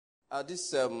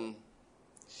This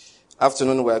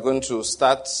afternoon, we are going to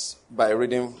start by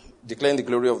declaring the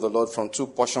glory of the Lord from two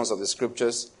portions of the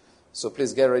scriptures. So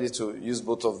please get ready to use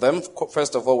both of them.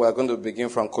 First of all, we are going to begin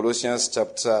from Colossians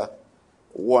chapter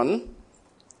 1.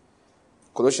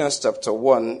 Colossians chapter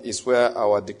 1 is where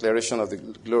our declaration of the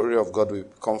glory of God will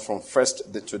come from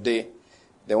today.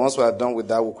 Then once we are done with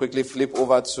that, we'll quickly flip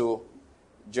over to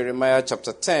Jeremiah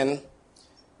chapter 10,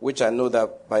 which I know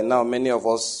that by now many of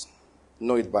us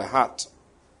know it by heart.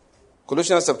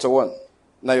 Colossians chapter 1.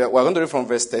 Now we're going to read from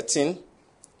verse 13,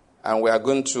 and we are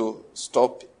going to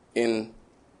stop in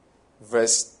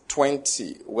verse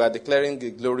 20. We are declaring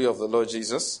the glory of the Lord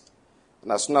Jesus.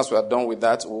 And as soon as we are done with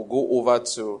that, we'll go over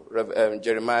to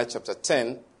Jeremiah chapter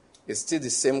 10. It's still the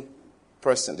same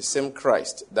person, the same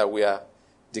Christ that we are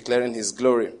declaring his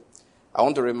glory. I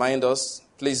want to remind us,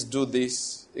 please do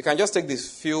this. You can just take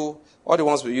these all the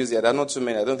ones we use here. There are not too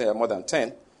many. I don't think there are more than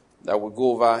 10 that we'll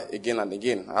go over again and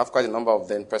again. I have quite a number of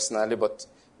them personally, but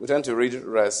we tend to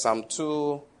read Psalm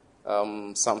 2,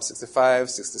 Psalm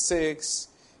 65, 66,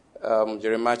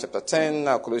 Jeremiah chapter 10,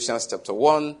 now Colossians chapter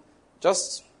 1.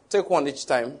 Just take one each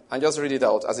time and just read it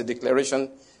out as a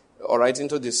declaration, all right,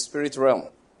 into the spirit realm,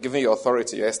 giving you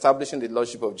authority. You're establishing the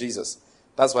lordship of Jesus.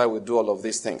 That's why we do all of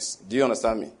these things. Do you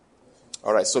understand me?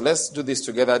 All right, so let's do this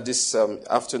together this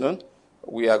afternoon.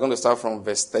 We are going to start from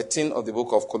verse 13 of the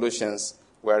book of Colossians.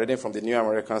 We are reading from the New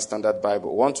American Standard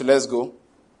Bible. 1, 2, let's go.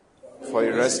 For he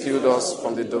rescued us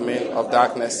from the domain of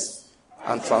darkness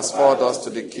and transferred us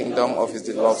to the kingdom of his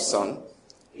beloved Son,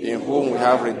 in whom we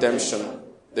have redemption,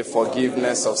 the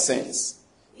forgiveness of sins.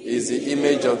 He is the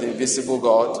image of the invisible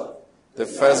God, the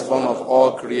firstborn of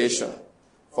all creation.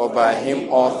 For by him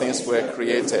all things were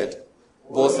created,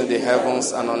 both in the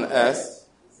heavens and on earth,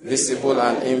 visible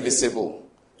and invisible,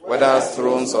 whether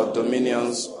thrones or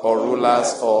dominions or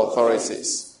rulers or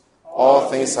authorities. All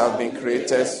things have been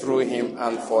created through him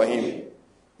and for him.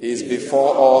 He is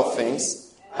before all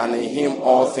things, and in him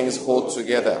all things hold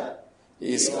together.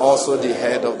 He is also the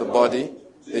head of the body,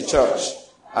 the church,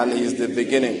 and he is the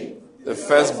beginning, the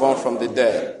firstborn from the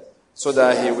dead, so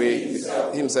that he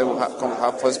will himself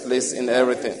have first place in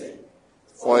everything.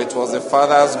 For it was the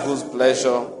Father's good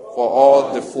pleasure for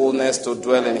all the fullness to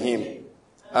dwell in him,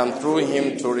 and through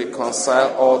him to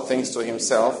reconcile all things to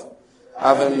himself,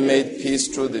 having made peace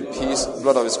through the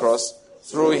blood of his cross.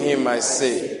 Through him, I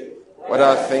say,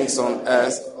 whether things on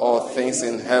earth or things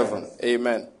in heaven.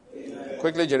 Amen.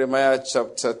 Quickly, Jeremiah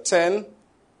chapter 10.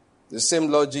 The same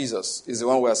Lord Jesus is the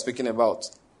one we are speaking about.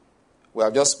 We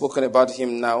have just spoken about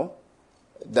him now,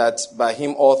 that by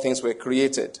him all things were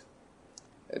created,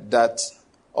 that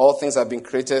all things have been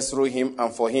created through him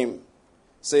and for him.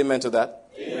 Say amen to that.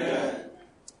 Amen.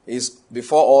 He is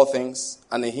before all things,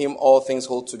 and in him all things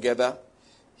hold together.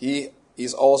 He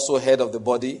is also head of the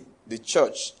body, the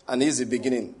church, and he is the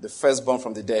beginning, the firstborn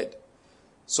from the dead,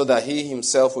 so that he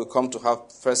himself will come to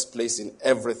have first place in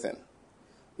everything.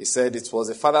 He said it was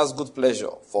the Father's good pleasure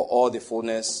for all the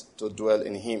fullness to dwell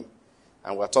in him.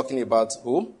 And we're talking about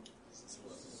who?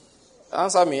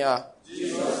 Answer me,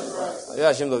 Jesus Christ. Are you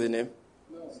ashamed of the name?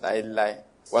 No. Lie.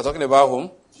 We're talking about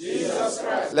whom? Jesus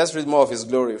Christ. Let's read more of his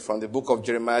glory from the book of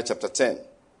Jeremiah chapter 10.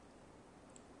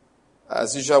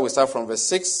 As usual, we start from verse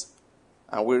 6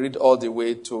 and we read all the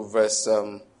way to verse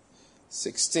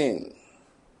 16.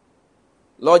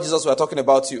 Lord Jesus, we are talking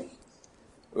about you.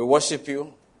 We worship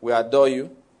you. We adore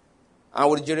you. And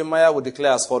with Jeremiah, we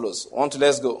declare as follows. 1, 2,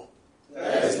 let's go.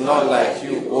 There is none like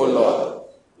you, O Lord.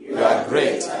 You are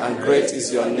great, and great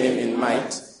is your name in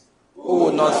might. Who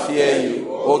will not fear you,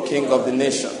 O King of the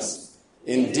nations?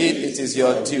 Indeed, it is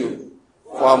your due.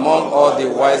 For among all the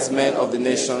wise men of the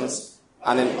nations,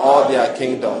 and in all their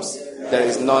kingdoms, there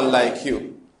is none like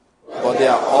you. But they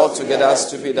are altogether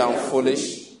stupid and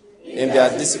foolish. In their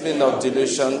discipline of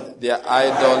delusion, their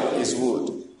idol is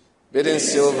wood. Bidding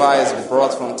silver is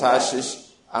brought from Tarshish,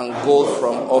 and gold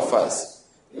from Ophir.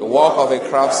 The work of a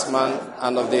craftsman,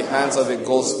 and of the hands of a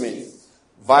goldsmith.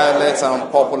 Violet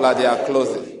and purple are their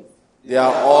clothing. They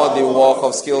are all the work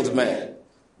of skilled men.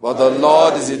 But the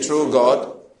Lord is the true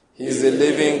God. He is the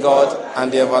living God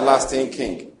and the everlasting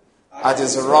King. At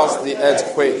his wrath the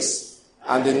earth quakes,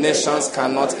 and the nations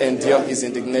cannot endure his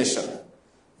indignation.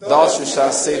 Thus you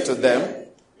shall say to them,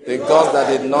 the gods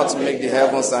that did not make the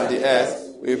heavens and the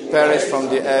earth will perish from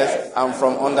the earth and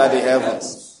from under the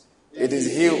heavens. It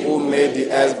is he who made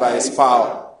the earth by his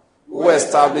power, who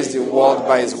established the world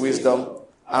by his wisdom,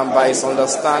 and by his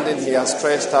understanding he has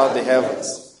stretched out the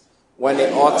heavens. When he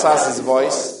utters his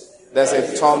voice, there's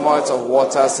a tumult of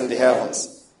waters in the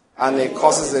heavens, and he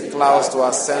causes the clouds to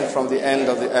ascend from the end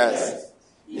of the earth.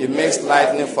 He makes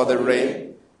lightning for the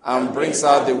rain, and brings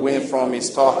out the wind from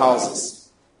his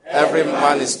storehouses. Every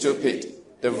man is stupid,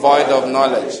 devoid of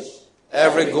knowledge.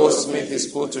 Every goldsmith is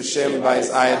put to shame by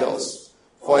his idols.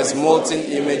 For his molten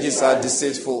images are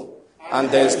deceitful, and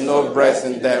there is no breath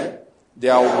in them. They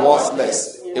are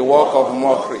worthless, a work of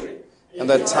mockery. In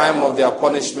the time of their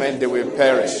punishment they will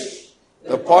perish.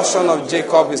 The portion of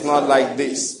Jacob is not like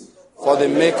this, for the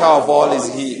maker of all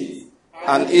is he,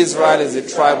 and Israel is the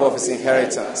tribe of his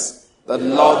inheritance. The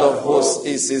Lord of hosts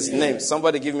is his name.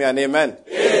 Somebody give me an amen.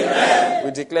 Amen.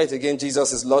 We declare it again.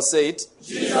 Jesus is Lord. Say it.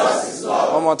 Jesus is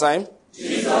Lord. One more time.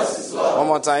 Jesus is Lord. One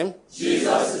more time.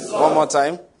 Jesus is Lord. One more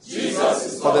time. Jesus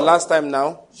is Lord. For the last time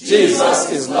now.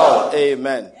 Jesus is Lord.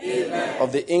 Amen. Amen.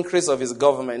 Of the increase of his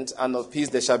government and of peace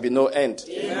there shall be no end.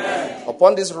 Amen.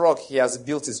 Upon this rock he has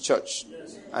built his church,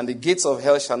 and the gates of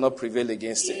hell shall not prevail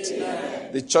against it.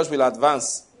 Amen. The church will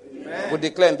advance. Amen. We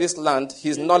declare in this land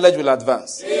his knowledge will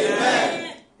advance.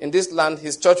 Amen. In this land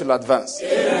his church will advance.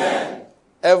 Amen.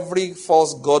 Every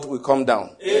false god will come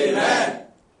down. Amen.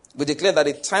 We declare that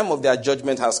the time of their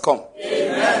judgment has come.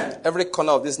 Amen. Every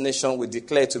corner of this nation we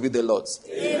declare to be the Lord's.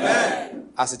 Amen.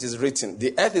 As it is written,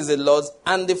 the earth is the Lord's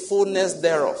and the fullness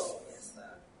thereof.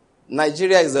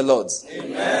 Nigeria is the Lord's.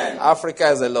 Amen. Africa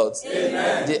is the Lord's.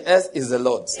 Amen. The earth is the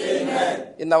Lord's.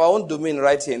 Amen. In our own domain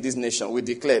right here in this nation, we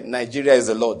declare Nigeria is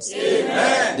the Lord's.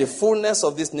 Amen. The fullness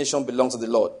of this nation belongs to the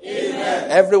Lord.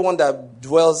 Amen. Everyone that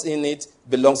dwells in it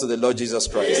belongs to the Lord Jesus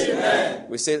Christ. Amen.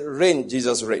 We say, reign,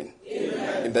 Jesus, reign.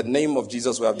 Amen. In the name of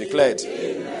Jesus we have declared.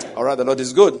 Amen. All right, the Lord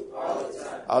is good.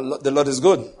 The Lord is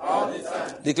good.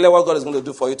 Declare what God is going to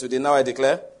do for you today. Now I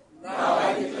declare.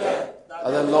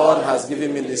 And the Lord has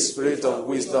given me the spirit of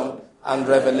wisdom and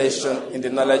revelation in the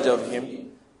knowledge of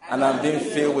him, and I'm being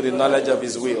filled with the knowledge of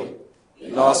his will,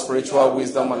 in all spiritual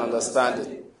wisdom and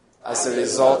understanding. As a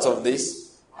result of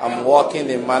this, I'm walking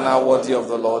in a manner worthy of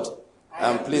the Lord.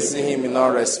 I'm pleasing him in all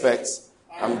respects.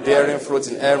 I'm bearing fruit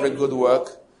in every good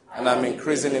work, and I'm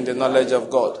increasing in the knowledge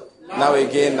of God. Now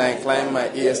again I incline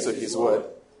my ears to his word.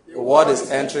 The word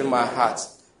is entering my heart.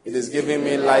 It is giving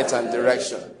me light and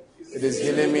direction. It is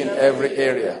healing me in every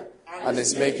area, and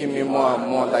it's making me more and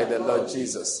more like the Lord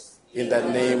Jesus. In the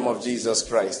name of Jesus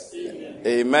Christ.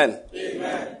 Amen.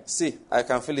 Amen. See, I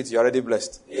can feel it. You're already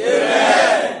blessed.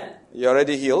 Amen. You're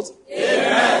already healed.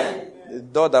 Amen. The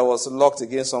door that was locked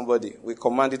against somebody, we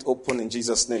command it open in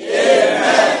Jesus' name.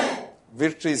 Amen.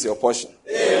 Victory is your portion.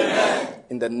 Amen.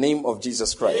 In the name of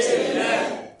Jesus Christ.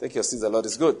 Amen. Take your seats. The Lord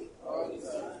is good.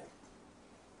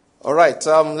 All right.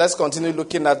 Let's continue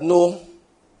looking at no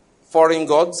foreign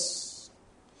gods.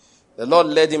 The Lord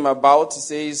led him about, he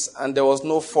says, and there was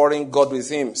no foreign god with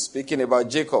him, speaking about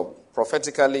Jacob,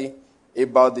 prophetically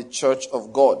about the church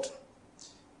of God.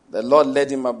 The Lord led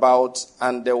him about,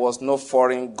 and there was no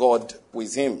foreign god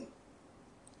with him.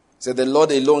 So the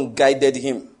Lord alone guided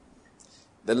him.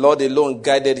 The Lord alone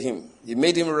guided him. He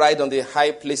made him ride on the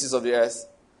high places of the earth,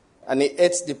 and he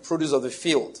ate the produce of the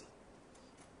field.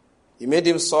 He made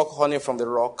him suck honey from the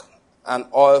rock and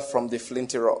oil from the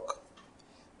flinty rock.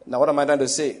 Now, what am I trying to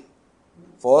say?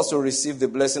 For us to receive the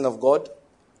blessing of God,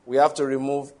 we have to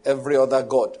remove every other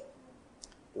god.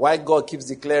 Why God keeps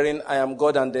declaring, I am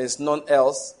God and there is none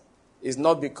else, is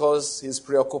not because he's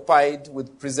preoccupied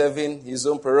with preserving his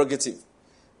own prerogative.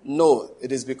 No,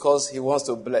 it is because he wants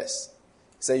to bless.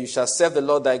 He said, you shall serve the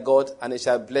Lord thy God, and he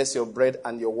shall bless your bread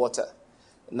and your water.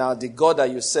 Now, the God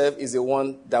that you serve is the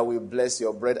one that will bless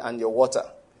your bread and your water.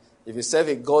 If you serve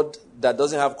a God that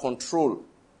doesn't have control,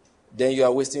 then you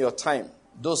are wasting your time.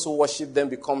 Those who worship them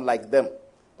become like them.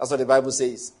 That's what the Bible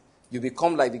says. You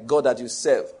become like the God that you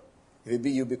serve.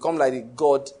 You become like the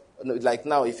God, like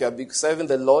now, if you are serving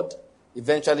the Lord,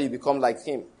 eventually you become like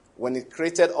him. When he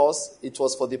created us, it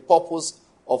was for the purpose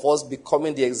of us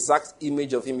becoming the exact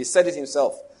image of him. He said it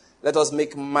himself. Let us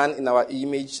make man in our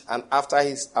image and after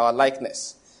our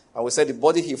likeness. And we said the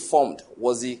body he formed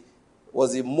was the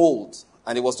mold,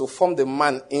 and it was to form the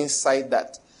man inside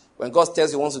that. When God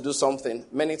tells you he wants to do something,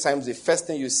 many times the first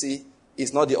thing you see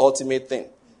is not the ultimate thing.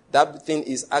 That thing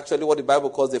is actually what the Bible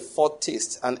calls the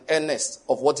foretaste and earnest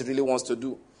of what he really wants to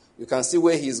do. You can see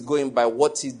where he is going by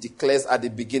what he declares at the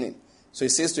beginning. So he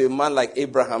says to a man like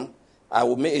Abraham, I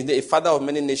will make a father of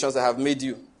many nations I have made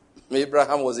you.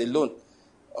 Abraham was alone.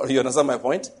 You understand my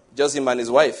point? Just him and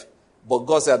his wife. But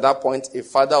God said at that point, a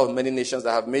father of many nations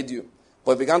I have made you.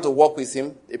 But he began to work with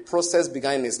him. A process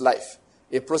began in his life.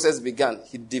 A process began.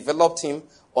 He developed him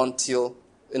until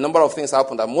a number of things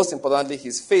happened. And most importantly,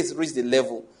 his faith reached the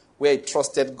level where he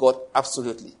trusted God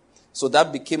absolutely. So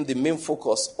that became the main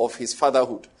focus of his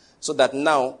fatherhood. So that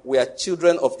now we are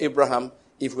children of Abraham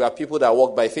if we are people that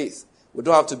walk by faith. We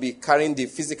don't have to be carrying the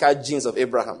physical genes of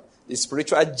Abraham. The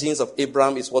spiritual genes of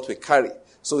Abraham is what we carry.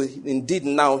 So indeed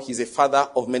now he's a father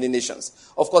of many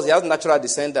nations. Of course, he has natural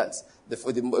descendants.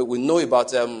 We know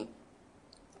about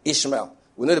Ishmael.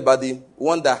 We know about the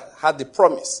one that had the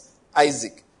promise,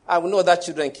 Isaac. And we know that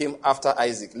children came after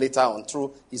Isaac later on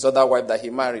through his other wife that he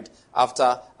married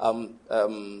after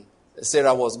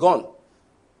Sarah was gone.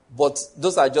 But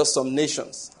those are just some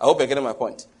nations. I hope you're getting my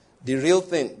point. The real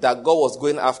thing that God was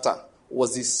going after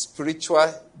was the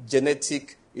spiritual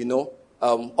genetic,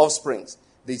 offspring.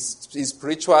 His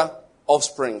spiritual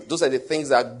offspring. Those are the things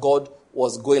that God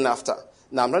was going after.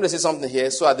 Now, I'm trying to say something here.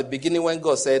 So at the beginning when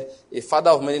God said, a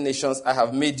father of many nations, I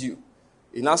have made you.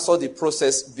 You now saw the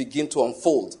process begin to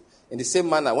unfold. In the same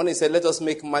manner, when he said, let us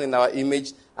make man in our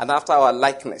image and after our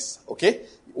likeness. Okay?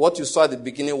 What you saw at the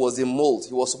beginning was a mold.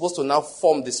 He was supposed to now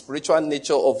form the spiritual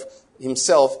nature of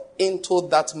himself into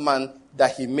that man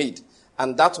that he made.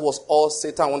 And that was all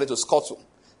Satan wanted to scuttle.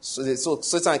 So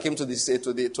Satan came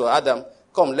to Adam,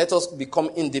 come, let us become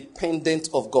independent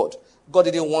of God. God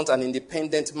didn't want an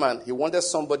independent man. He wanted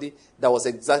somebody that was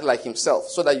exactly like himself.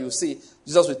 So that you see,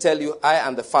 Jesus will tell you, I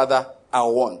and the Father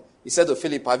are one. He said to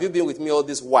Philip, have you been with me all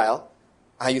this while?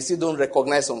 And you still don't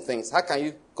recognize some things. How can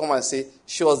you come and say,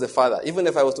 show us the Father? Even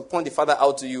if I was to point the Father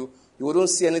out to you, you wouldn't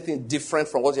see anything different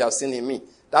from what you have seen in me.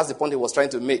 That's the point he was trying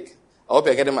to make. I hope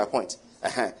you're getting my point.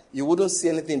 You wouldn't see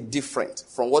anything different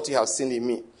from what you have seen in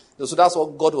me. So that's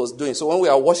what God was doing. So when we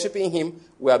are worshiping him,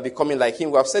 we are becoming like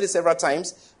him. We have said it several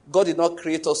times. God did not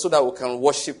create us so that we can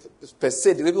worship per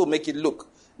se. The way people make it look.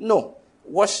 No.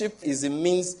 Worship is a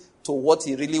means to what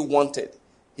he really wanted.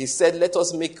 He said, let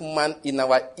us make man in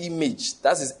our image.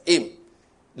 That's his aim.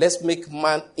 Let's make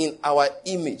man in our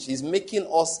image. He's making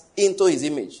us into his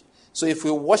image. So if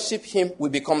we worship him, we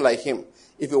become like him.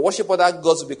 If we worship other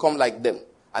gods, we become like them.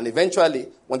 And eventually,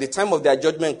 when the time of their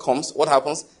judgment comes, what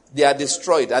happens? They are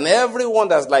destroyed. And everyone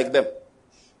that's like them,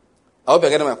 I hope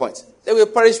you're getting my point. They will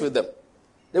perish with them.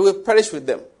 They will perish with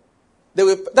them.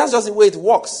 That's just the way it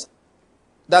works.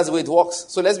 That's the way it works.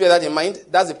 So let's bear that in mind.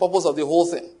 That's the purpose of the whole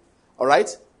thing. All right?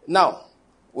 Now,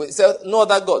 we say no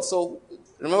other God. So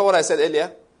remember what I said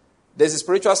earlier? There's the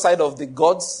spiritual side of the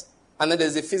gods, and then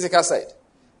there's the physical side.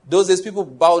 Those days, people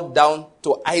bowed down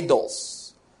to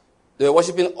idols. They were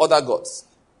worshiping other gods.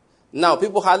 Now,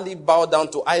 people hardly bow down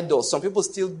to idols. Some people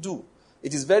still do.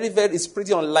 It is it's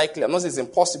pretty unlikely. I'm not saying it's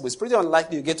impossible. It's pretty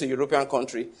unlikely you get to a European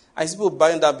country and see people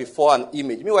bowing down before an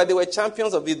image. Meanwhile, they were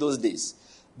champions of it those days.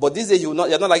 But these days, you're not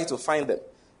likely to find them.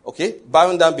 Okay?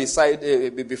 Bowing down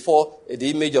before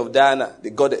the image of Diana, the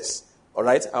goddess. All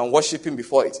right? And worshiping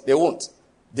before it. They won't.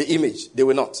 The image, they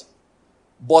will not.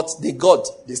 But the God,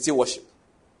 they still worship.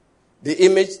 The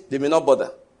image, they may not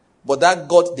bother. But that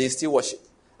God, they still worship.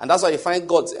 And that's why you find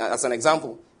God, as an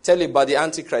example, tell you about the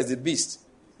Antichrist, the beast.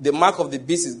 The mark of the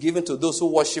beast is given to those who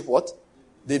worship what?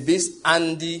 The beast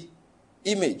and the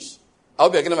image. I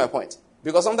hope you're getting my point.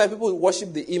 Because sometimes people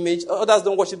worship the image, others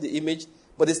don't worship the image,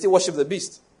 but they still worship the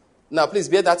beast. Now, please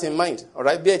bear that in mind. All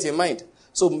right? Bear it in mind.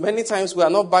 So many times we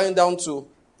are not bowing down to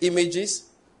images,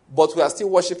 but we are still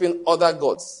worshiping other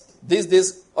gods. These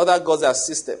days, other gods are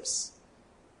systems.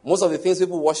 Most of the things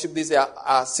people worship these days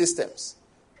are systems.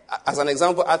 As an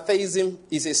example, atheism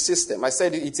is a system. I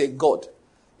said it's a God.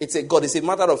 It's a God. It's a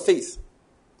matter of faith.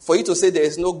 For you to say there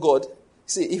is no God,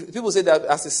 see, if people say that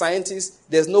as a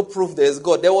scientist, there's no proof there is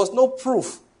God. There was no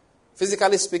proof,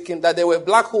 physically speaking, that there were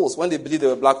black holes when they believed there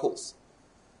were black holes.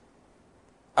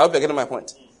 I hope you're getting my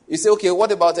point. You say, okay, what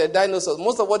about dinosaurs?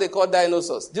 Most of what they call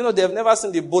dinosaurs, do you know they've never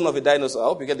seen the bone of a dinosaur? I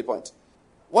hope you get the point.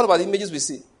 What about the images we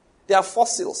see? They are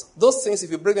fossils. Those things,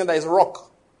 if you break them down, is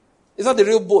rock. It's not the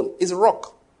real bone. It's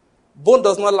rock. Bone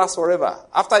does not last forever.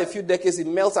 After a few decades, it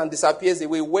melts and disappears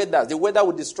away. The weather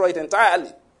will destroy it entirely.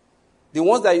 The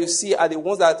ones that you see are the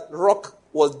ones that rock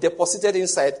was deposited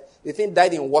inside. The thing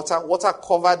died in water. Water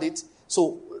covered it.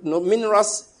 So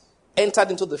minerals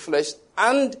entered into the flesh,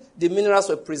 and the minerals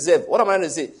were preserved. What am I going to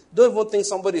say? Don't even think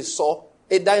somebody saw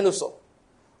a dinosaur.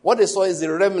 What they saw is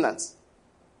the remnants.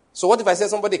 So what if I said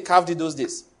somebody carved it those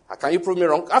days? How can you prove me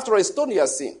wrong? After all, a stone you have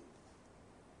seen.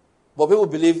 But people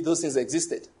believe those things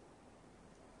existed.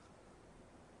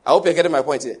 I hope you're getting my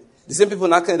point here. The same people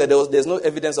now claim that there's no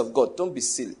evidence of God. Don't be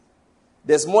silly.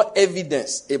 There's more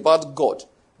evidence about God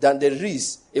than there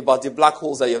is about the black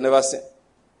holes that you've never seen.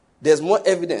 There's more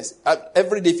evidence.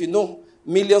 Every day, if you know,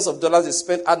 millions of dollars is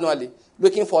spent annually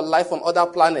looking for life on other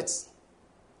planets.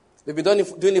 They've been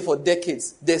doing it for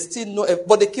decades. There's still no,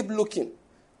 but they keep looking.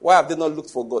 Why have they not looked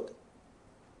for God?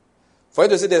 For you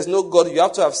to say there's no God, you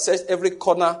have to have searched every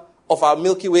corner of our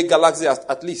Milky Way galaxy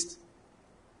at least.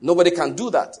 Nobody can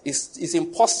do that. It's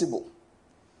impossible.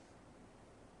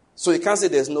 So you can't say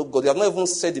there's no God. You have not even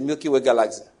said the Milky Way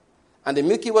galaxy. And the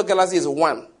Milky Way galaxy is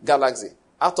one galaxy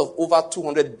out of over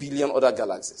 200 billion other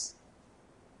galaxies.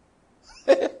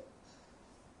 The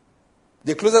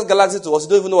closest galaxy to us, you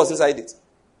don't even know what's inside it.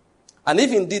 And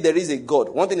if indeed there is a God,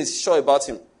 one thing is sure about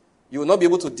him, you will not be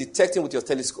able to detect him with your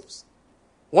telescopes.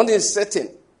 One thing is certain,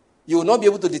 you will not be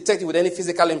able to detect it with any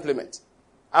physical implement.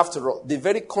 After all, the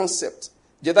very concept.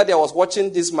 The other day I was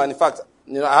watching this man. In fact,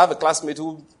 I have a classmate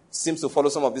who seems to follow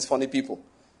some of these funny people.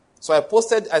 So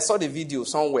I saw the video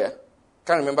somewhere.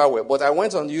 Can't remember where, but I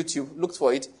went on YouTube, looked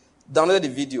for it, downloaded the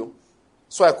video,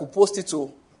 so I could post it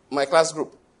to my class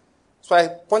group. So I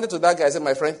pointed to that guy. I said,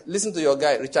 my friend, listen to your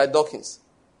guy, Richard Dawkins.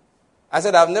 I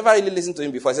said, I've never really listened to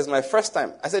him before. I said, it's my first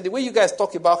time. I said, the way you guys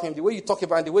talk about him, the way you talk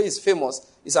about him, the way he's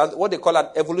famous, is what they call an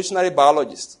evolutionary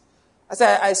biologist. I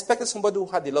said, I expected somebody who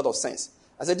had a lot of sense.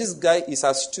 I said, this guy is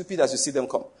as stupid as you see them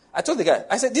come. I told the guy,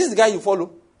 I said, this is the guy you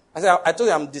follow? I told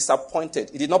him I'm disappointed.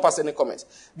 He did not pass any comment.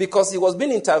 Because he was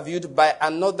being interviewed by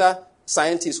another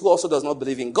scientist who also does not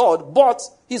believe in God, but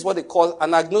he's what they call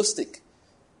an agnostic.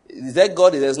 Is there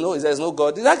God? There's no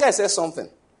God. That guy says something.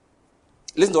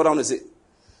 Listen to what I want to say.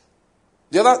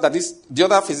 The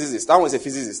other physicist, that one is a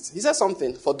physicist. He said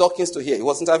something for Dawkins to hear. He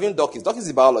was interviewing Dawkins. Dawkins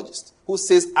is a biologist who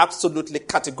says absolutely,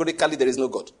 categorically, there is no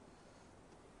God.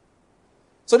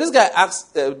 So this guy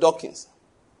asked Dawkins.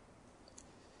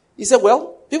 He said,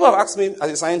 well, people have asked me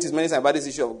as a scientist many times about this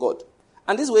issue of God.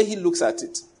 And this way he looks at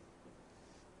it.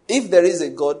 If there is a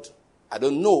God, I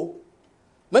don't know.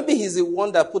 Maybe he's the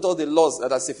one that put all the laws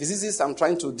that as a physicist I'm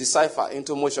trying to decipher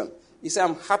into motion. He said,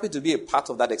 I'm happy to be a part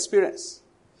of that experience.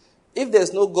 If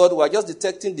there's no God, we're just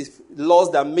detecting the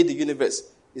laws that made the universe.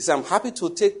 He said, I'm happy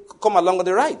to come along on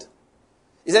the ride.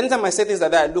 He said, anytime I say things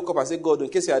like that, I look up and say, God, in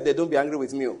case you are there, don't be angry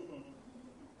with me.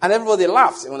 And everybody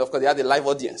laughed. And of course, they had a live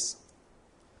audience.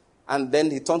 And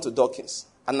then he turned to Dawkins.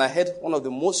 And I heard one of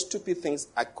the most stupid things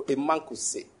a man could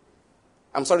say.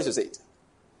 I'm sorry to say it.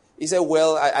 He said,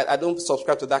 well, I don't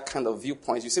subscribe to that kind of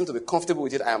viewpoint. You seem to be comfortable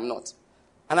with it. I am not.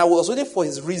 And I was waiting for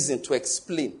his reason to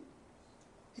explain.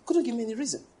 He couldn't give me any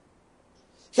reason.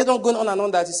 He had on going on and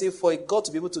on that. He said, for a God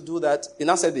to be able to do that, he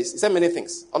now said this. He said many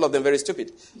things. All of them very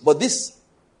stupid. But this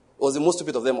was the most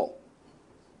stupid of them all.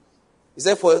 He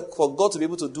said, for God to be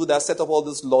able to do that, set up all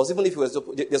these laws, even if he was,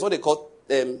 there's what they call,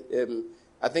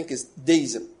 I think it's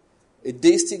deism. A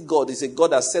deistic God is a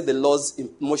God that set the laws in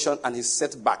motion and he's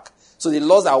set back. So the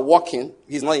laws are working,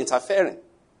 he's not interfering.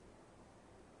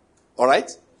 All right?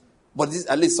 But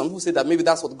at least some people say that maybe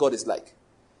that's what God is like.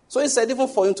 So he said, even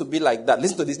for him to be like that,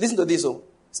 listen to this, oh,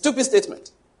 stupid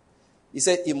statement. He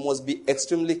said, he must be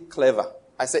extremely clever.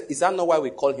 I said, is that not why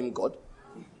we call him God?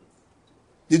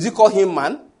 Did you call him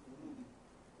man?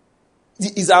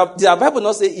 Did our Bible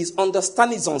not say his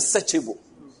understanding is unsearchable?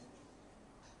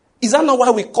 Is that not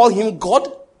why we call him God?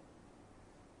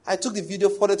 I took the video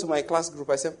forwarded to my class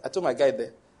group. I told my guy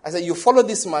there, I said, you follow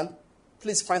this man,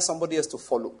 please find somebody else to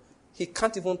follow. He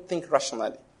can't even think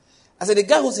rationally. I said, the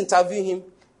guy who's interviewing him,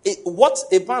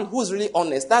 a man who's really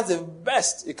honest, that's the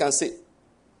best you can say.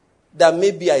 That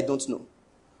maybe I don't know.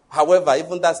 However,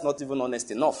 even that's not even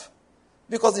honest enough.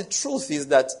 Because the truth is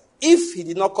that if he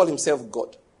did not call himself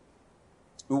God,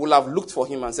 we would have looked for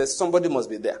him and said, somebody must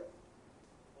be there.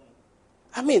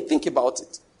 I mean, think about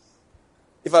it.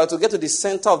 If I were to get to the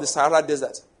center of the Sahara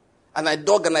Desert, and I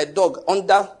dug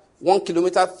under 1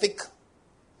 kilometer thick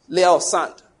layer of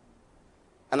sand,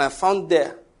 and I found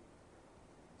there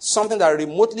something that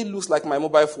remotely looks like my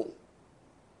mobile phone,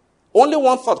 only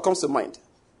one thought comes to mind.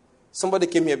 Somebody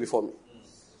came here before me.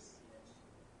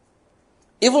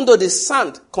 Even though the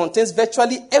sand contains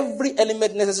virtually every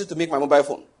element necessary to make my mobile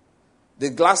phone. The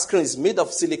glass screen is made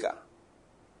of silica.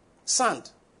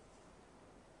 Sand.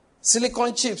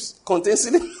 Silicon chips contain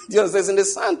silicon. Do you understand? In the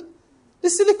sand. The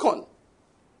silicon.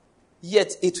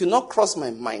 Yet it will not cross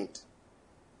my mind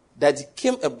that it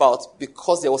came about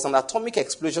because there was an atomic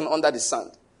explosion under the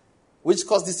sand, which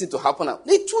caused this thing to happen.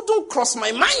 It too don't cross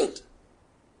my mind.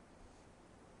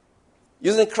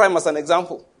 Using crime as an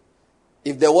example.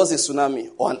 If there was a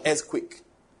tsunami or an earthquake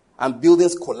and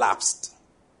buildings collapsed,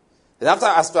 then after,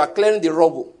 as we are clearing the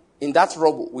rubble, in that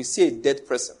rubble, we see a dead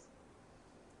person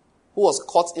who was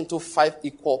cut into 5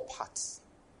 equal parts.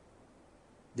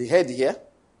 The head here,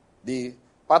 the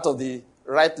part of the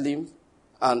right limb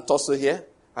and torso here,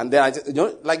 and then,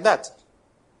 like that.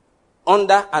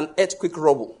 Under an earthquake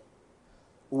rubble,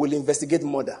 we will investigate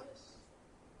murder.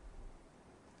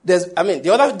 The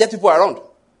other dead people are around.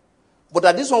 But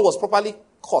that this one was properly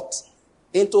cut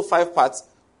into 5 parts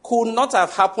could not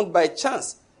have happened by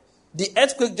chance. The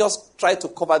earthquake just tried to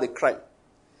cover the crime.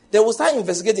 They will start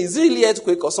investigating, is it really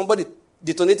earthquake or somebody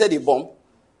detonated a bomb?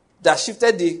 that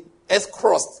shifted the earth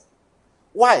crust.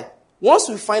 Why? Once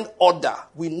we find order,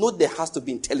 we know there has to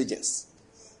be intelligence.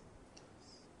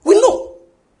 We know.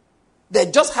 There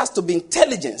just has to be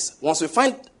intelligence once we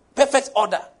find perfect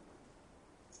order.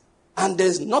 And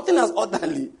there's nothing as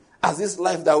orderly as this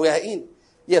life that we are in.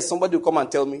 Yes, somebody will come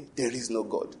and tell me, there is no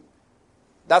God.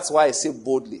 That's why I say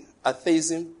boldly,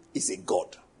 atheism is a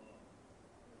God.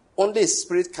 Only a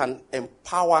spirit can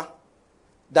empower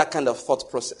that kind of thought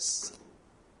process.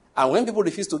 And when people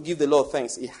refuse to give the Lord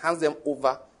thanks, he hands them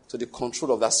over to the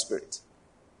control of that spirit.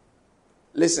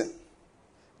 Listen,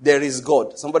 there is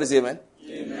God. Somebody say amen.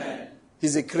 Amen.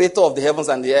 He's the creator of the heavens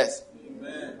and the earth.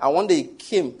 Amen. And one day he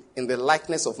came in the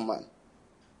likeness of man.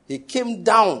 He came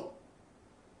down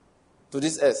to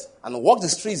this earth and walked the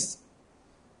streets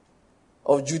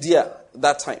of Judea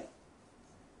that time.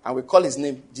 And we call his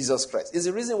name Jesus Christ. It's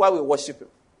the reason why we worship him.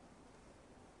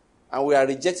 And we are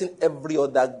rejecting every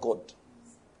other God.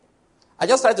 I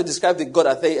just tried to describe the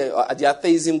God, the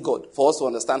atheism God, for us to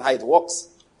understand how it works.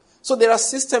 So there are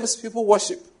systems people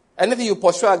worship. Anything you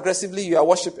pursue aggressively, you are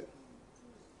worshiping.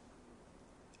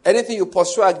 Anything you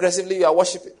pursue aggressively, you are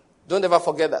worshiping. Don't ever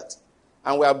forget that.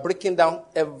 And we are breaking down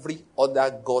every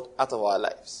other God out of our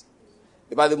lives.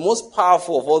 But the most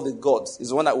powerful of all the gods is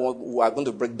the one that we are going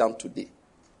to break down today.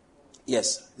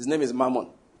 Yes, his name is Mammon.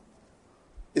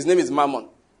 His name is Mammon.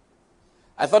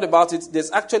 I thought about it.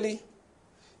 There's actually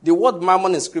the word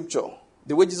Mammon in Scripture,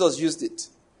 the way Jesus used it.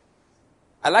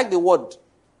 I like the word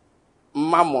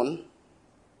Mammon.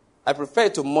 I prefer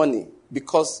it to money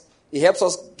because it helps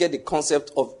us get the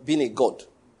concept of being a god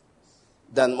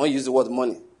than when you use the word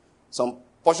money. Some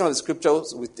portion of the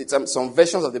scriptures, some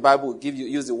versions of the Bible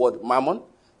use the word mammon.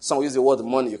 Some use the word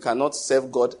money. You cannot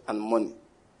serve God and money.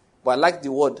 But I like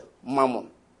the word mammon,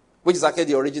 which is actually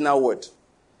the original word,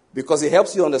 because it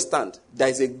helps you understand there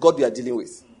is a God you are dealing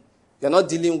with. You're not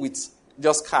dealing with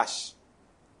just cash.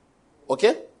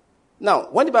 Okay? Now,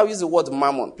 when the Bible uses the word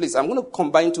mammon, please, I'm going to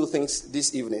combine two things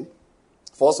this evening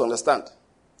for us to understand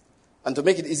and to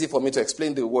make it easy for me to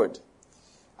explain the word.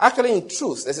 Actually, in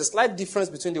truth, there's a slight difference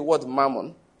between the word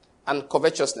mammon and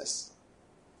covetousness.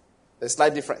 There's a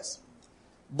slight difference.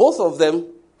 Both of them,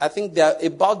 I think they are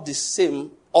about the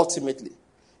same ultimately.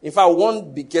 In fact,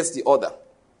 one begets the other.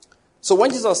 So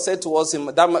when Jesus said to us in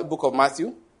that book of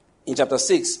Matthew, in chapter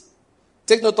 6,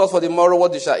 take no thought for the morrow,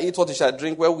 what you shall eat, what you shall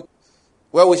drink,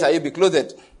 where shall you be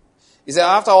clothed? He said,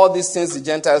 after all these things the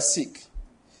Gentiles seek.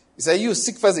 He said, you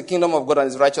seek first the kingdom of God and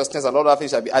his righteousness, and all other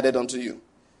things shall be added unto you.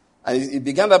 And he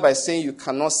began that by saying you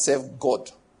cannot serve God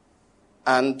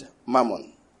and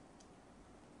mammon.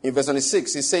 In verse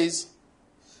 26, he says,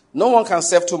 no one can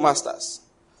serve two masters,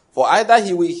 for either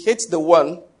he will hate the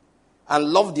one and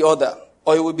love the other,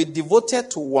 or he will be devoted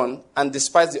to one and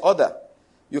despise the other.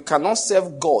 You cannot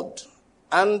serve God.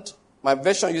 And my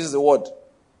version uses the word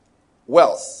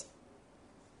wealth.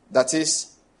 That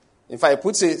is, in fact, it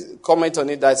puts a comment on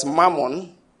it that it's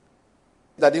mammon,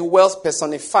 that is wealth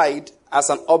personified as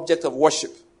an object of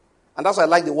worship. And that's why I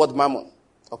like the word mammon.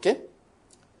 Okay?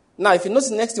 Now, if you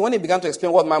notice next thing, when he began to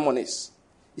explain what mammon is,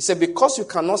 he said, because you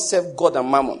cannot serve God and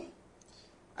mammon,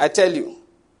 I tell you,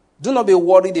 do not be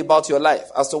worried about your life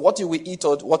as to what you will eat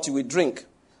or what you will drink,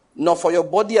 nor for your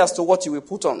body as to what you will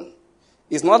put on.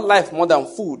 Is not life more than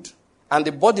food, and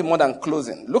the body more than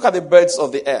clothing? Look at the birds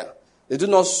of the air. They do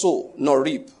not sow, nor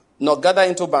reap, nor gather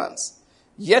into barns.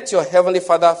 Yet your heavenly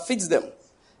Father feeds them.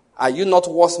 Are you not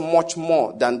worth much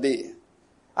more than they?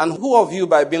 And who of you,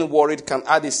 by being worried, can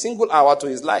add a single hour to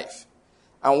his life?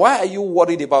 And why are you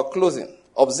worried about clothing?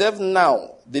 Observe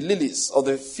now the lilies of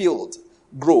the field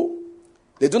grow.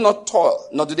 They do not toil,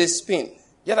 nor do they spin.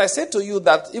 Yet I say to you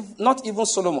that if not even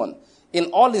Solomon, in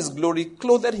all his glory,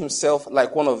 clothed himself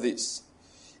like one of these.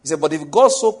 He said, but if God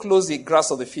so clothes the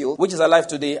grass of the field, which is alive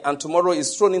today, and tomorrow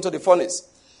is thrown into the furnace,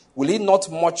 will he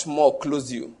not much more clothe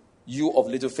you, you of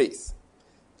little faith?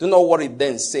 Do not worry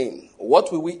then, saying,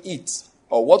 what will we eat,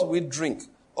 or what will we drink,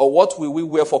 or what will we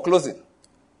wear for clothing?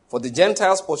 For the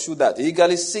Gentiles pursue that. They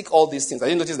eagerly seek all these things. Have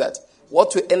you noticed that?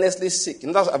 What to earnestly seek.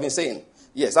 And that's what I've been saying.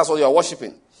 Yes, that's what you are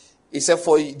worshiping. He said,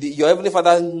 for your heavenly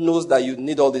Father knows that you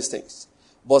need all these things.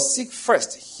 But seek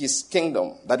first his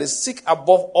kingdom. That is, seek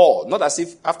above all. Not as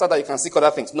if after that you can seek other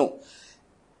things. No.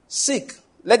 Seek.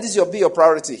 Let this be your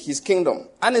priority. His kingdom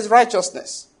and his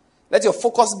righteousness. Let your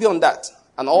focus be on that.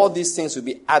 And all these things will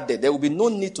be added. There will be no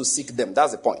need to seek them.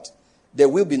 That's the point. There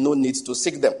will be no need to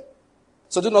seek them.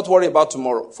 So do not worry about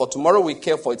tomorrow. For tomorrow will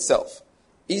care for itself.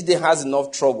 Each day has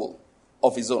enough trouble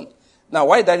of his own. Now,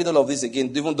 why did I read all of this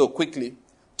again, even though quickly?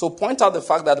 To point out the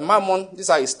fact that mammon, this is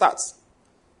how it starts.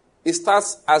 It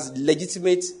starts as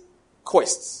legitimate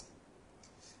quests.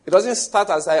 It doesn't start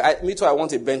as, me too, I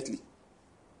want a Bentley.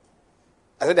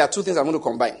 I said there are two things I'm going to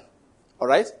combine. All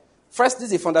right? First,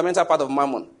 this is a fundamental part of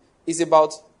Mammon. It's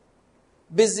about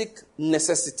basic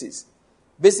necessities,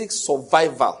 basic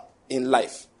survival in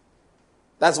life.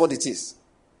 That's what it is.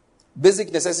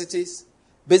 Basic necessities,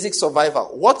 basic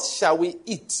survival. What shall we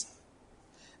eat?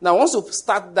 Now, once you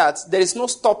start that, there is no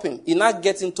stopping. You now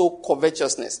get into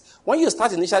covetousness. When you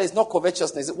start initially, it's not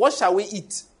covetousness. What shall we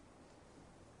eat?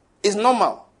 It's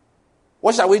normal.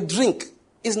 What shall we drink?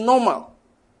 It's normal.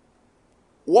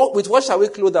 With what shall we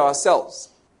clothe ourselves?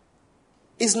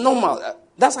 It's normal.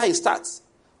 That's how it starts.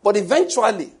 But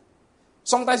eventually,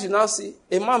 sometimes you now see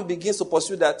a man begins to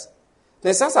pursue that.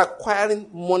 Then starts acquiring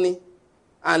money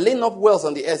and laying up wealth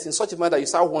on the earth in such a manner that you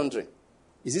start wondering,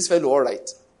 is this fellow all right?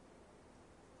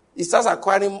 He starts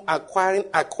acquiring.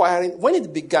 When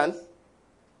it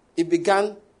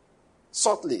began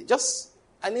subtly. Just,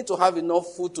 I need to have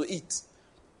enough food to eat.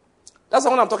 That's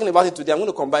why when I'm talking about it today, I'm going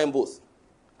to combine both.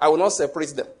 I will not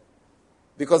separate them.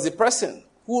 Because the person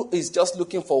who is just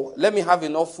looking for, let me have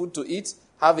enough food to eat,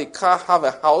 have a car, have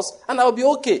a house, and I'll be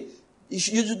okay.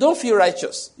 You don't feel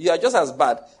righteous. You are just as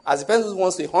bad as the person who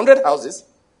wants 100 houses,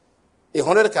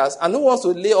 100 cars, and who wants to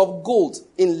lay up gold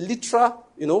in literal,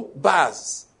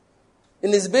 bars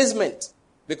in his basement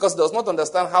because does not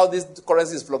understand how this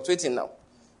currency is fluctuating now.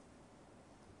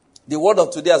 The word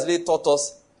of today has really taught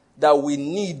us that we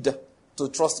need to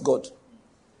trust God.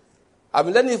 I've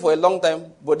been learning it for a long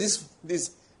time, but this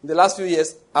in the last few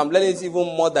years, I'm learning it even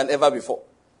more than ever before.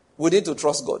 We need to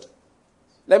trust God.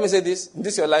 Let me say this. In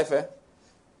this your life, You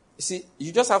see,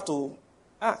 you just have to,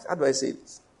 how do I say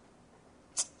this?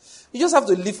 You just have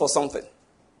to live for something.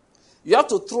 You have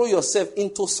to throw yourself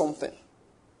into something.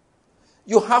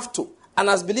 You have to. And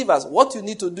as believers, what you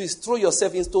need to do is throw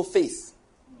yourself into faith.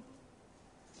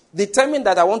 Determine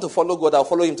that I want to follow God, I'll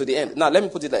follow him to the end. Now, let me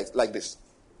put it like this.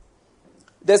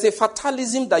 There's a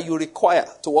fatalism that you require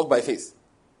to walk by faith.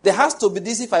 There has to be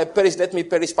this, if I perish, let me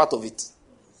perish part of it.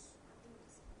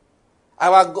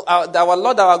 Our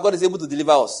Lord, our God is able to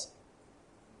deliver us.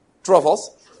 True of us?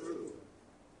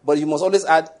 But you must always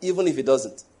add, even if he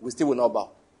doesn't, we still will not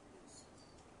bow.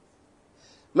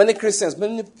 Many Christians,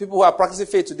 many people who are practicing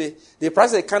faith today, they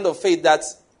practice a kind of faith that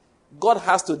God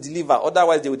has to deliver,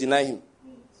 otherwise they will deny him.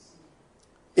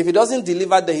 If he doesn't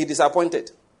deliver, then he's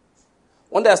disappointed.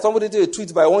 One day I stumbled into a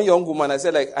tweet by one young woman. I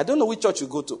said, I don't know which church you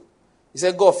go to. He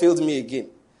said, God failed me again.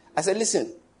 I said,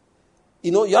 listen,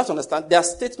 you have to understand, there are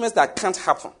statements that can't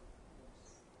happen.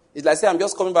 It's like saying, I'm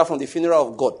just coming back from the funeral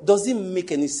of God. Does it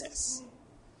make any sense?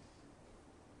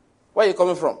 Where are you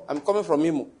coming from? I'm coming from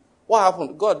Imo. What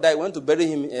happened? God died. Went to bury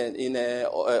him in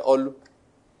Olu.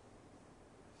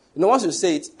 Once you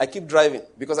say it, I keep driving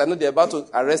because I know they're about to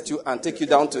arrest you and take you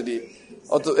down to the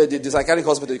psychiatric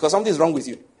hospital because something is wrong with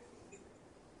you.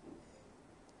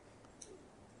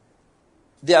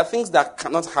 There are things that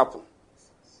cannot happen.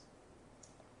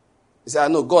 You say, I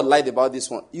know God lied about this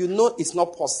one. You know it's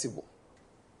not possible.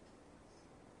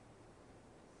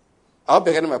 I hope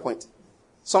you're getting my point.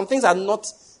 Some things are not,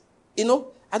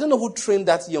 I don't know who trained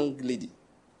that young lady.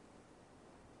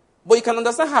 But you can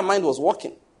understand her mind was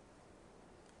working.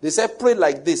 They said, pray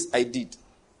like this. I did.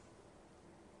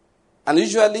 And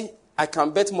usually, I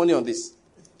can bet money on this.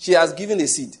 She has given a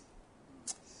seed.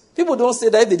 People don't say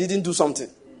that if they didn't do something.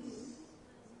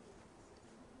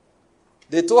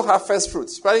 They told her first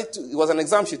fruits. It was an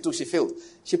exam she took. She failed.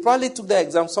 She probably took that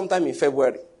exam sometime in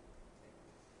February.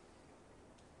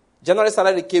 January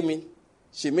salary came in.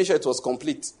 She made sure it was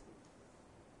complete.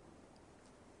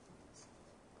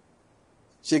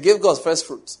 She gave God's first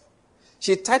fruits.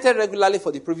 She tithed regularly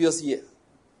for the previous year.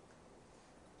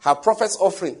 Her prophet's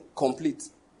offering, complete.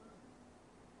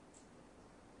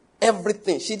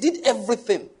 Everything. She did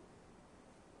everything.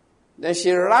 Then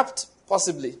she wrapped,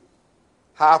 possibly,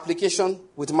 her application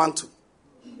with mantle.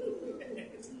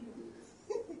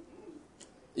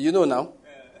 You know now.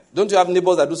 Don't you have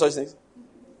neighbors that do such things?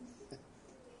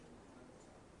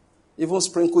 Even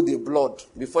sprinkled the blood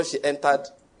before she entered.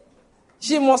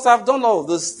 She must have done all of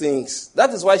those things. That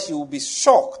is why she will be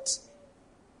shocked.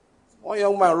 One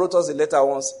young man wrote us a letter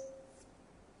once.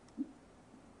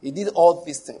 He did all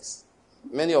these things.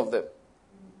 Many of them.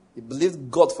 He believed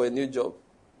God for a new job.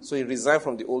 So he resigned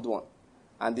from the old one.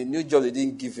 And the new job they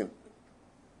didn't give him.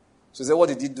 So he said, what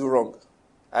did he do wrong?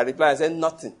 I replied, I said,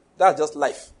 nothing. That's just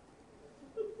life.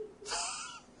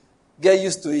 Get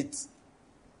used to it.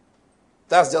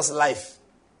 That's just life.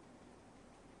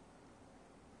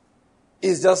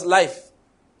 It's just life.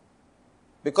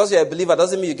 Because you're a believer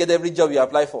doesn't mean you get every job you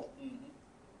apply for.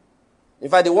 In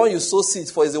fact, the one you sow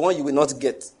seeds for is the one you will not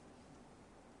get.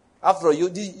 After all, you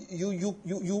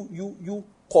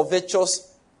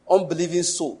covetous, unbelieving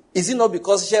soul. Is it not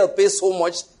because Shell pays so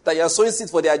much that you are sowing seed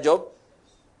for their job?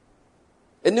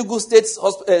 Enugu State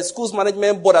Schools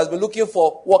Management Board has been looking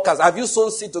for workers. Have you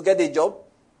sown seed to get a job?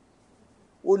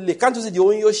 Only. Can't you see the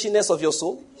onyoshiness of your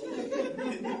soul?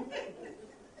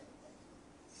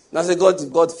 Now say,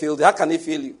 God failed you. How can he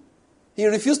fail you? He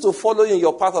refused to follow you in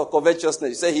your path of covetousness.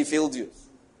 You say he failed you.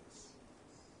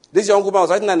 This young woman was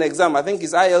writing an exam. I think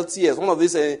it's IELTS, one of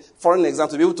these foreign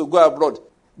exams to be able to go abroad.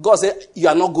 God said, you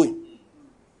are not going.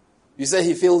 You say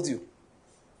he failed you.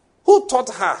 Who taught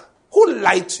her? Who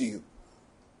lied to you?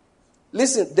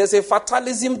 Listen, there's a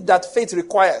fatalism that faith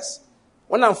requires.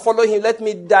 When I'm following him, let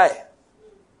me die.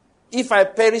 If I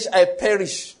perish, I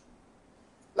perish.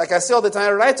 Like I say all the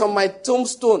time, write on my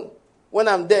tombstone, when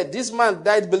I'm dead, this man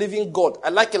died believing God. I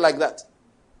like it like that.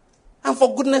 And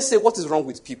for goodness sake, what is wrong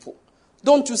with people?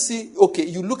 Don't you see, okay,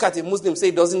 you look at a Muslim, say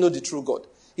he doesn't know the true God.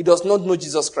 He does not know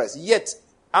Jesus Christ. Yet,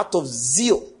 out of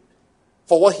zeal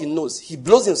for what he knows, he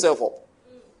blows himself up.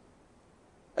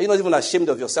 Are you not even ashamed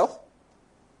of yourself?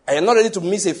 Are you not ready to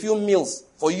miss a few meals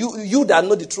for you that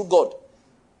know the true God?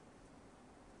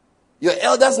 Your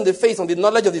elders in the faith on the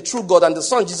knowledge of the true God and the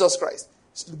Son, Jesus Christ.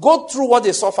 Go through what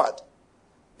they suffered.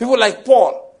 People like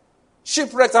Paul,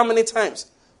 shipwrecked how many times?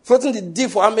 Floating the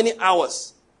deep for how many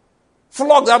hours?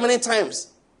 Flogged how many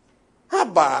times?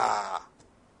 Abba.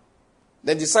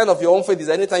 Then the sign of your own faith is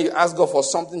anytime you ask God for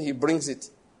something, he brings it.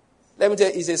 Let me tell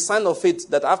you, it's a sign of faith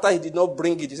that after he did not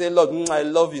bring it, you say, Lord, I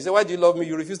love you. You say, why do you love me?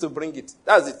 You refuse to bring it.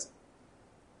 That's it.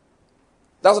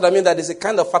 That's what I mean, that there's a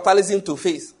kind of fatalism to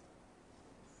faith.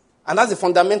 And that's the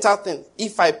fundamental thing.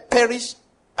 If I perish,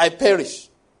 I perish.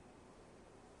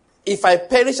 If I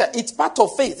perish, it's part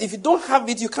of faith. If you don't have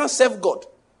it, you can't serve God.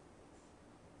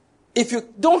 If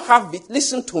you don't have it,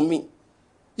 listen to me.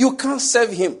 You can't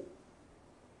serve him.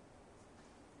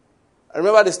 I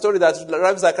remember the story that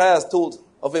Rabbi Zacharias told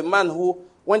of a man who,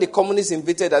 when the communists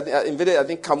invaded, I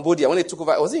think, Cambodia, when they took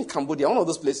over, was it in Cambodia, one of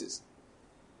those places?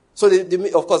 So,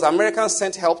 of course, the Americans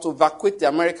sent help to evacuate the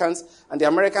Americans, and the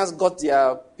Americans got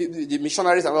the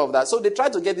missionaries and all of that. So they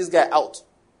tried to get this guy out,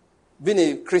 being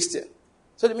a Christian.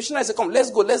 So the missionaries said, come, let's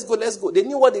go. They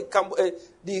knew what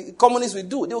the communists would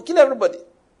do. They would kill everybody.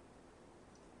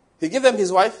 He gave them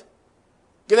his wife,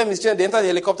 gave them his children, they entered the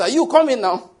helicopter. You come in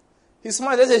now. He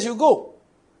smiled, they said, you go.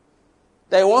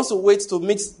 That he wants to wait to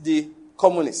meet the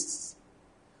communists.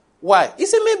 Why? He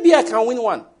said, maybe I can win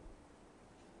one.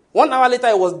 1 hour later,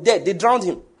 he was dead. They drowned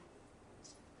him.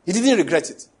 He didn't regret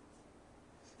it.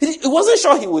 He wasn't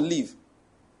sure he would leave.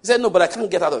 He said, no, but I can't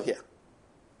get out of here.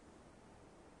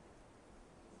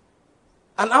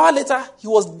 An hour later, he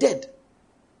was dead.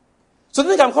 So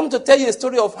then I'm coming to tell you a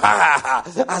story of,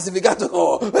 as he began to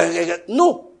go.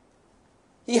 No.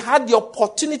 He had the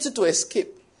opportunity to escape.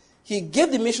 He gave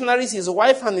the missionaries his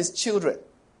wife and his children.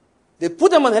 They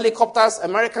put them on helicopters.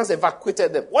 Americans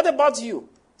evacuated them. What about you? He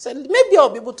said, maybe I'll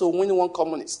be able to win one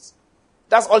communist.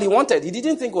 That's all he wanted. He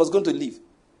didn't think he was going to leave.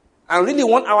 And really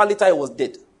 1 hour later, he was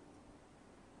dead.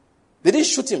 They didn't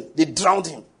shoot him. They drowned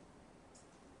him.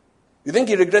 You think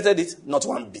he regretted it? Not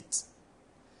one bit.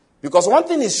 Because one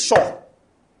thing is sure.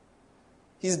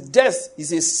 His death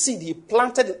is a seed he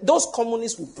planted. Those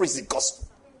communists will preach the gospel.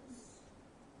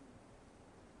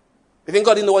 You think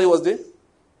God didn't know what he was doing?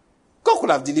 God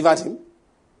could have delivered him.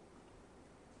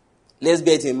 Let's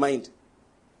bear it in mind.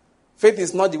 Faith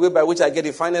is not the way by which I get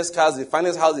the finest cars, the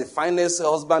finest house, the finest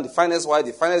husband, the finest wife,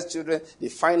 the finest children, the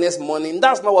finest money.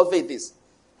 That's not what faith is.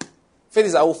 Faith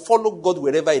is I will follow God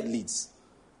wherever it leads.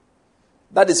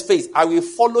 That is faith. I will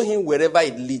follow him wherever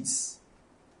it leads.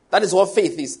 That is what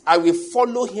faith is. I will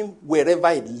follow him wherever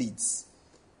it leads.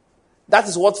 That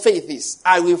is what faith is.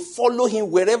 I will follow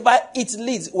him wherever it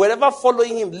leads. Wherever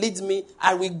following him leads me,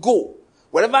 I will go.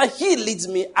 Wherever he leads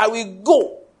me, I will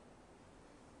go.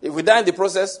 If we die in the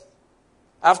process,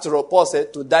 after all, Paul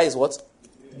said, to die is what?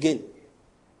 Gain.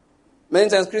 Many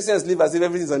times Christians live as if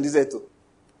everything is on this earth.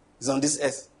 It's on this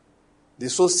earth. They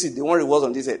sow seed. They want rewards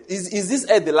on this earth. Is this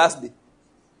earth the last day?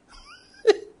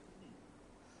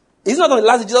 It's not on the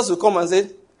last day Jesus will come and say,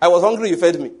 I was hungry, you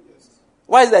fed me.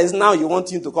 Why is that it's now you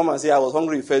want him to come and say, I was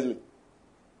hungry, you fed me?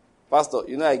 Pastor,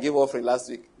 I gave offering last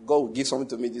week. God will give something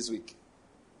to me this week.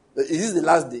 Is this the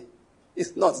last day?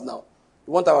 It's not now.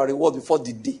 We want our reward before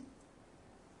the day.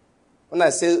 When I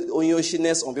say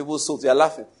onyoshiness on people's souls, they are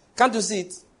laughing. Can't you see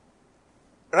it?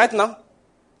 Right now,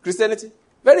 Christianity,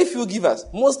 very few givers,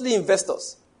 mostly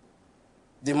investors,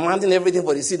 demanding everything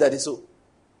for the seed that they sow.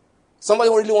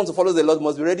 Somebody who really wants to follow the Lord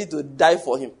must be ready to die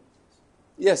for him.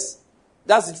 Yes.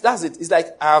 That's it. It's like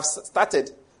I have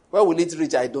started. Where will it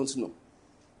reach? I don't know.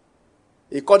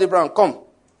 He called Abraham, come,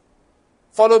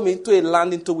 follow me to a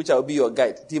land into which I will be your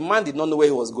guide. The man did not know where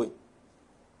he was going,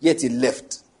 yet he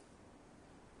left.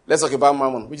 Let's talk about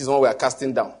Mammon, which is one we are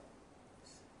casting down.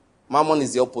 Mammon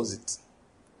is the opposite.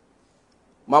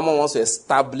 Mammon wants to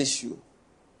establish you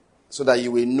so that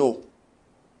you will know.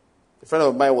 A friend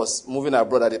of mine was moving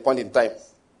abroad at a point in time.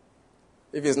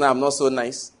 If it's now, I'm not so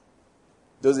nice.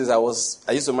 Those days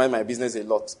I used to mind my business a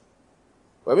lot.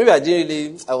 But maybe I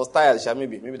was tired,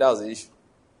 maybe that was the issue.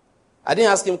 I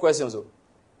didn't ask him questions though.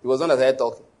 He was the one that started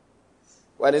talking.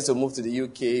 Why I need to move to the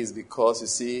UK is because, you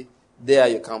see, there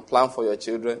you can plan for your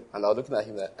children. And I was looking at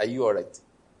him like, are you all right?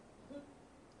 You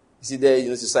see,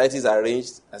 there, society is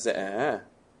arranged. I said,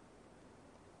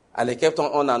 And he kept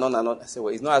on and on and on. I said,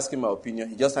 well, he's not asking my opinion.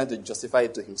 He's just trying to justify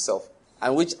it to himself.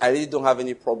 And which I really don't have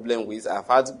any problem with. I've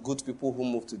had good people who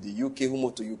moved to the UK, who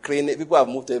moved to Ukraine. People have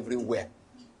moved everywhere.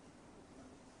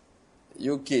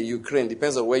 UK, Ukraine,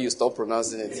 depends on where you stop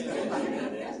pronouncing it.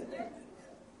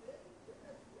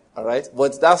 All right?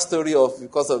 But that story of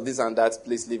because of this and that,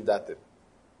 please leave that there.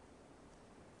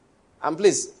 And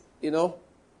please,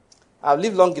 I've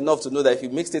lived long enough to know that if you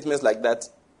make statements like that,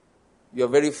 you're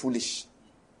very foolish.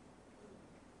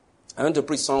 I went to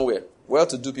preach somewhere,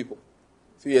 well-to-do people,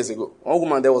 a few years ago. One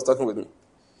woman there was talking with me.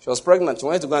 She was pregnant. She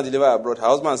wanted to go and deliver abroad. Her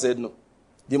husband said no.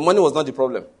 The money was not the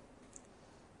problem.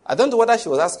 I don't know whether she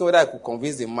was asking whether I could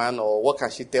convince the man or what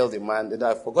can she tell the man. Then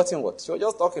I've forgotten what. She was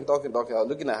just talking. I was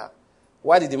looking at her.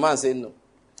 Why did the man say no?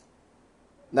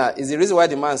 Now, is the reason why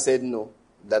the man said no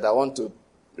that I want to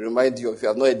remind you, if you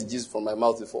have not heard the gist from my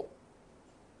mouth before,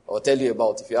 or tell you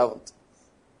about if you haven't,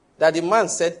 that the man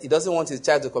said he doesn't want his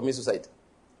child to commit suicide.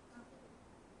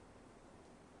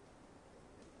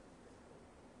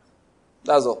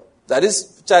 That's all. That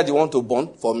this child you want to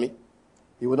born for me,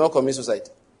 he will not commit suicide.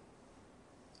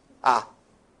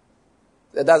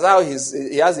 That's how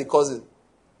he has a cousin.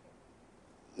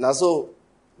 Now so,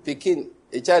 Pekin,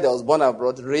 a child that was born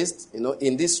abroad, raised,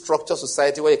 in this structured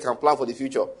society where he can plan for the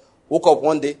future, woke up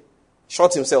one day,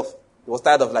 shot himself. He was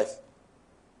tired of life.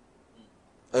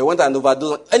 He went and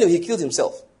overdosed. Anyway, he killed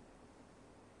himself.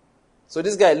 So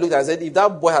this guy looked and said, if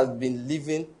that boy had been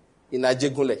living in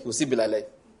Ajegunle, he would still be alive.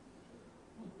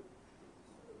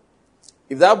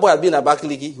 If that boy had been in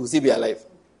Abakaliki, he would still be alive.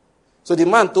 So the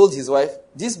man told his wife,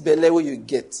 this belle where you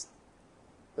get,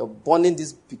 you're born in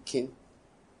this Pekin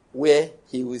where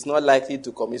he is not likely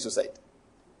to commit suicide.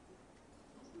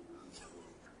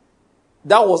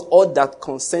 That was all that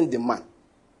concerned the man.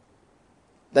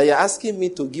 That you're asking me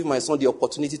to give my son the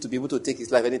opportunity to be able to take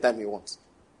his life anytime he wants.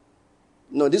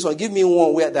 No, this one, give me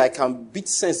one where that I can beat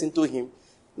sense into him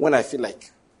when I feel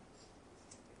like.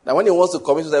 Now when he wants to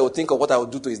commit suicide, I will think of what I will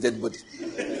do to his dead body.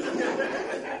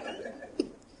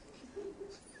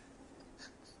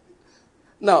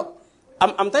 Now,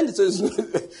 I'm trying to tell you,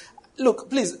 look,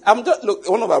 please, look,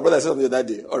 one of our brothers said the other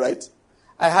day, all right?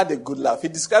 I had a good laugh. He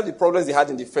described the problems he had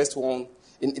in the first one,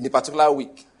 in the particular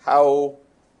week, how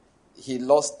he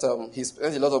he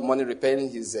spent a lot of money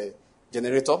repairing his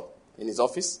generator in his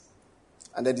office.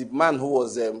 And then the man who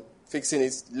was fixing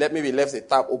it, maybe left the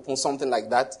tap open, something like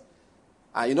that.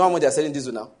 And you know how much they're selling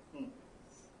diesel now?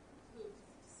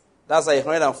 That's like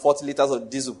 140 liters of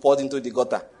diesel poured into the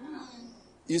gutter.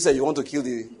 You said you want to kill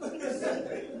the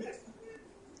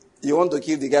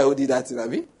guy who did that,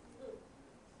 Ravi?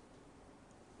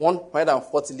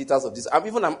 140 liters of diesel.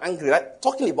 I'm angry. Right?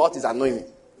 Talking about it is annoying me.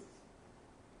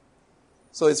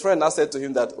 So his friend now said to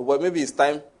him that, well, maybe it's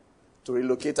time to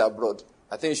relocate abroad.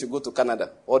 I think you should go to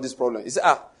Canada. All this problem. He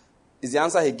said, is the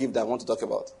answer he gave that I want to talk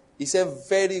about. He said,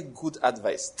 very good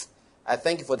advice. I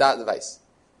thank you for that advice.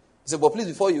 He said, but please,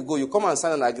 before you go, you come and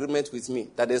sign an agreement with me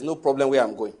that there's no problem where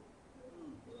I'm going.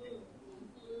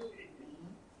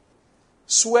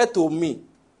 Swear to me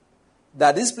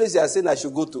that this place you are saying I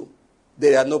should go to,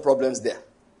 there are no problems there.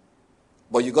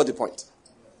 But you got the point.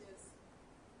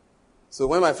 So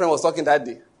when my friend was talking that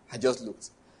day, I just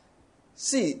looked.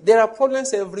 See, there are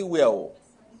problems everywhere.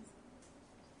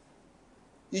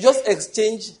 You just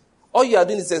exchange, all you are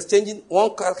doing is exchanging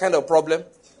one kind of problem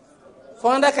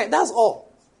for another kind. That's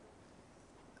all.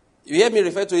 You hear me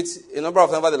refer to it a number of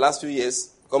times over the last few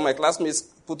years. Because my classmates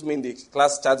put me in the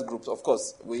class chat groups. Of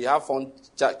course, we have fun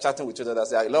chatting with each other.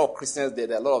 There are a lot of Christians there.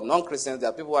 There are a lot of non-Christians. There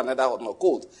are people who are neither hot nor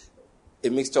cold. A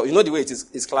mixture. You know the way it is.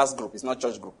 It's class group. It's not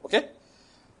church group. Okay?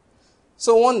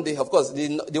 So one day, of course,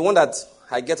 the one that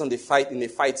I get in a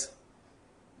fight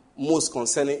most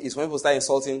concerning is when people start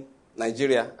insulting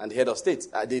Nigeria and the head of state.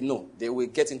 They know. They will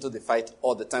get into the fight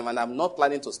all the time. And I'm not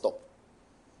planning to stop.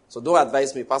 So don't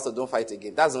advise me, Pastor, don't fight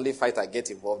again. That's the only fight I get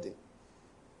involved in.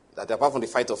 That apart from the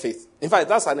fight of faith. In fact,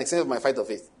 that's an extent of my fight of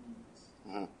faith.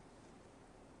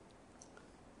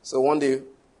 So one day,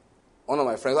 one of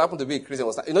my friends, who happened to be a Christian,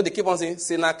 was, they keep on saying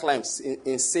sinner climbs.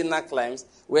 In sinner climbs,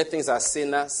 where things are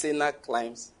sinner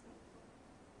climbs.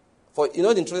 For,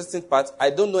 the interesting part,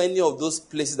 I don't know any of those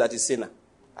places that is sinner.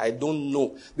 I don't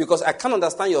know. Because I can't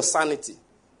understand your sanity.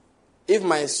 If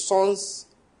my son's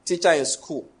teacher in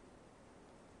school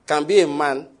can be a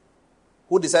man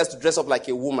who decides to dress up like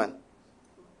a woman,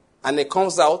 and it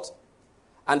comes out,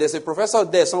 and there's a professor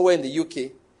there somewhere in the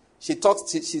UK, she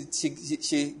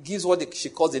gives what she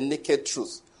calls the naked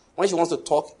truth. When she wants to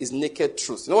talk, is naked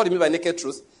truth. You know what I mean by naked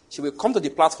truth? She will come to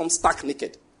the platform stark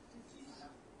naked.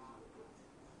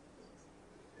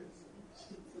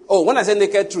 Oh, when I say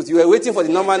naked truth, you were waiting for the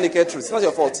normal naked truth. It's not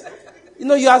your fault.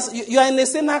 You are in a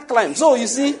sinner climb. So, you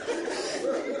see,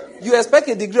 you expect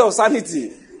a degree of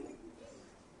sanity.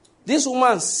 This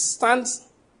woman stands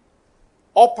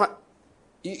up.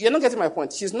 You're not getting my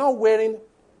point. She's not wearing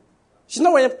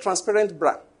transparent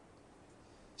bra.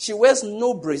 She wears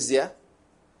no brassiere,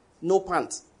 no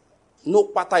pants, no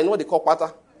pata. You know what they call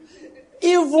pata?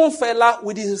 Even fella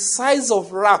with the size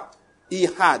of wrap he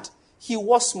had, he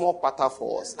wore small pata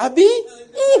for us. Abi?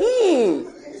 Mm-hmm.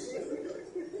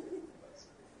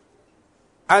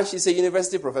 And she's a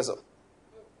university professor.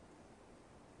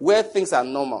 Where things are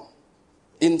normal.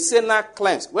 In sinner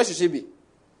climbs. Where should she be?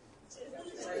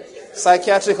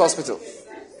 Psychiatric hospital.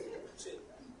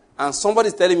 And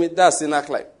somebody's telling me that's sinner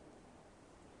climb.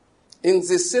 In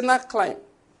the sinner climb,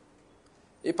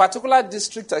 a particular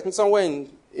district, I think somewhere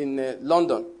in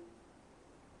London,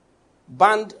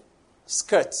 banned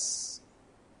skirts.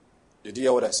 Did you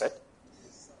hear what I said?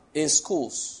 In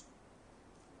schools,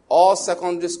 all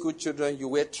secondary school children, you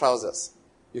wear trousers.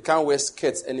 You can't wear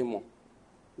skirts anymore.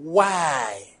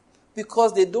 Why?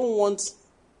 Because they don't want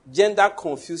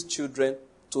gender-confused children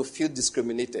to feel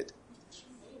discriminated.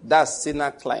 That's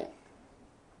sinner climb.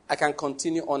 I can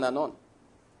continue on and on.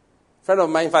 A friend of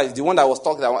mine, in fact, the one that was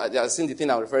talking, I've seen the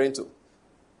thing I'm referring to.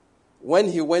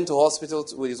 When he went to hospital,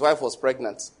 his wife was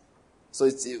pregnant. So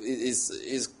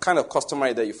it's kind of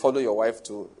customary that you follow your wife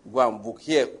to go and book.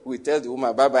 Here, we tell the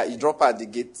woman, bye-bye, you drop her at the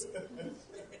gate.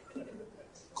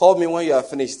 Call me when you are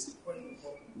finished.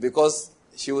 Because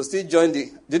she will still join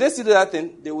the... Did they still do that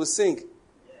thing? They will sing.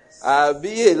 Not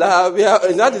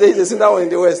today they sing that one in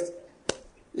the West.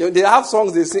 They have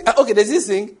songs they sing. Okay, does he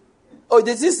sing? Oh,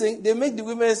 does he sing? They make the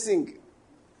women sing.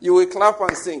 You will clap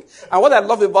and sing. And what I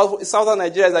love about Southern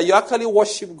Nigeria is that you actually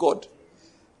worship God.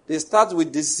 They start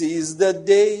with, this is the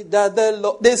day that the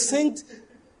Lord... They sing.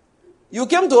 You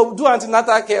came to do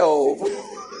antenatal care. Oh.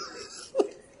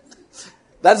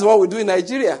 That's what we do in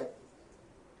Nigeria.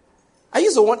 I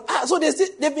used to want... so they've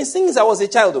been singing since I was a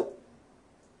child, though.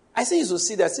 I say you used to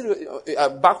see that still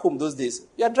back home those days.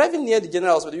 You are driving near the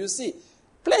general hospital, you see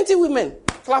plenty women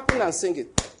clapping and singing.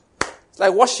 It's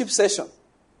like worship session.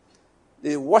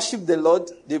 They worship the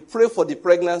Lord. They pray for the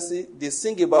pregnancy. They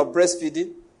sing about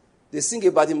breastfeeding. They sing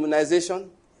about immunization.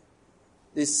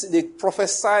 They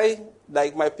prophesy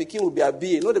like my pikin will be a BA.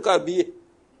 You know what they call a BA?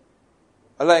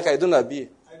 I don't know a BA.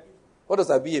 What does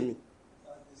a BA mean?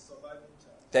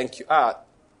 Thank you.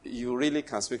 You really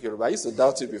can speak Yoruba. I used to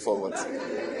doubt you before, but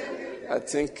I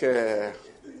think,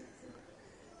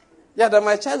 that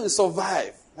my child will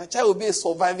survive. My child will be a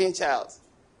surviving child.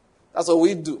 That's what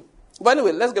we do. But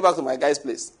anyway, let's get back to my guy's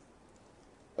place.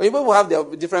 When people have their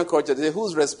different cultures, they say,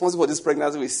 who's responsible for this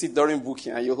pregnancy? We sit during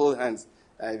booking and you hold hands.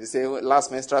 And you say, last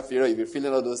menstrual period, you'll be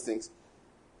feeling all those things.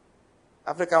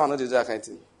 Africa will not do that kind of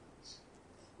thing.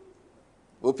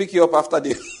 We'll pick you up after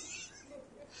the...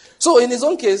 So in his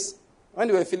own case, when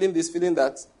they were feeling this, feeling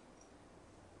that,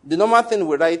 the normal thing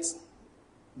we write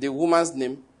the woman's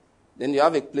name, then you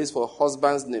have a place for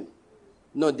husband's name.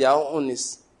 No, their own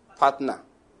is partner.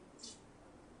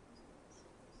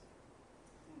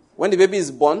 When the baby is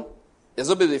born, there's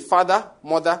going to be the father,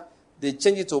 mother, they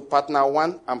change it to partner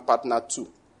 1 and partner 2.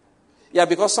 Yeah,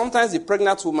 because sometimes the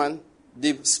pregnant woman,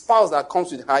 the spouse that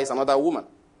comes with her is another woman.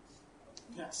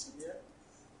 Yes. Yeah.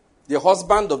 The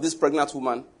husband of this pregnant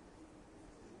woman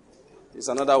is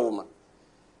another woman.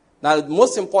 Now,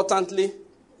 most importantly,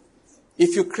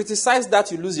 if you criticize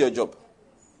that, you lose your job.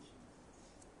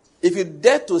 If you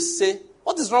dare to say,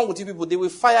 what is wrong with you people? They will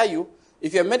fire you.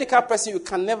 If you're a medical person, you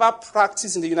can never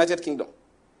practice in the United Kingdom.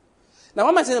 Now,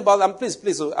 what am I saying about that?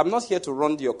 Please, so I'm not here to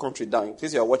run your country down in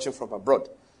case you're watching from abroad.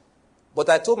 But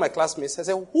I told my classmates, I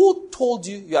said, who told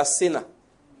you you are a sinner?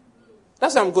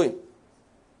 That's where I'm going.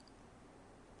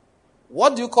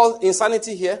 What do you call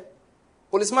insanity here?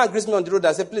 Policeman greets me on the road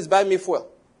and says, please buy me fuel.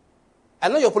 I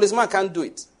know your policeman can't do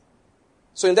it.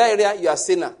 So in that area, you are a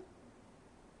sinner.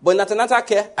 But in antenatal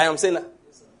care, I am sinner.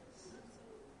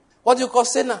 What do you call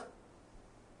sinner?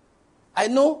 I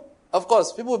know, of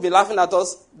course, people will be laughing at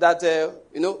us that,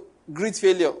 great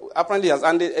failure apparently has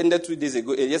ended 2 days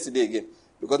ago, yesterday again.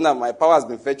 Because now my power has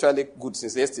been virtually good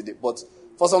since yesterday. But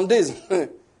for some days,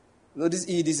 this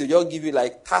EEDC, they'll give you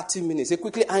like 30 minutes. Say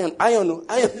quickly, iron.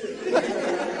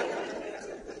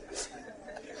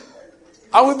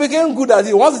 And we became good at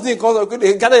it. Once the thing comes up,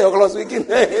 quickly, gather your clothes, we can.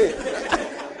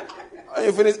 When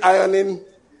you finish ironing,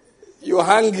 you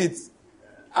hang it.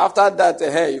 After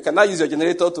that, you cannot use your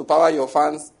generator to power your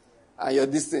fans and your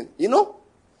this thing.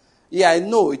 Yeah, I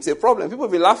know, it's a problem. People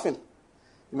will be laughing.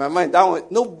 In my mind, that one,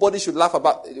 nobody should laugh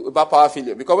about power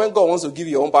failure. Because when God wants to give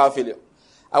you your own power failure,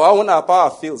 when our power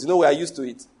fails, we are used to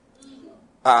it.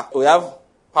 We have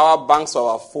power banks for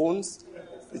our phones,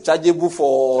 rechargeable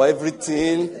for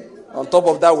everything. On top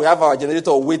of that, we have our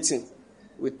generator waiting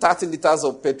with 30 liters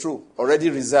of petrol already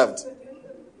reserved.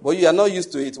 But you are not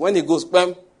used to it. When it goes,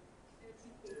 bam,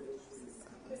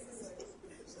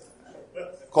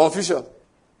 confusion.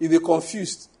 You'll be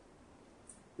confused.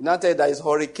 You now tell you that it's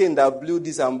hurricane that blew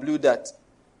this and blew that.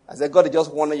 I said, God is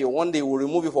just warning you. One day we'll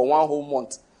remove it for 1 whole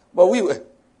month. But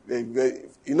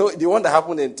the one that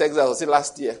happened in Texas, I was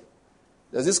last year.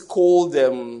 There's this cold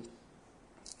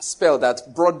spell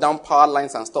that brought down power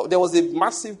lines and stuff. There was a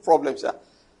massive problem, sir.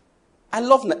 I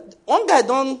love that. One guy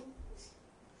don't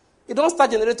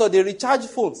start generator, they recharge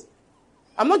phones.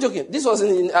 I'm not joking. This was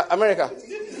in America.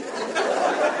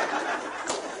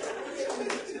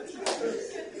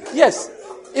 Yes.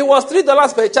 It was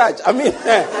 $3 per charge. I mean,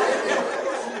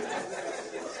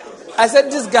 I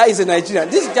said, this guy is a Nigerian.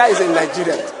 This guy is a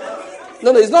Nigerian.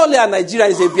 No, it's not only a Nigerian,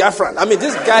 he's a Biafran. I mean,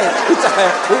 this guy,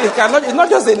 he's not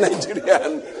just a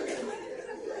Nigerian.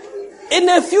 In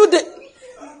a few days,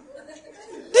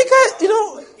 the guy,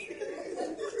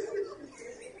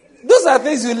 those are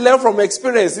things you learn from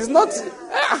experience. It's not,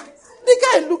 the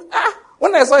guy looked,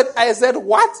 when I saw it, I said,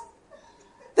 what?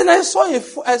 Then I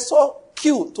saw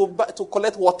queue to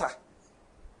collect water.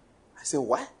 I said,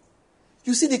 what?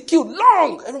 You see the queue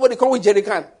long. Everybody come with jerry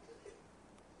can.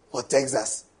 For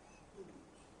Texas.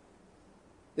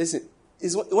 Listen,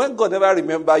 it's when God never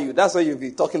remember you, that's why you'll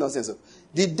be talking nonsense.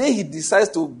 The day he decides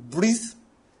to breathe,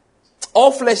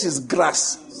 all flesh is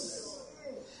grass.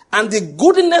 And the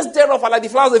goodness thereof are like the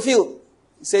flowers of the field.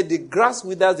 He said, the grass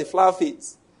withers, the flower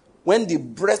fades. When the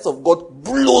breath of God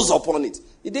blows upon it.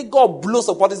 The day God blows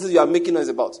upon this you are making noise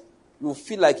about, you will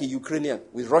feel like a Ukrainian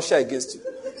with Russia against you.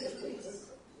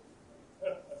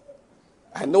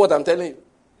 I know what I'm telling you.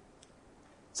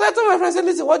 So I told my friend, I said,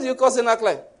 listen, what do you call sinner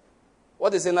climb?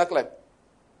 What is sinner climb?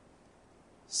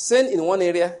 Sin in one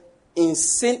area,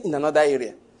 insane in another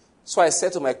area. So I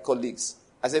said to my colleagues,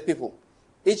 I said, people,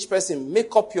 each person,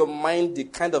 make up your mind the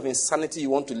kind of insanity you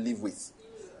want to live with.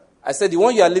 I said, the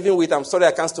one you are living with, I'm sorry,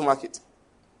 I can't stomach it.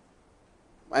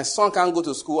 My son can't go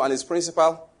to school and his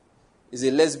principal is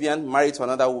a lesbian married to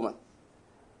another woman.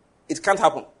 It can't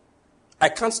happen. I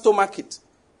can't stomach it.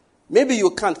 Maybe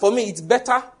you can't. For me, it's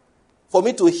better for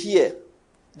me to hear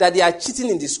that they are cheating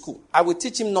in the school. I will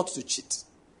teach him not to cheat.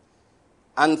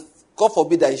 And God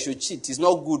forbid that he should cheat. It's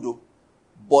not good, though.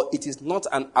 But it is not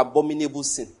an abominable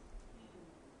sin.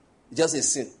 It's just a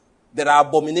sin. There are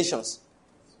abominations.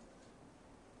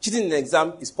 Cheating in an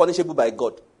exam is punishable by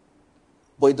God.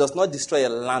 But it does not destroy a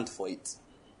land for it.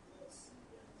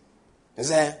 You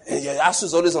say, your ASU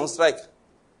is always on strike.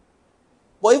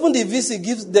 But even the VC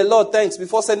gives the Lord thanks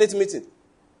before Senate meeting.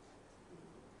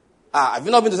 Have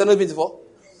you not been to Senate meeting before?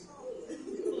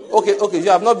 Okay, you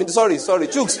have not been. Sorry.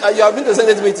 Chooks, you have been to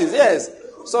Senate meetings. Yes.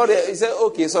 Sorry, he said,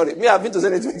 okay, sorry. Me, I've been to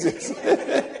Senate meetings.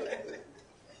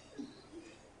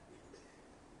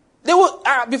 They will,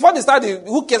 before they start,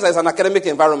 who cares as an academic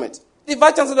environment? The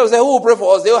vice chancellor will say, who will pray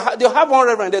for us? They'll have one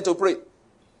reverend there to pray.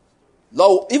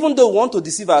 Lord, even though we want to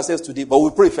deceive ourselves today, but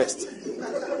we pray first.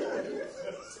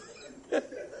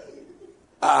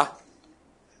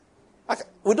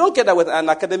 We don't care that with an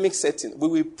academic setting. We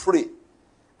will pray.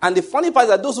 And the funny part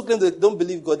is that those who claim they don't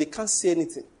believe God, they can't say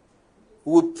anything.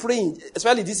 We will pray,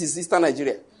 especially this is Eastern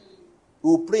Nigeria.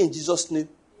 We will pray in Jesus' name.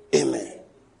 Amen.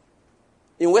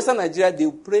 In Western Nigeria, they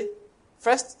will pray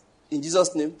first in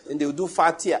Jesus' name, and they will do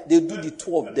Fatiha. They will do the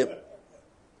two of them.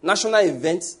 National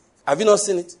events. Have you not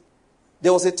seen it?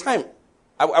 There was a time,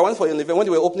 I went for an event when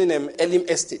they were opening Elim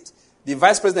Estate. The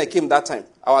vice president came that time.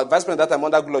 Our vice president that time,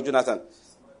 under Goodluck Jonathan.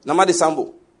 Namadi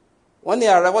Sambo. When he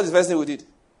arrived, what is the first thing we did?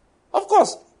 Of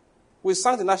course, we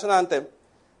sang the national anthem.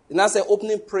 And that's the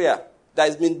opening prayer that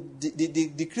has been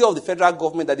the decree of the federal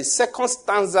government that the second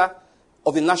stanza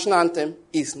of the national anthem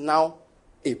is now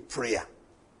a prayer.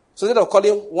 So instead of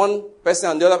calling one person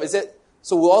and the other, he said,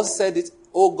 so we all said it,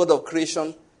 O God of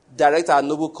creation, direct our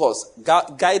noble cause.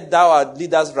 Guide thou our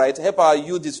leaders right. Help our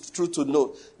youth this truth to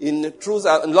know. In truth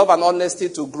and love and honesty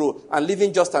to grow. And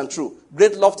living just and true.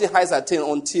 Great lofty heights attain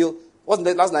until, what's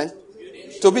the last line?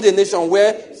 To be the nation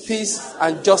where peace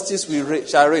and justice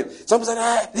shall reign. Some people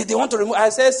say, they want to remove. I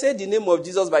say the name of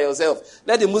Jesus by yourself.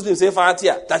 Let the Muslims say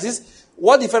Fatiha. That is,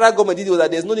 what the federal government did was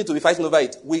that there's no need to be fighting over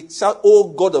it. We shout, oh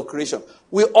God of creation.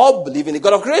 We all believe in the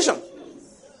God of creation.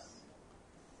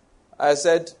 I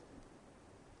said,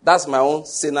 that's my own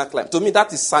sinner climb. To me,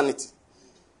 that is sanity.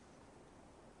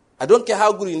 I don't care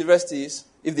how good university is.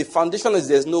 If the foundation is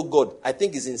there's no God, I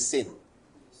think it's insane.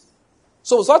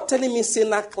 So stop telling me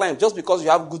sinner climb just because you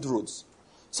have good roads.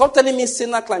 Stop telling me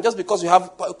sinner climb just because you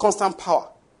have constant power.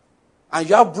 And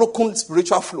you have broken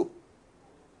spiritual flow.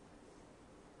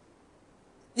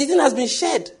 The thing has been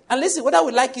shared. And listen, whether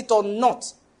we like it or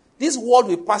not, this world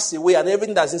will pass away and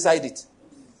everything that's inside it.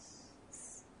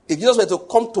 If Jesus were to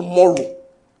come tomorrow,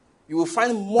 you will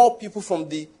find more people from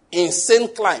the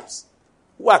insane climbs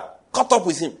who are caught up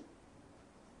with him.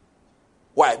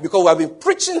 Why? Because we have been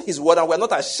preaching his word and we are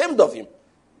not ashamed of him.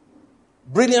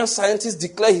 Brilliant scientists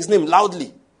declare his name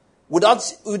loudly, without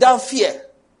fear.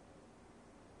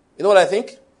 You know what I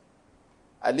think?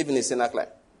 I live in a sinner climb.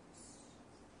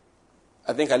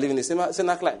 I think I live in a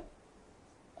sinner climb.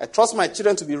 I trust my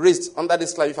children to be raised under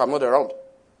this climb if I'm not around,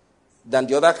 than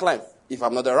the other climb if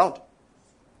I'm not around.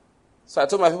 So I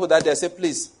told my people that day, I said,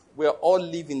 please, we all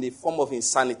live in a form of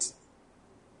insanity.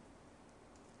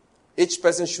 Each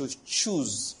person should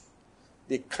choose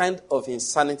the kind of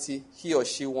insanity he or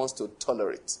she wants to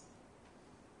tolerate.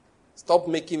 Stop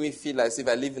making me feel as if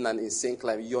I live in an insane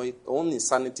climb. Your own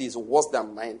insanity is worse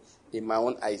than mine in my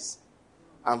own eyes.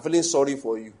 I'm feeling sorry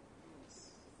for you.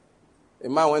 A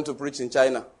man went to preach in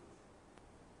China.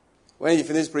 When he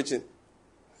finished preaching,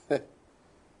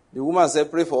 the woman said,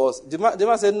 pray for us. The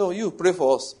man said, no, you pray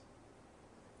for us.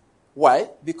 Why?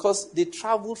 Because they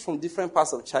traveled from different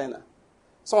parts of China.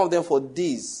 Some of them for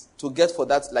days to get for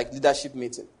that leadership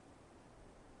meeting.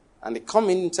 And they come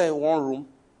inside one room,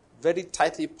 very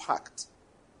tightly packed.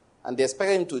 And they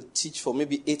expected him to teach for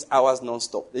maybe 8 hours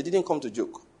non-stop. They didn't come to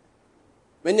joke.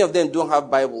 Many of them don't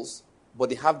have Bibles, but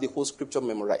they have the whole scripture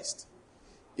memorized.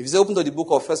 If you open to the book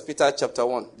of 1 Peter chapter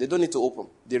 1, they don't need to open.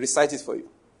 They recite it for you.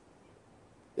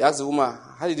 They ask the woman,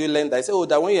 how did you learn that? I say,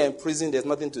 that when you're in prison, there's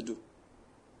nothing to do.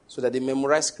 So that they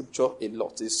memorize scripture a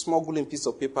lot. A small golden piece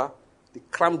of paper, they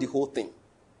cram the whole thing.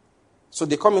 So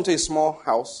they come into a small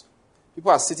house.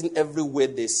 People are sitting everywhere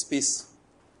there's space.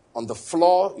 On the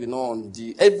floor,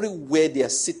 everywhere they are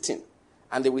sitting.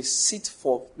 And they will sit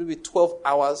for maybe 12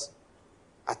 hours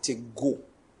at a go.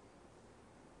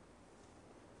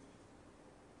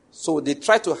 So they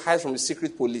try to hide from the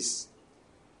secret police.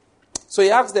 So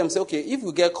he asked them, say, okay, if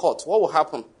you get caught, what will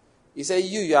happen? He said,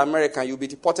 you're American, you'll be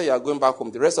deported, you are going back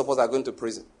home. The rest of us are going to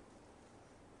prison.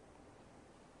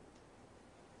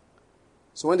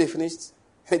 So when they finished,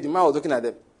 the man was looking at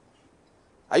them.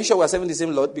 Are you sure we are serving the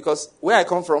same Lord? Because where I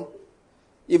come from,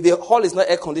 if the hall is not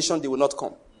air conditioned, they will not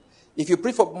come. If you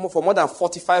pray for more than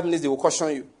 45 minutes, they will caution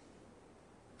you.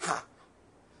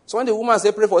 So when the woman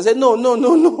said, pray for us, I said,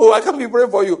 no, I can't be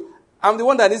praying for you. I'm the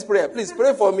one that needs prayer. Please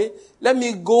pray for me. Let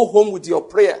me go home with your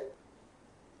prayer.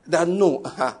 That no.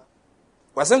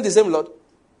 We're serving the same Lord.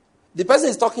 The person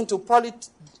is talking to probably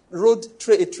rode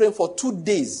a train for 2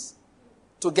 days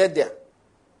to get there.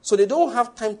 So they don't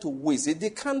have time to waste. They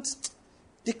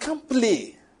can't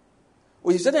play.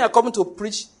 When you are coming to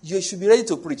preach, you should be ready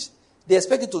to preach. They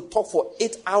expect you to talk for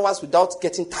 8 hours without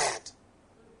getting tired.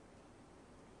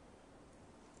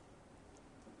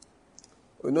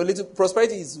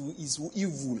 Prosperity is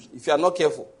evil if you are not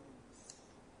careful.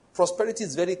 Prosperity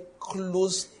is very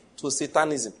close to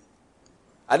Satanism.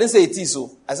 I didn't say it is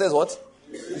so. I said what?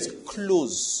 It's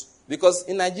close. Because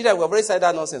in Nigeria, we have already said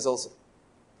that nonsense also.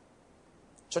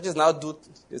 Churches now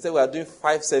they say we are doing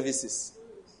 5 services.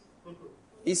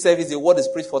 Each service, the word is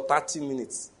preached for 30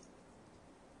 minutes.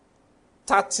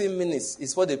 30 minutes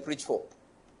is what they preach for.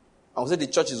 And we say the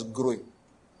church is growing.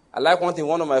 I like one thing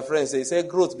one of my friends said. He said,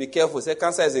 growth, be careful. He said,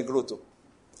 cancer is a growth.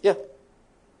 Yeah.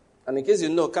 And in case you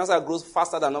know, cancer grows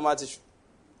faster than normal tissue.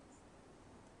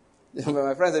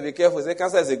 My friend said, be careful. He said,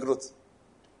 cancer is a growth.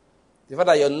 The fact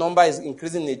that your number is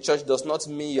increasing in the church does not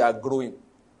mean you are growing.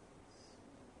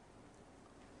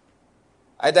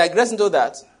 I digress into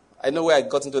that. I know where I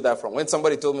got into that from. When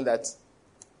somebody told me that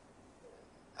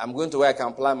I'm going to where I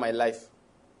can plan my life.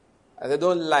 I said,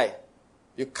 don't lie.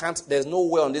 You can't, there's no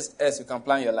way on this earth you can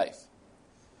plan your life.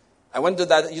 I went to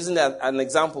that using an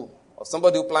example of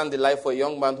somebody who planned the life for a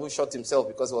young man who shot himself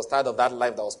because he was tired of that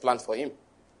life that was planned for him.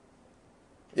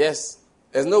 Yes,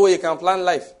 there's no way you can plan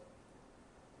life.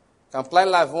 Can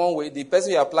plan life one way. The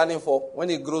person you are planning for, when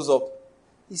he grows up,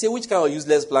 he say, which kind of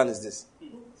useless plan is this?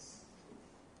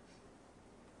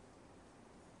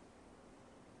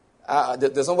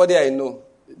 There's somebody I know.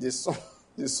 The son,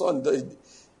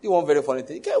 he won't very funny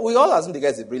thing. We all assume the guy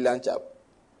is a brilliant chap.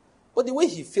 But the way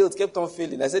he failed, kept on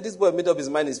failing. I said, this boy made up his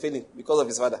mind he's failing because of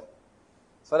his father.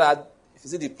 His father had, if you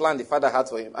see the plan the father had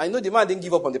for him. I know the man didn't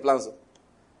give up on the plans. So.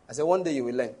 I said, one day you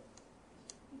will learn.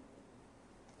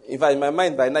 In fact, in my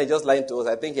mind, by now, he's just lying to us.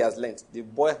 I think he has learned. The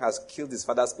boy has killed his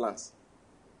father's plans.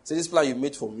 So this plan you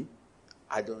made for me,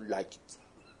 I don't like it.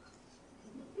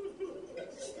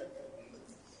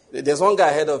 There's one guy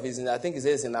ahead of his, I think he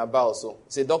says in Aba also.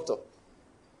 He's a doctor.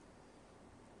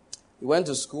 He went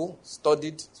to school,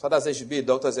 studied. His father said he should be a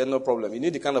doctor. He said, no problem. He knew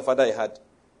the kind of father he had.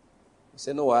 He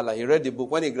said, no wahala. He read the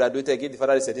book. When he graduated, he gave the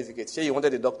father the certificate. Say, you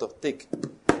wanted a doctor. Take.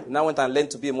 He now went and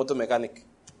learned to be a motor mechanic.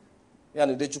 He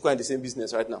and Udechukwu are in the same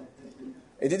business right now.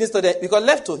 He didn't study, because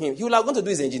left to him, he would have gone to do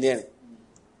his engineering.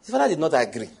 His father did not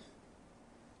agree.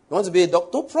 You want to be a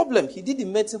doctor? No problem. He did the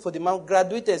medicine for the man,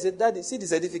 graduated, said, Daddy, see the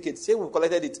certificate. Say we've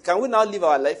collected it. Can we now live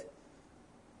our life?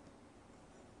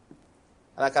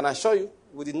 And I can assure you,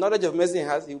 with the knowledge of medicine he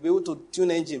has, he'll be able to tune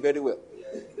the engine very well.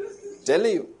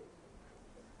 Telling you.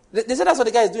 They said that's what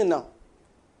the guy is doing now.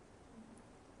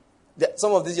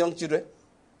 Some of these young children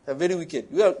are very wicked.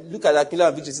 You look at Aquila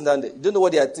and Victor sitting down there. You don't know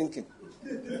what they are thinking.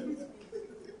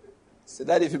 Say,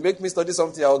 Daddy, if you make me study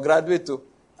something, I'll graduate too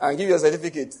and give you a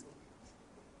certificate.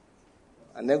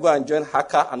 And then go and join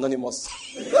Hacker Anonymous.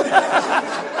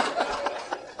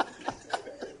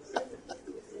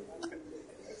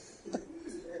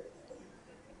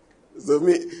 So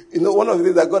one of the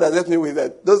things that God has helped me with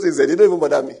that, those things, they don't even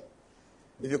bother me.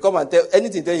 If you come and tell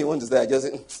anything you want to say, I just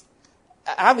say,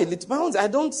 I have a little pounds. I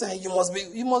don't say you must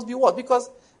be what?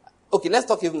 Because, okay, let's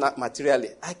talk even materially.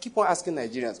 I keep on asking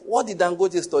Nigerians, what did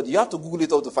Dangote study? You have to Google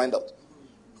it all to find out.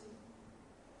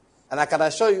 And I can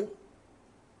assure you,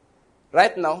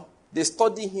 right now, they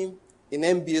study him in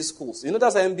MBA schools. You know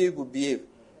that's how MBA would behave.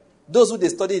 Those who they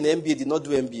study in MBA did not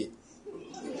do MBA.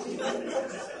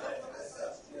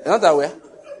 You're not aware?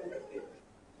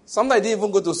 Sometimes they didn't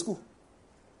even go to school.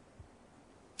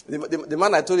 The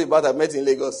man I told you about I met in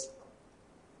Lagos.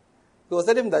 He was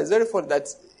telling him that it's very funny that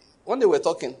when they were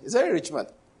talking, he's a very rich man.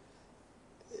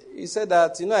 He said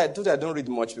that, I told you I don't read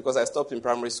much because I stopped in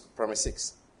primary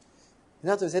 6. He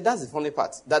said, that's the funny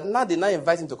part. That now they now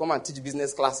invite him to come and teach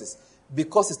business classes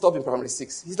because he stopped in primary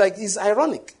 6. He's like, it's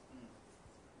ironic.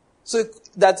 So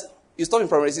that you stop in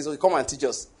primary 6, so you come and teach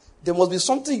us. There must be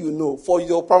something you know for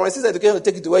your primary 6 education to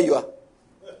take you to where you are.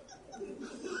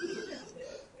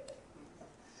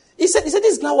 He said this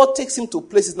is now what takes him to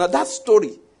places. Now that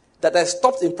story that I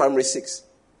stopped in primary 6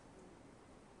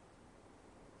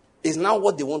 is now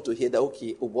what they want to hear. That,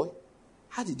 okay, oh boy,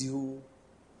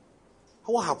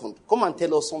 what happened? Come and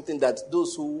tell us something that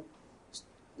those who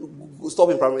stop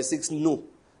in primary 6 know.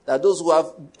 That those who have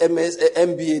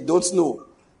MBA don't know.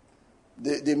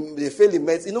 They fail in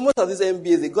medicine. Most of these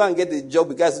MBAs, they go and get a job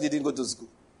with guys who didn't go to school.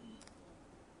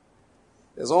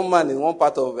 There's one man in one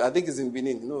part of, I think it's in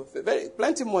Benin,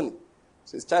 plenty money.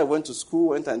 So his child went to school,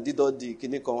 went and did all the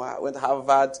clinical, went to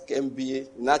Harvard, MBA,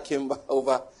 now came back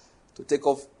over to take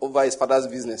over his father's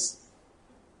business.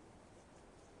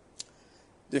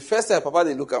 The first year, Papa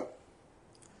didn't look up.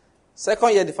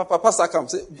 Second year, the Papa sack him.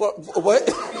 Say, boy,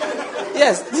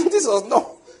 yes, this is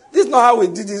not how we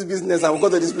did this business and we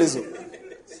got to this place.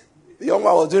 The young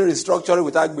man was doing restructuring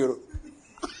with Agbero.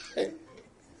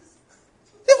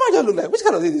 The man just looked like, which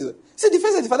kind of thing is it? See, the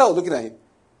first year, the father was looking at him.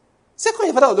 Second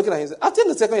year, the father was looking at him. After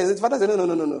the second year, the father said,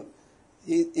 no.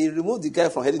 He removed the guy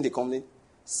from heading the company,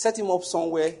 set him up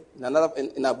somewhere in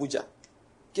Abuja,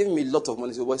 gave him a lot of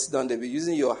money. So, boy, sit down there. Be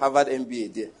using your Harvard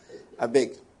MBA there. I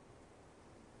beg.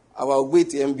 Our wait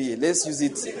MBA. Let's use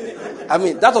it. I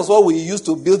mean, that was what we used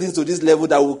to build into this level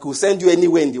that we could send you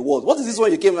anywhere in the world. What is this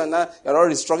one you came and now you're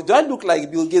already struck? Do I look like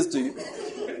Bill Gates to you?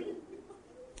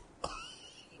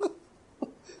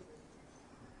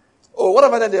 Oh, what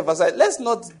about that emphasize? Let's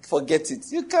not forget it.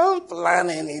 You can't plan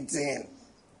anything.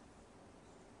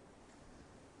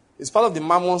 It's part of the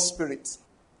mammon spirit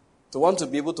to want to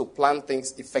be able to plan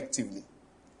things effectively.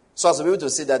 So as to be able to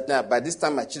say that now, by this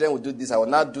time my children will do this, I will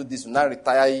not do this, will not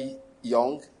retire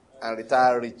young and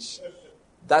retire rich.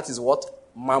 That is what?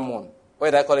 Mammon.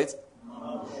 What did I call it?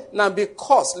 Mammon. Now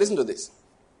listen to this.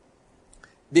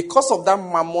 Because of that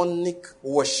mammonic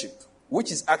worship,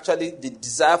 which is actually the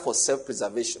desire for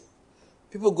self-preservation,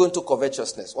 people go into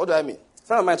covetousness. What do I mean? A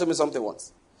friend of mine told me something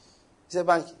once. He said,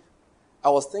 Banky, I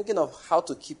was thinking of how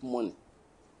to keep money.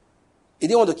 He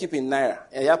didn't want to keep in Naira,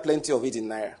 and he had plenty of it in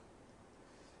Naira.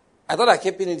 I thought I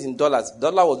kept it in dollars.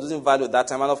 Dollar was losing value at that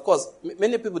time. And of course,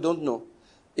 many people don't know.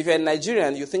 If you're a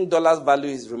Nigerian, you think dollar's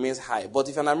value remains high. But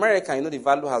if you're an American, you know the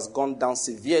value has gone down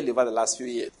severely over the last few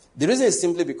years. The reason is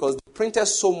simply because they printed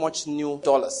so much new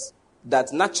dollars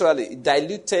that naturally it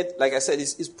diluted, like I said,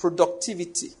 it's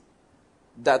productivity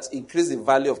that increased the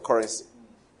value of currency.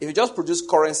 If you just produce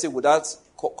currency without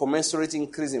commensurate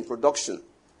increase in production,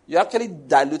 you're actually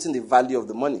diluting the value of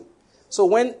the money. So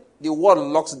when the world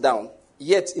locks down,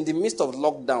 yet in the midst of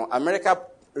lockdown, America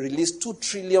released $2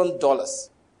 trillion.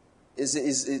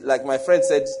 Is like my friend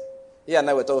said, he and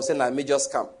I were talking, saying a major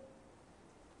scam.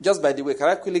 Just by the way, can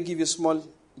I quickly give you a small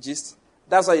gist?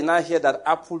 That's why you now hear that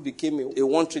Apple became a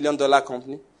 $1 trillion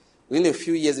company. Within a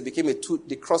few years,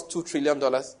 they crossed $2 trillion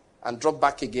and dropped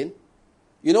back again.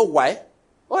 You know why?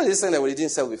 What is this thing that we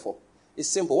didn't sell before? It's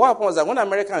simple. What happened was that when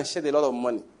Americans shared a lot of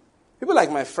money, people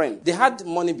like my friend, they had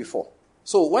money before.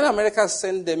 So when America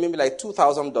sent them maybe like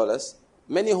 $2,000,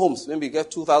 many homes maybe get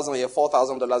 $2,000 a year,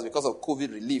 $4,000 because of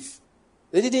COVID relief.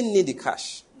 They didn't need the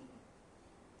cash.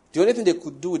 The only thing they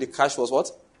could do with the cash was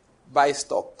what? Buy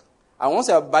stock. And once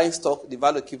you are buying stock, the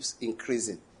value keeps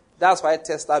increasing. That's why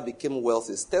Tesla became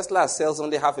wealthy. Tesla sells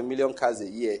only 500,000 cars a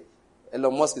year.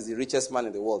 Elon Musk is the richest man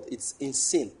in the world. It's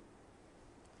insane.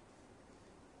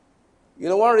 You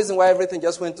know, one reason why everything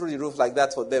just went through the roof like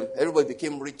that for them, everybody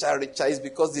became richer is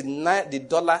because the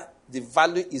dollar, the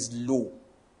value is low.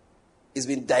 It's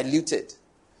been diluted.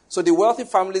 So the wealthy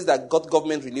families that got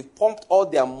government relief pumped all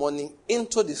their money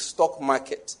into the stock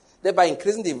market, thereby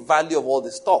increasing the value of all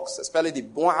the stocks, especially the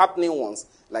more happening ones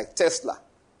like Tesla,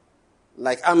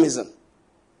 like Amazon,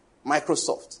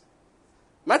 Microsoft.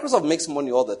 Microsoft makes money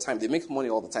all the time. They make money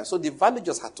all the time. So the value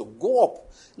just had to go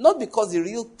up. Not because the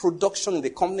real production in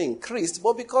the company increased,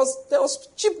 but because there was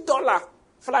cheap dollar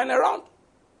flying around.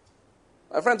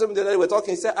 My friend told me the other day, we were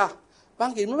talking, he said,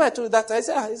 Banky, remember I told you that? I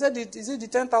said, is it the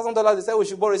 $10,000 they said we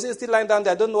should borrow? He said, it's still lying down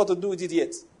there. I don't know what to do with it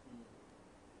yet.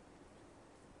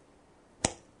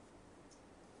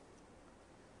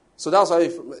 So that's why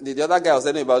the other guy I was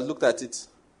telling you about looked at it.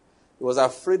 He was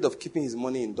afraid of keeping his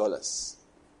money in dollars.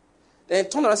 Then he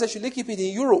turned around and said, should they keep it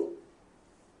in euro?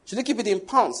 Should they keep it in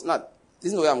pounds? No,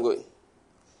 this is where I'm going.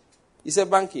 He said,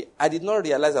 Banky, I did not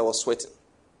realize I was sweating.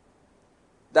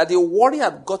 That the worry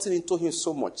had gotten into him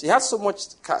so much. He had so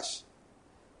much cash.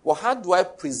 Well, how do I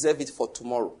preserve it for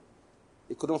tomorrow?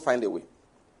 He couldn't find a way.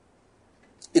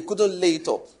 He couldn't lay it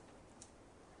up.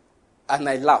 And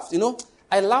I laughed. You know,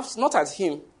 I laughed not at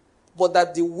him, but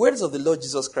that the words of the Lord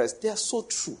Jesus Christ, they are so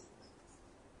true.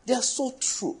 They are so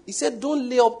true. He said, don't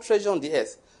lay up treasure on the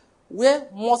earth, where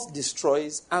moth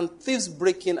destroys and thieves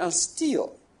break in and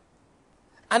steal.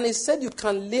 And he said you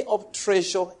can lay up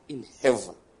treasure in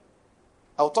heaven.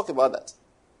 I'll talk about that.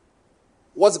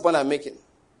 What's the point I'm making?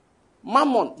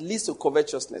 Mammon leads to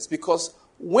covetousness because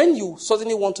when you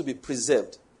suddenly want to be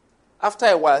preserved, after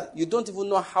a while, you don't even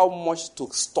know how much to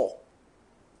store.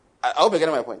 I hope you're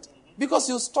getting my point. Because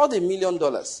you stored $1 million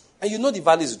and you know the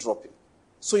value is dropping.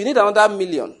 So you need another $1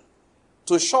 million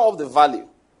to show off the value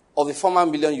of the former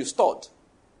 $1 million you stored.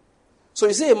 So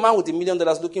you see a man with $1 million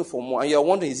looking for more and you're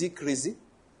wondering, is he crazy?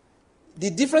 The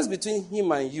difference between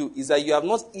him and you is that you have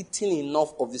not eaten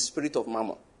enough of the spirit of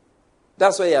mammon.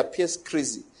 That's why he appears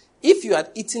crazy. If you had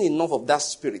eaten enough of that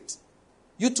spirit,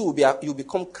 you too will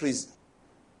become crazy.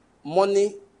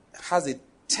 Money has a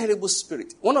terrible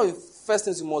spirit. One of the first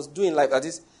things you must do in life, that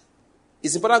is,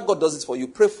 it's important God does it for you.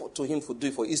 Pray to him to do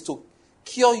it for you. Is to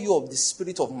cure you of the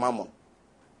spirit of mammon.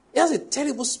 It has a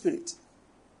terrible spirit.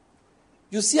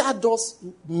 You see adults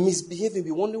misbehaving,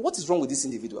 be wondering, what is wrong with this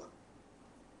individual?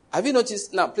 Have you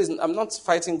noticed? Now, please, I'm not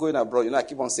fighting going abroad. You know, I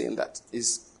keep on saying that.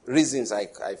 It's reasons I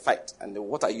fight. And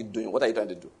what are you doing? What are you trying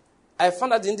to do? I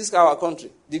found that in this our country,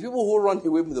 the people who run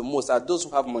away the most are those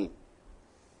who have money.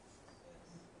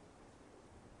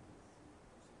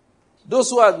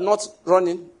 Those who are not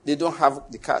running, they don't have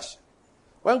the cash.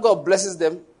 When God blesses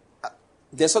them,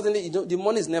 they suddenly, the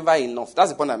money is never enough.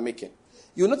 That's the point I'm making.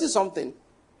 You notice something.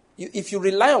 If you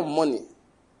rely on money,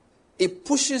 it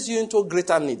pushes you into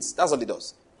greater needs. That's all it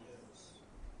does.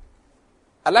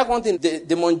 I like one thing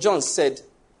Damon Jones said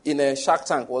in a Shark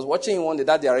Tank. Was watching him one day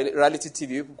that their reality TV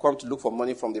people come to look for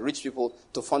money from the rich people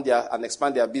to fund and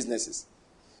expand their businesses.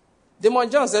 Damon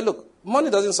Jones said, look, money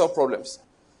doesn't solve problems.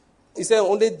 He said it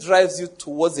only drives you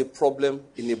towards a problem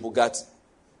in a Bugatti.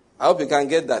 I hope you can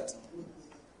get that.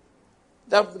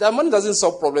 That money doesn't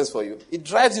solve problems for you. It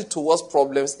drives you towards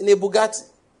problems in a Bugatti.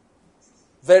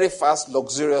 Very fast,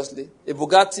 luxuriously. A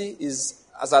Bugatti is,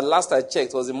 as at last I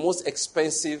checked, was the most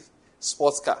expensive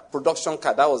sports car. Production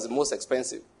car, that was the most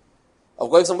expensive. Of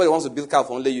course, if somebody wants to build a car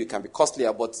for only you, it can be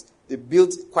costlier, but They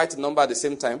built quite a number at the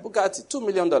same time. Bugatti, $2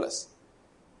 million.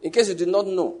 In case you did not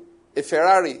know, a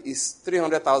Ferrari is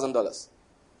 $300,000.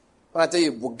 When I tell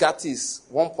you Bugatti is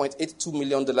 $1.82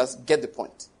 million, get the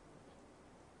point.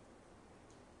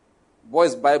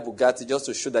 Boys buy Bugatti just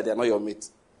to show that they are not your mate.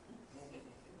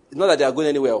 It's not that they are going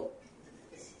anywhere.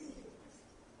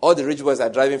 All the rich boys are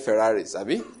driving Ferraris,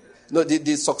 Abi. No,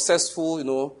 the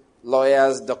successful,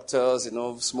 lawyers, doctors,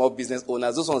 small business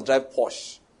owners, those ones drive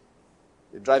Porsche.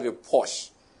 They drive a Porsche.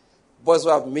 Boys who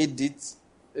have made it,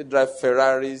 they drive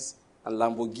Ferraris and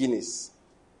Lamborghinis.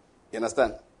 You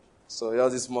understand? So all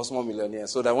these small millionaires.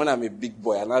 So that when I'm a big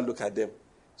boy, I now look at them.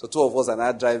 So two of us are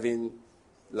now driving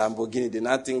Lamborghini. They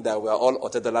now think that we are all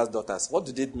Otedola's daughters. What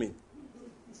did it mean?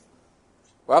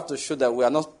 We have to show that we are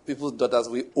not people's daughters.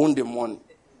 We own the money.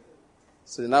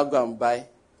 So they now go and buy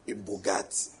a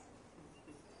Bugatti.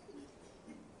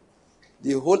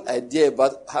 The whole idea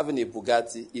about having a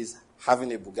Bugatti is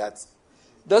having a Bugatti.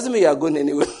 Doesn't mean you are going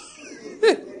anywhere.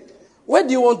 Where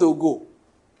do you want to go?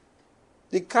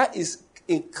 The car is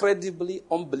incredibly,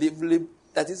 unbelievably,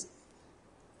 that is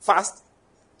fast.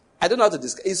 I don't know how to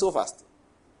describe it. It's so fast.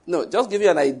 No, just give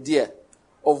you an idea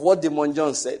of what Damon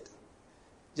Jones said.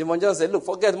 Damon Jones said, look,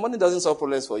 forget, money doesn't solve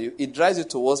problems for you. It drives you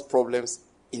towards problems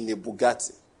in a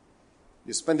Bugatti.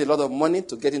 You spend a lot of money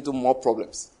to get into more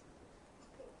problems.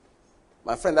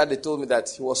 My friend that day told me that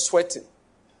he was sweating,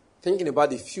 thinking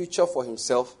about the future for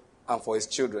himself and for his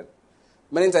children.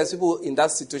 Many times people in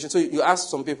that situation, so you ask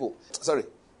some people,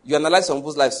 you analyze some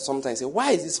people's lives sometimes, say,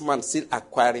 why is this man still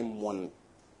acquiring money?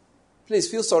 Please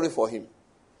feel sorry for him.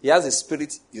 He has a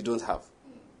spirit you don't have.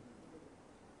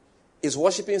 He's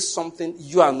worshiping something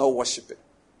you are not worshiping.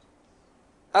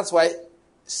 That's why,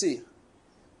 see,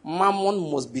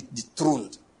 Mammon must be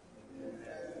dethroned.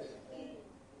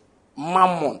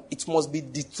 Mammon, it must be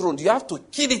dethroned. You have to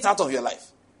kill it out of your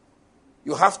life.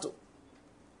 You have to.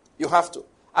 You have to.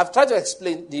 I've tried to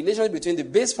explain the relationship between the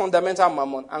base fundamental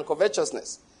mammon and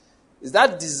covetousness. Is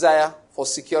that desire for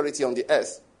security on the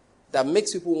earth that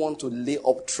makes people want to lay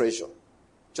up treasure.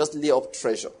 Just lay up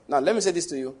treasure. Now, let me say this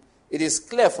to you. It is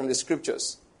clear from the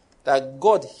scriptures that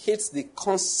God hates the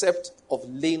concept of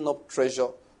laying up treasure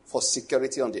for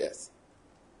security on the earth.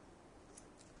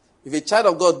 If a child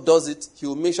of God does it, he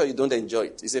will make sure you don't enjoy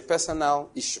it. It's a personal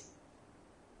issue.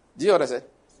 Do you understand?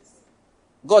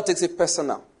 God takes it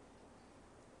personal.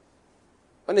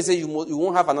 When they say you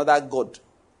won't have another God,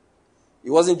 he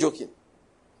wasn't joking.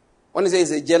 When he says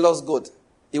he's a jealous God,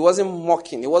 he wasn't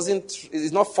mocking.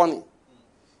 It's not funny.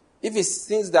 If he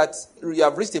thinks that you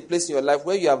have reached a place in your life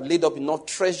where you have laid up enough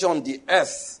treasure on the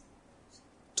earth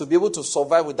to be able to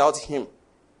survive without him,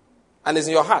 and it's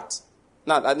in your heart.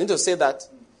 Now, I need to say that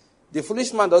the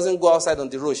foolish man doesn't go outside on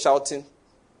the road shouting,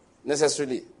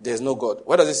 necessarily, there's no God.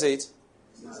 Where does he say it?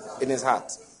 In his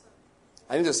heart.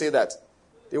 I need to say that.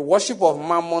 The worship of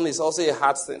mammon is also a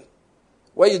heart thing.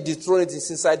 Where you dethrone it is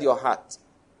inside your heart.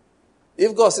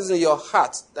 If God says in your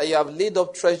heart that you have laid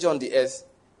up treasure on the earth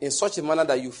in such a manner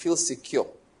that you feel secure,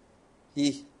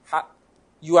 unless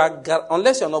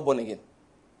you're not born again.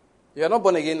 If you're not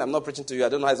born again, I'm not preaching to you. I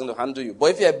don't know how he's going to handle you.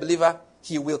 But if you're a believer,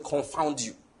 he will confound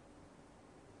you.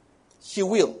 He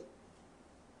will.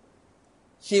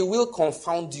 He will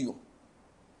confound you.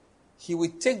 He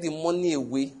will take the money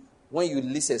away when you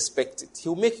least expect it. He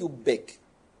will make you beg.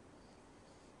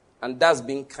 And that's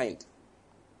being kind.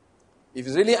 If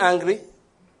he's really angry,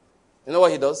 you know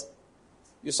what he does?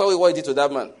 You saw what he did to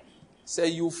that man. Say,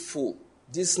 you fool,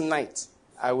 this night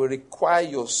I will require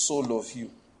your soul of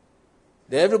you.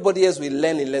 Then everybody else will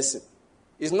learn a lesson.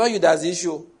 It's not you that's the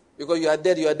issue, because you are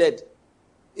dead.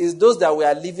 It's those that we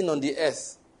are living on the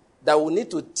earth that will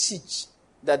need to teach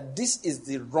that this is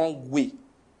the wrong way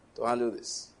to handle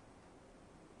this.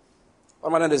 What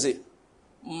am I going to say?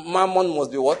 Mammon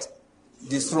must be what?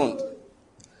 Dethroned.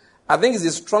 I think it's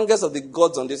the strongest of the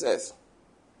gods on this earth.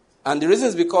 And the reason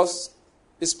is because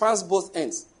it spans both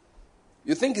ends.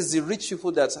 You think it's the rich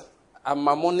people that are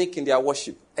mammonic in their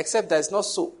worship, except that it's not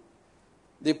so.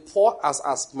 The poor are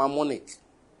as mammonic.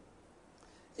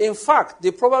 In fact,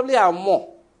 they probably are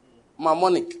more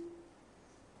mammonic.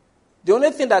 The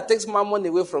only thing that takes mammon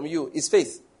away from you is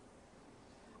faith.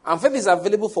 And faith is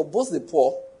available for both the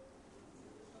poor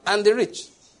and the rich.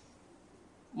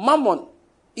 Mammon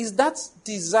is that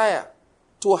desire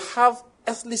to have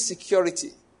earthly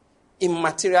security in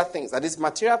material things. That is,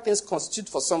 material things constitute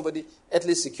for somebody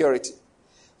earthly security.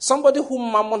 Somebody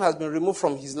whom mammon has been removed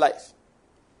from his life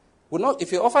will not.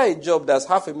 If you offer a job that's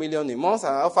 $500,000 a month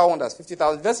and offer one that's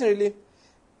 $50,000, that's really,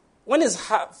 when it's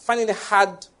finding it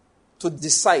hard to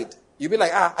decide, you'll be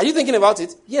like, are you thinking about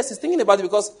it? Yes, he's thinking about it,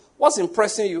 because what's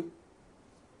impressing you?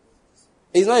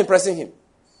 It's not impressing him.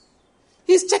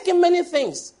 He's checking many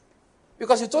things.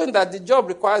 Because you told him that the job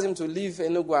requires him to leave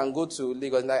Enugu and go to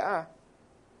Lagos.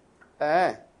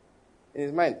 Like, in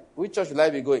his mind, which church will I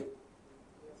be going?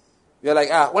 You're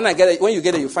like, when you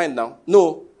get there, you find now.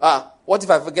 No, what if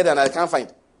I forget and I can't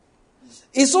find?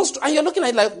 It's so and you're looking at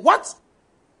it like, what?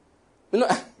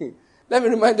 Let me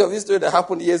remind you of this story that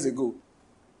happened years ago.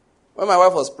 When my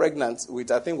wife was pregnant with,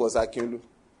 I think it was Akinlu.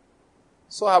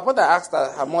 So her mother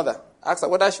asked her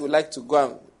whether she would like to go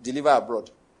and deliver abroad.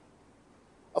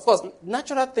 Of course,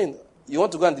 natural thing, you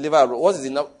want to go and deliver abroad.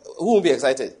 Who will be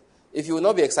excited? If you will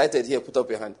not be excited here, put up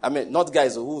your hand. I mean, not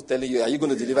guys who will telling you, are you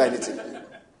going to deliver anything?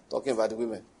 Talking about the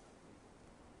women.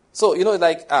 So, he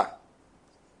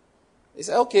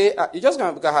said, okay, you just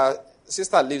go because her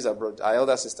sister lives abroad, her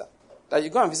elder sister. That you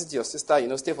go and visit your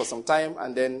sister, stay for some time,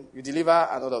 and then you deliver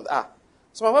and all of that.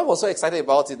 So my wife was so excited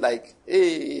about it, like,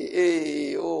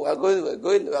 we're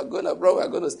going abroad, we're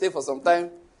going to stay for some time.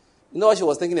 You know what she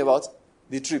was thinking about?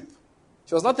 The trip.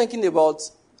 She was not thinking about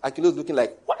Akilu looking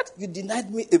like, what? You denied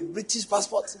me a British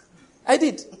passport? I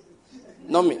did.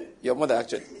 Not me, your mother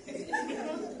actually.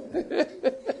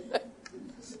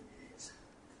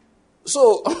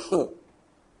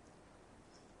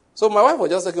 So my wife was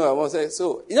just talking about my mom, saying,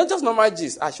 just normal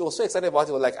gist. She was so excited about it.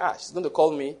 She was like, she's going to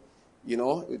call me,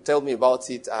 tell me about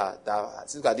it, that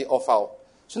she's got the offer.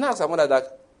 So now asked her mother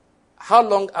that, how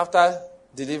long after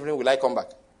delivering will I come back?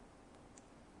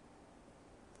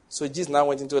 So gist now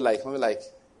went into maybe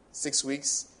 6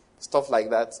 weeks, stuff like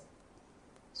that.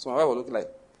 So my wife was looking like,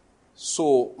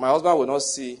 so my husband will not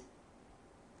see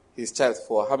his child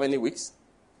for how many weeks?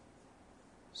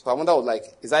 So her mother was like,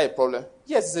 is that a problem?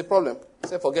 Yes, it's a problem. I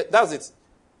said, forget, that's it.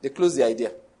 They closed the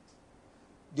idea.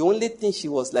 The only thing she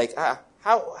was like,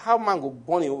 how man go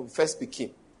born in first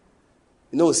pikin?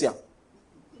 Siam.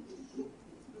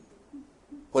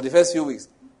 For the first few weeks.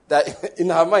 That in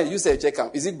her mind, you say, check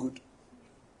him. Is it good?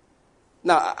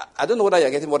 Now, I don't know whether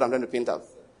you're getting what I'm trying to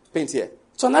paint here.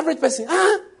 So an average person,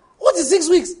 what is 6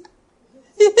 weeks?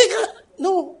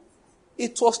 No.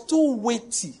 It was too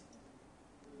weighty.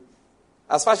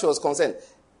 As far as she was concerned.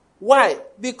 Why?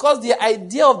 Because the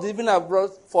idea of living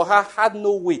abroad for her had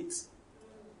no weight.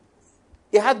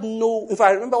 It had no... If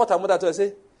I remember what her mother told her,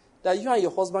 say that you and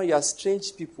your husband, you are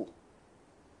strange people.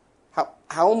 Her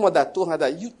own mother told her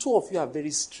that you two of you are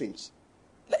very strange.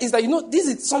 It's that, this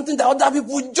is something that other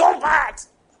people jump at.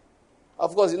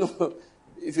 Of course,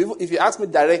 if you ask me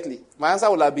directly, my answer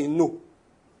would have been no.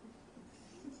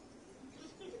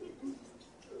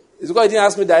 It's because you didn't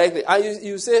ask me directly. And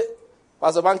you say,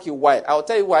 Pastor Banky, why? I'll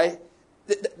tell you why.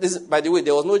 By the way,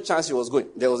 there was no chance she was going.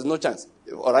 There was no chance.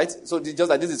 All right? So just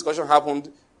like this discussion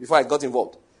happened before I got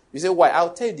involved. You say, why?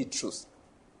 I'll tell you the truth.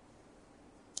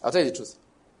 I'll tell you the truth.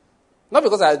 Not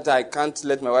because I can't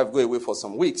let my wife go away for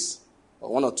some weeks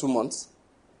or 1 or 2 months.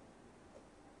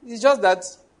 It's just that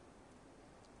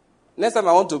next time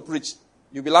I want to preach,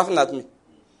 you'll be laughing at me.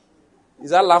 Is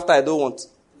that laughter I don't want?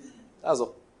 That's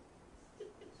all.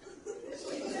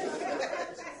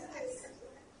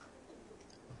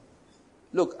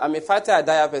 Look, I'm a fighter, I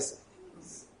die a person.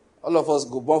 All of us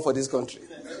go born for this country.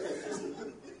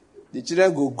 The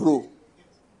children go grow.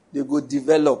 They go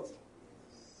develop.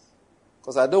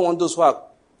 Because I don't want those who are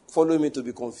following me to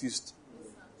be confused.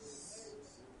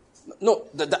 No,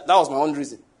 that was my own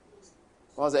reason.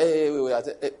 I was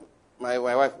like, wait. My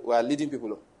wife, we are leading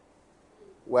people.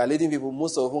 We are leading people.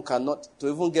 Most of whom cannot. To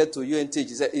even get to UNT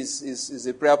is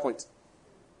a prayer point.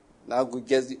 Now,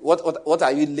 guess what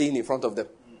are you laying in front of them?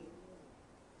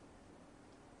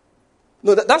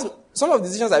 No, that's some of the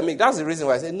decisions I make. That's the reason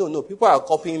why I say, no, people are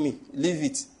copying me. Leave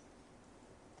it.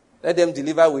 Let them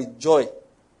deliver with joy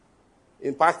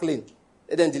in Park Lane.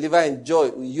 Let them deliver in joy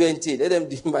with UNT. Let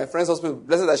them, my friend's hospital,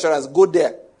 blessed assurance, go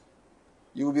there.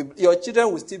 Your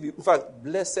children will still be, in fact,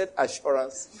 blessed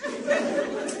assurance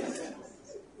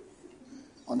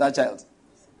on that child.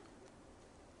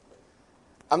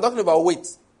 I'm talking about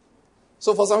weight.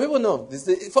 So for some people, no.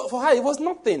 For her, it was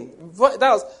nothing.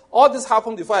 All this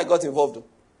happened before I got involved.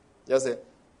 Just say,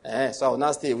 so I will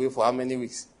now stay away for how many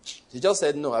weeks? She just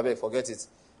said, no, I beg, forget it.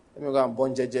 Let me go and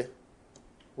born JJ.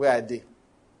 Where are they?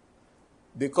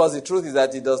 Because the truth is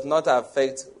that it does not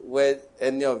affect where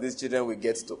any of these children will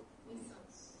get to.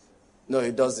 No,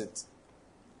 it doesn't.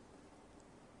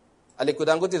 Aliko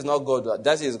Dangote is not God.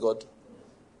 That is God.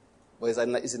 But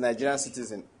it's a Nigerian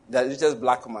citizen. The richest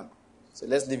black man. So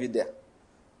let's leave it there.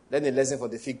 Then a lesson for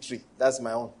the fig tree. That's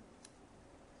my own.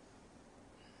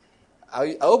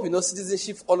 I hope you know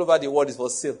citizenship all over the world is for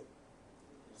sale.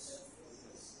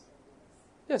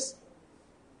 Yes.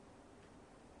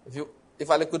 If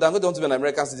Aliko Dangote wants to be an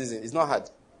American citizen, it's not hard.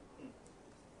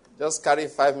 Just carry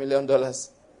 $5 million.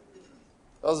 Just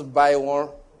buy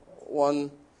one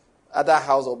other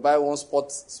house or buy one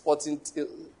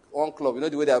one club. You know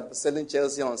the way they are selling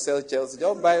Chelsea on sell Chelsea.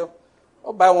 Just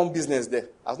buy one business there.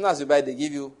 As soon as you buy, they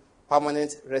give you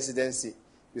permanent residency.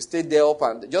 You stay there up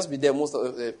and just be there most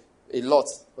of a lot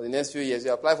for the next few years.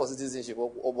 You apply for citizenship.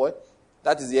 Oh boy,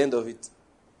 that is the end of it.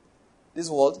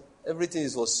 This world, everything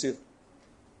is for sale.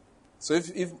 So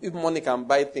if money can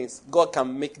buy things, God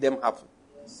can make them happen.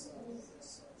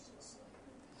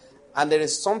 And there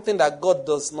is something that God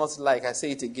does not like. I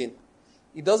say it again.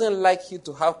 He doesn't like you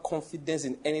to have confidence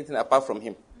in anything apart from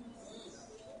Him.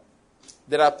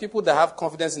 There are people that have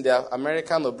confidence in their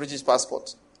American or British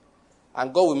passport.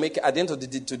 And God will make, at the end of the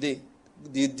day today,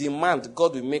 the demand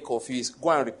God will make of you is go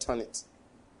and return it.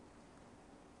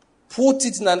 Put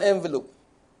it in an envelope.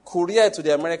 Courier it to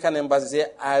the American embassy. Say,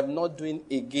 I am not doing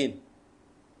again.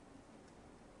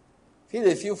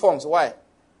 Fill a few forms. Why?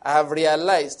 I have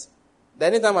realized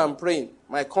that anytime I'm praying,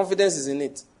 my confidence is in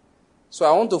it. So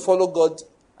I want to follow God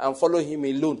and follow Him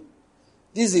alone.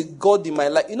 This is God in my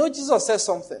life. You know, Jesus says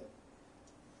something.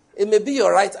 It may be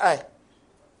your right eye.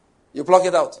 You pluck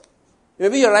it out. It may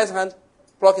be your right hand.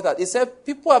 Pluck it out. He said,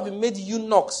 people have been made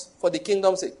eunuchs for the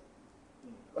kingdom's sake.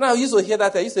 When I used to hear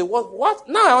that, I used to say, what?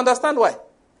 Now I understand why.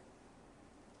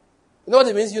 You know what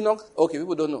it means, eunuch? Okay,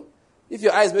 people don't know. If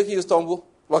your eye is making you stumble,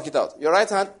 pluck it out. Your right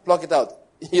hand, pluck it out.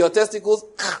 Your testicles,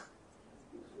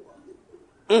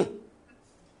 do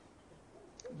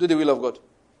the will of God.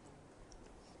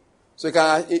 So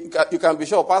you can be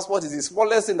sure passport is the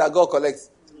smallest thing that God collects.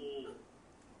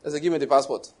 Let's say, give me the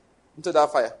passport. Into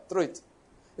that fire. Throw it.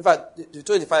 In fact, you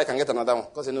throw it in the fire, you can get another one.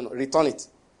 Because no, return it.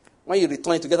 When you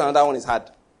return it, to get another one is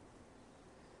hard.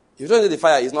 If you throw it into the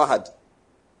fire, it's not hard.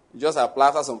 You just apply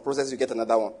after some process, you get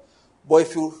another one. But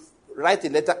if you write a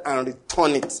letter and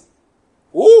return it,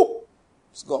 whoo,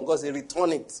 it's gone. God says,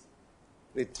 return it.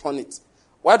 Return it.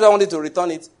 Why do I want you to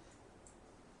return it?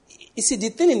 You see, the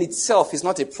thing in itself is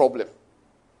not a problem.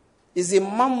 It's a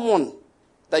mammon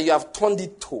that you have turned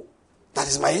it to. That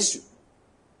is my issue.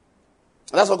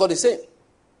 And that's what God is saying.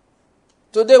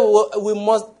 Today,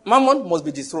 mammon must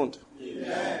be dethroned.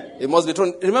 Amen. It must be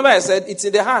thrown. Remember I said, it's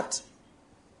in the heart.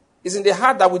 It's in the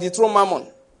heart that we dethrone mammon.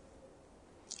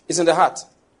 It's in the heart.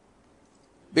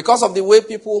 Because of the way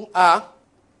people are,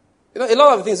 you know, a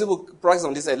lot of things people practice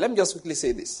on this side. Let me just quickly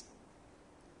say this.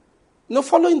 You know,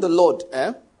 following the Lord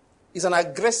is an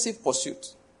aggressive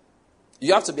pursuit.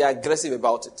 You have to be aggressive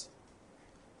about it.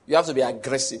 You have to be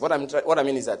aggressive. What I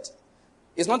mean is that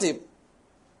it's not a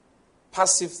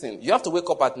passive thing. You have to wake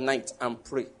up at night and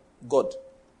pray. God,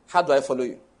 how do I follow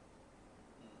you?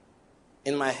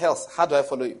 In my health, how do I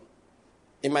follow you?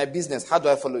 In my business, how do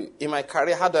I follow you? In my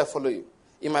career, how do I follow you?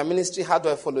 In my ministry, how do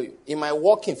I follow you? In my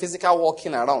walking, physical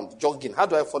walking around, jogging, how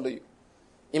do I follow you?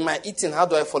 In my eating, how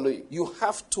do I follow you? You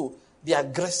have to be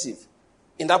aggressive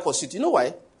in that pursuit. You know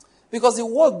why? Because the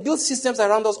world builds systems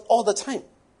around us all the time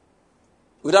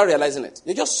without realizing it.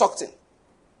 You're just sucked in.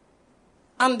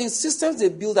 And the systems they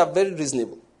build are very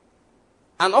reasonable.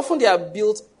 And often they are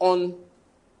built on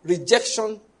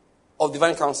rejection of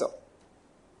divine counsel.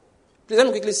 Please let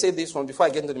me quickly say this one before I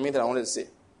get into the main thing I wanted to say.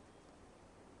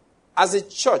 As a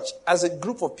church, as a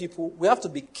group of people, we have to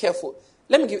be careful.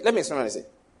 Let me explain what I say.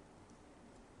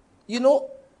 You know,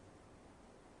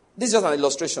 this is just an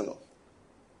illustration. No?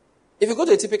 If you go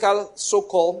to a typical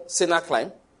so-called Sena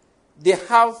climb, they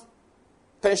have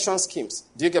pension schemes.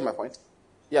 Do you get my point?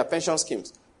 Yeah, pension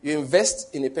schemes. You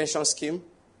invest in a pension scheme,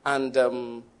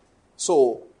 and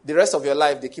so the rest of your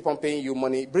life, they keep on paying you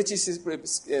money. British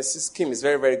scheme is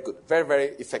very, very good. Very, very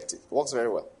effective. It works very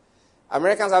well.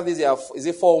 Americans have this, is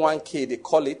it 401k, they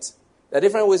call it. There are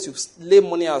different ways to lay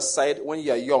money aside when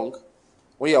you are young,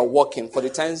 when you are working, for the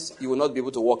times you will not be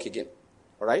able to work again.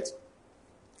 All right?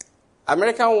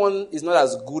 American one is not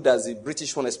as good as the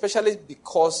British one, especially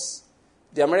because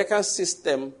the American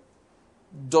system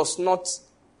does not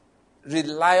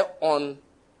rely on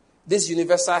this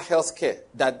universal health care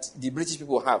that the British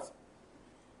people have.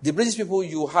 The British people,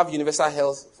 you have universal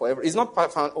health forever. It's not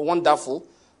wonderful.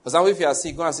 For example, if you are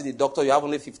sick, go and see the doctor, you have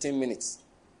only 15 minutes.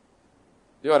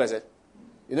 You know what I said?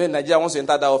 You know, in Nigeria, once you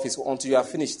enter that office, until you are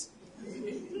finished,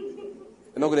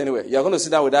 you're not going anywhere. You're going to sit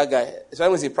down with that guy. Especially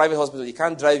when it's a private hospital, he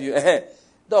can't drive you.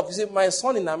 Doc, you see, my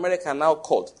son in America now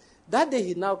called. That day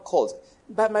he now called.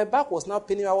 But my back was now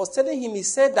paining. I was telling him, he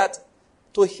said that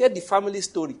to hear the family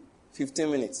story, 15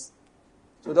 minutes.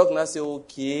 So the doctor now say,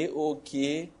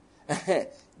 okay.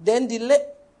 Then the leg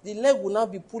will now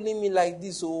be pulling me like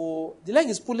this. So the leg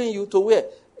is pulling you to where?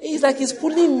 It's like it's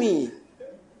pulling me.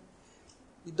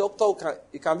 The doctor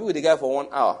you can be with the guy for 1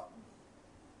 hour.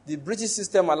 The British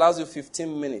system allows you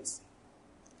 15 minutes.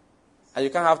 And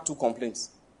you can't have 2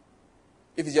 complaints.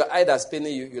 If it's your eye that's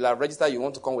paining you, you'll have registered you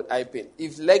want to come with eye pain.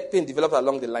 If leg pain develops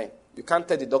along the line, you can't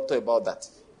tell the doctor about that.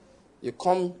 You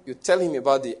come, you tell him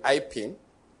about the eye pain.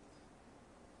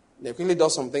 They quickly do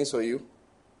some things for you.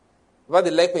 About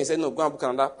the leg pain, he said, no, go and book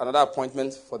another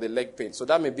appointment for the leg pain. So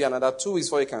that may be another 2 weeks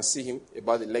before you can see him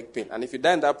about the leg pain. And if you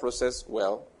die in that process,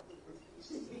 well,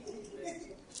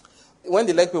 when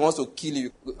the leg pain wants to kill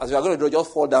you, as you are going to do,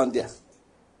 just fall down there.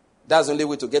 That's the only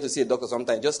way to get to see a doctor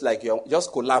sometimes. Just like you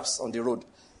just collapse on the road.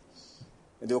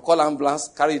 And they will call ambulance,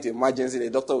 carry you to emergency,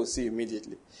 the doctor will see you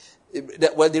immediately.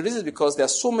 Well, the reason is because there are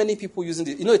so many people using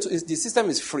it. You know, the system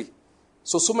is free.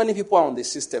 So many people are on the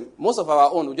system. Most of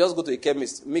our own, we just go to a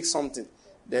chemist, mix something.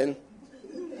 Then,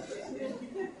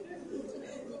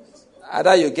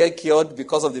 either you get cured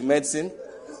because of the medicine,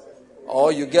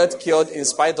 or you get cured in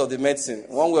spite of the medicine.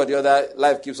 One way or the other,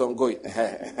 life keeps on going.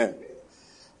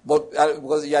 But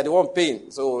because you are the one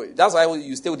paying. So that's why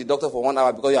you stay with the doctor for 1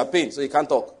 hour, because you are paying, so you can't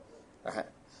talk.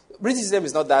 British system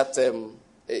is not that... so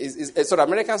the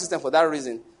American system, for that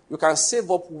reason, you can save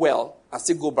up well and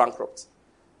still go bankrupt.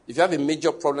 If you have a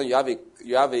major problem, you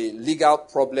have a legal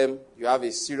problem, you have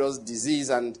a serious disease,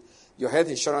 and your health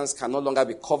insurance can no longer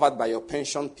be covered by your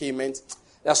pension payment.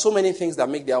 There are so many things that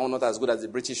make their own not as good as the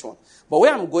British one. But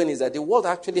where I'm going is that the world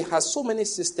actually has so many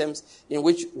systems in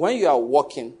which when you are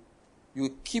working,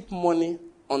 you keep money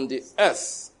on the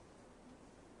earth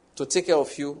to take care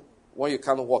of you when you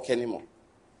can't work anymore.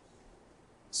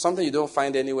 Something you don't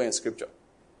find anywhere in Scripture.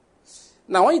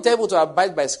 Now, when you're able to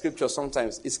abide by Scripture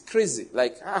sometimes, it's crazy.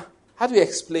 Like, how do you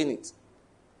explain it?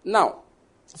 Now,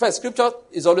 first, Scripture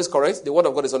is always correct. The Word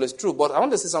of God is always true. But I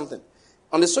want to say something.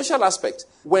 On the social aspect,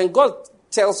 when God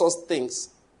tells us things,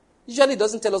 usually it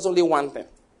doesn't tell us only one thing.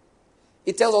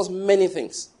 It tells us many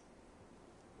things.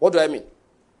 What do I mean?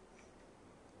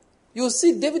 You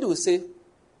see, David will say,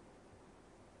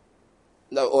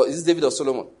 or is this David or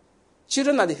Solomon?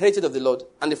 Children are the heritage of the Lord,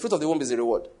 and the fruit of the womb is the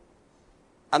reward.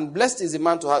 And blessed is the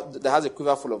man that has a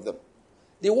quiver full of them.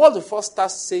 The word will first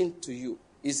start saying to you,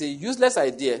 it's a useless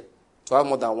idea to have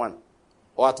more than one,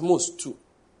 or at most 2.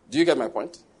 Do you get my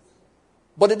point?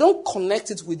 But they don't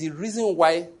connect it with the reason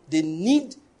why they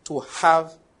need to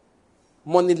have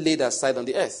money laid aside on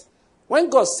the earth. When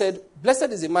God said,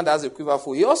 blessed is the man that has a quiver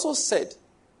full, he also said,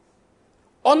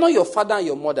 honor your father and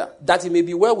your mother, that it may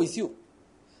be well with you.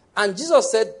 And Jesus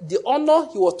said, the honor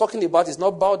he was talking about is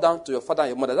not bow down to your father and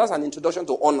your mother. That's an introduction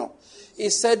to honor. He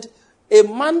said,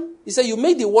 you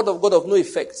make the word of God of no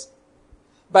effect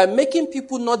by making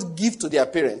people not give to their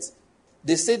parents.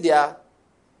 They say they are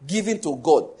giving to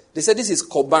God. They say this is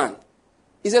Korban.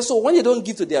 He said, so when you don't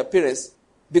give to their parents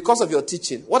because of your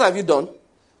teaching, what have you done?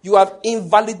 You have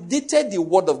invalidated the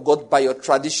word of God by your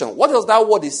tradition. What was that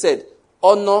word he said?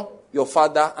 Honor your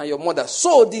father and your mother.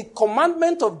 So the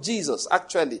commandment of Jesus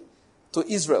actually to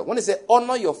Israel, when he said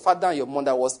honor your father and your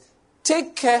mother, was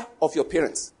take care of your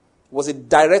parents. It was a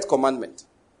direct commandment.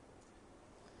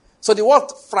 So the word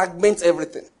fragments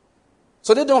everything.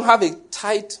 So they don't have a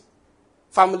tight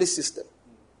family system.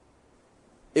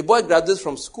 A boy graduates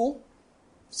from school,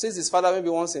 sees his father maybe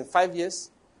once in 5 years.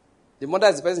 The mother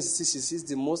is the person she sees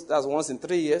the most, that's once in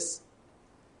 3 years.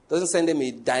 Doesn't send them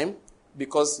a dime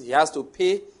because he has to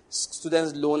pay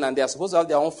students' loan and they are supposed to have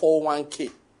their own 401k.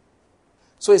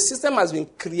 So a system has been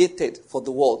created for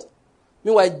the world.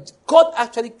 Meanwhile, God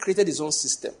actually created his own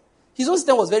system. His own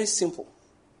system was very simple.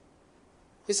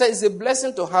 He said it's a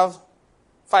blessing to have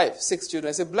 5, 6 children.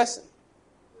 It's a blessing.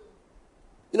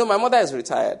 You know, my mother is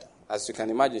retired. As you can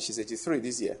imagine, she's 83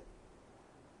 this year.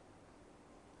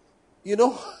 You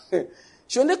know,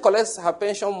 she only collects her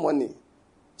pension money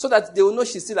so that they will know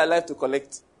she's still alive to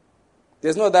collect.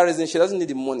 There's no other reason. She doesn't need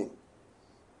the money.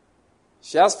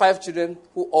 She has 5 children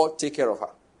who all take care of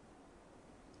her.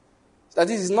 That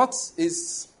is not, do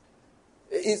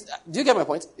you get my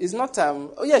point? It's not,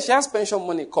 she has pension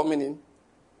money coming in.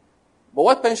 But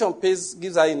what pension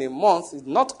gives her in a month is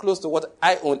not close to what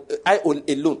I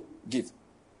alone give.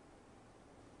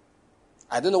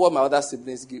 I don't know what my other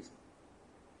siblings give.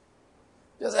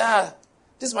 They say,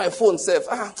 this is my phone, safe.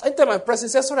 Anytime I press it,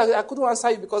 says, sorry, I couldn't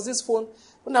answer you because this phone,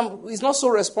 it's not so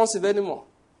responsive anymore.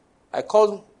 I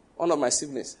called one of my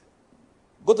siblings.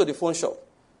 Go to the phone shop.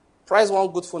 Price one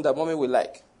good phone that mommy will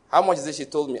like. How much is it? She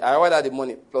told me. I ordered the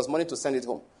money, plus money to send it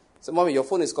home. So, mommy, your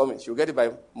phone is coming. She'll get it by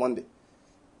Monday.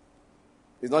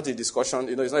 It's not a discussion,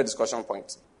 it's not a discussion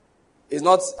point. It's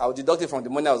not, I'll deduct it from the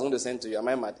money I was going to send to you. Am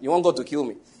I mad? You want God to kill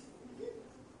me?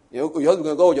 Your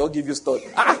husband will give you stuff.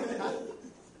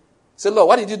 Say, Lord,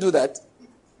 why did you do that?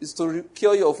 It's to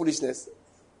cure your foolishness.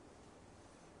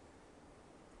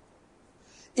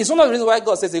 It's one of the reasons why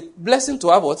God says a blessing to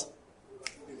have what?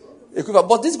 Equivalent.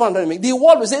 But this one, the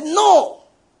world will say, no,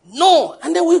 no.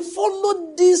 And then we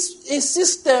follow this a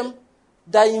system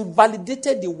that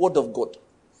invalidated the word of God.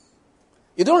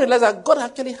 You don't realize that God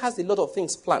actually has a lot of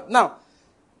things planned. Now,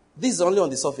 this is only on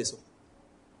the surface.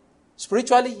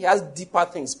 Spiritually, he has deeper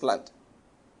things planned.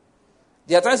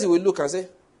 There are times he will look and say,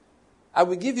 I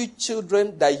will give you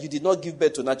children that you did not give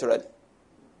birth to naturally.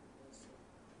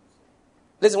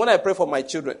 Listen, when I pray for my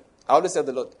children, I always tell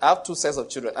the Lord, I have two sets of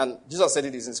children. And Jesus said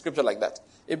it is in scripture like that.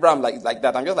 Abraham like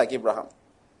that. I'm just like Abraham.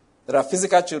 There are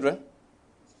physical children,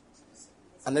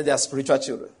 and then there are spiritual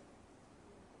children.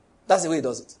 That's the way he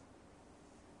does it.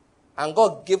 And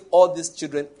God gave all these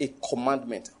children a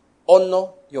commandment. Honor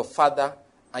your father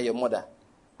and your mother.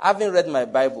 Having read my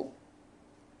Bible,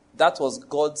 that was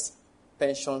God's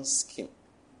pension scheme.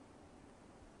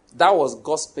 That was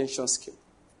God's pension scheme.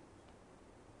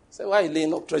 Say, why are you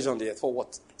laying up treasure on the earth? For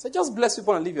what? Say, just bless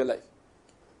people and live your life.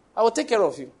 I will take care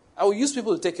of you. I will use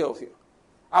people to take care of you.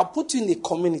 I'll put you in a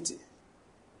community.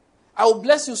 I will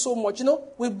bless you so much. You know,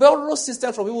 we borrow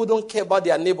systems from people who don't care about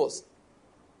their neighbors.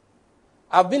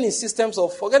 I've been in systems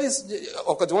of, forget this,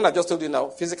 of course, the one I just told you now,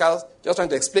 physical, just trying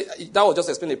to explain, that was just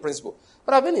explain a principle.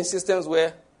 But I've been in systems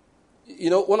where, you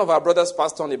know, one of our brothers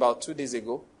passed on about 2 days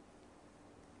ago.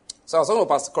 So I was talking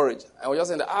about Pastor Courage. I was just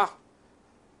saying that,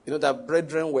 you know, that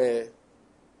brethren were,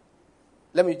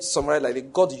 let me summarize like this,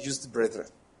 God used brethren.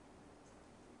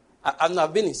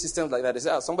 I've been in systems like that. They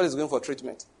say, somebody's going for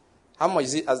treatment. How much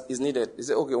is needed? They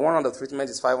say, okay, 1 round of treatment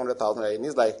is 500,000. It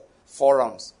needs like 4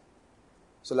 rounds.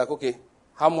 So like, okay,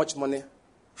 how much money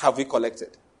have we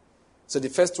collected? So the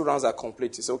first 2 rounds are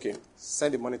complete. It's okay,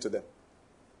 send the money to them.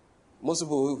 Most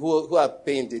people who are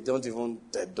paying, they can't even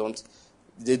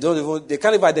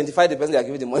identify the person they are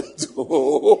giving the money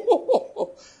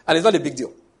to. And it's not a big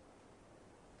deal.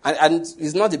 And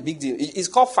it's not a big deal. It's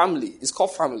called family. It's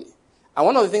called family. And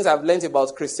one of the things I've learned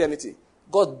about Christianity,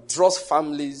 God draws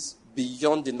families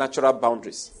beyond the natural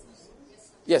boundaries.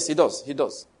 Yes, he does. He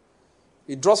does.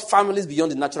 He draws families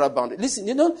beyond the natural boundary. Listen,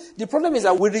 you know, the problem is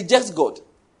that we reject God.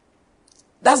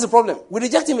 That's the problem. We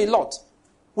reject him a lot.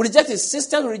 We reject his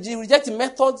system, we reject his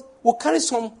methods. We carry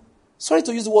some, sorry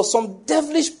to use the word, some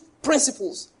devilish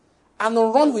principles and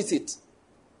run with it.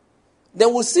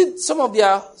 Then we'll see some of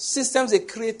their systems they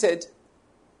created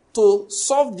to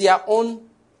solve their own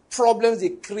problems they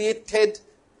created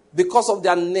because of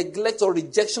their neglect or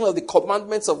rejection of the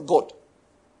commandments of God.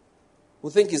 We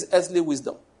think it's earthly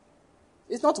wisdom.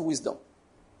 It's not wisdom.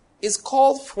 It's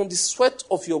called from the sweat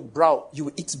of your brow, you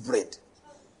will eat bread.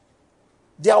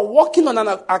 They are walking on an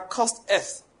accursed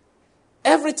earth.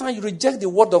 Every time you reject the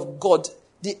word of God,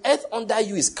 the earth under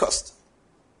you is cursed.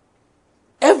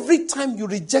 Every time you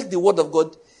reject the word of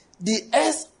God, the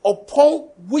earth upon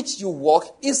which you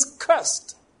walk is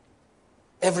cursed.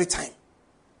 Every time.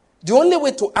 The only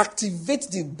way to activate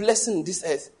the blessing in this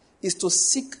earth is to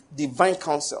seek divine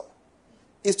counsel.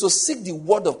 Is to seek the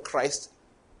word of Christ.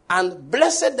 And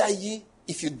blessed are ye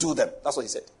if you do them. That's what he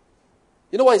said.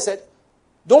 You know what he said?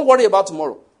 Don't worry about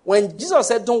tomorrow. When Jesus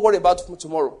said don't worry about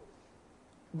tomorrow,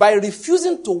 by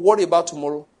refusing to worry about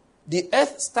tomorrow, the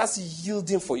earth starts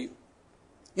yielding for you.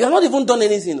 You have not even done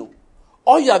anything. No.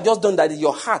 All you have just done that in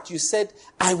your heart, you said,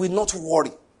 I will not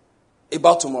worry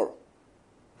about tomorrow.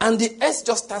 And the earth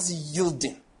just starts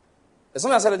yielding. As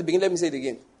soon as I said at the beginning, let me say it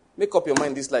again. Make up your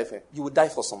mind this life. You will die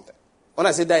for something. When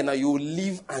I say die now, you will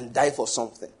live and die for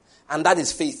something. And that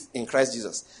is faith in Christ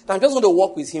Jesus. Now I'm just going to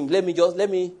walk with him. Let me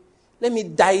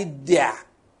die there.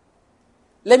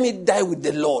 Let me die with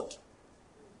the Lord.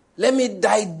 Let me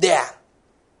die there.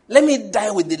 Let me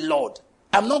die with the Lord.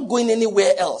 I'm not going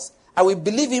anywhere else. I will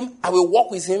believe him. I will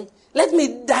walk with him. Let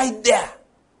me die there.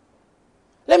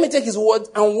 Let me take his word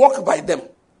and walk by them.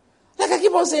 Like I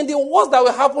keep on saying, the worst that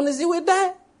will happen is he will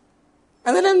die.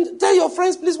 And then tell your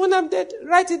friends, please, when I'm dead,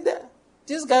 write it there.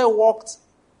 This guy walked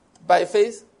by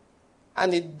faith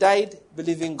and he died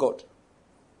believing God.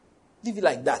 Live it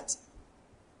like that.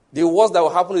 The worst that will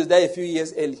happen is die a few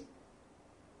years early.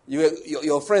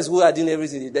 Your friends who are doing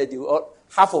everything, they died.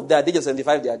 Half of that, they just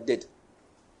 75, they are dead.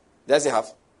 That's a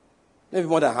half. Maybe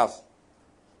more than half.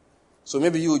 So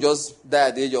maybe you will just die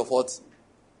at the age of 40.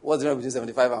 What's the difference between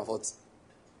 75 and 40?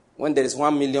 When there is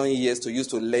 1 million years to use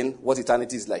to learn what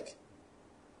eternity is like.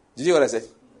 Did you hear what I said?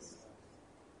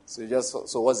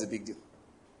 So what's the big deal?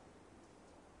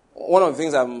 One of the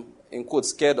things I'm, in quotes,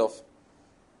 scared of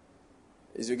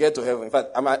is you get to heaven. In fact,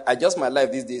 I adjust my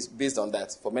life these days based on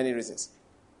that for many reasons.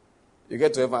 You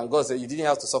get to heaven and God said, you didn't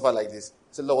have to suffer like this. I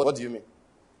said, Lord, what do you mean?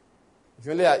 If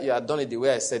only you had done it the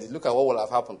way I said it, look at what would have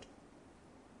happened.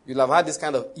 You'll have had this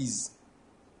kind of ease.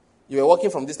 You were working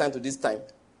from this time to this time.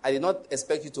 I did not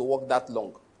expect you to work that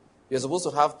long. You're supposed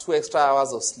to have 2 extra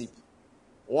hours of sleep.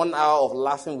 1 hour of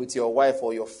laughing with your wife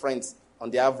or your friends on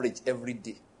the average every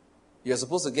day. You're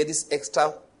supposed to get this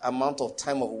extra amount of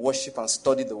time of worship and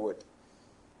study the word.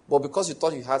 But because you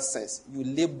thought you had sense, you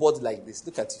labored like this.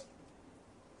 Look at you.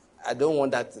 I don't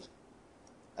want that thing.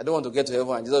 I don't want to get to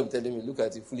heaven and Jesus will be telling me, look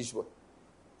at you, foolish boy.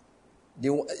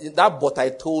 That but I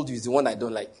told you is the one I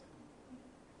don't like.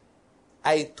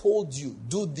 I told you,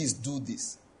 do this, do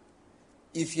this.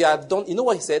 If you had done, you know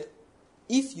what he said?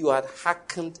 If you had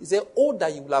hearkened, he said, oh,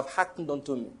 that you will have hearkened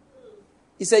unto me.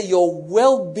 He said, your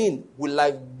well-being will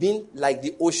have been like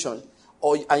the ocean,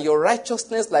 and your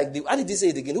righteousness like the... How did he say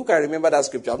it again? Who can remember that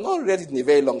scripture? I've not read it in a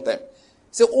very long time. He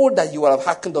said, oh, that you will have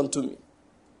hearkened unto me.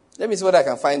 Let me see whether I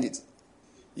can find it.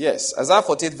 Yes, Isaiah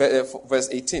 48, verse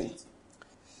 18.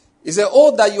 He said,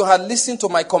 oh, that you had listened to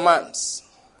my commands,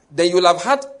 then you will have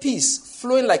had peace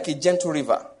flowing like a gentle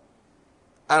river,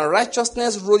 and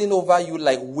righteousness rolling over you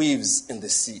like waves in the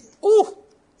sea. Ooh!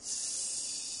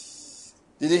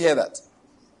 Did you hear that?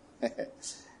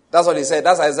 That's what he said.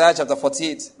 That's Isaiah chapter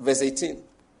 48, verse 18.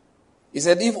 He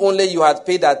said, if only you had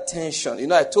paid attention. You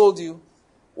know, I told you,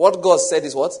 what God said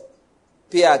is what?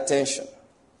 Pay attention.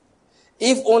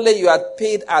 If only you had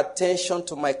paid attention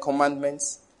to my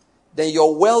commandments, then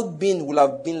your well-being would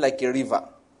have been like a river,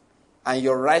 and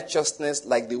your righteousness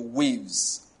like the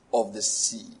waves of the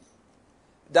sea.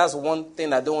 That's one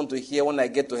thing I don't want to hear when I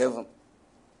get to heaven.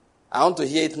 I want to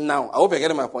hear it now. I hope you're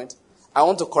getting my point. I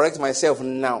want to correct myself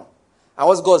now. And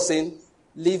what's God saying?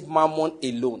 Leave mammon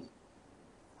alone.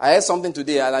 I heard something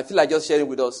today, and I feel like just sharing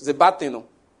with us. It's a bad thing, no?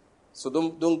 So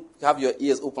don't have your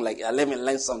ears open like, let me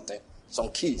learn something. Some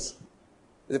keys.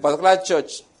 There's a particular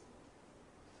church.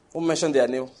 Won't mention their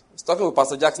name. I was talking with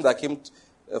Pastor Jackson that came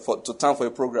to town for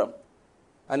a program.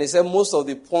 And he said most of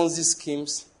the Ponzi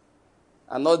schemes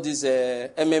and all these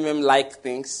MMM-like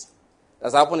things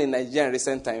that's happened in Nigeria in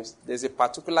recent times, there's a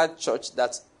particular church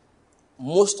that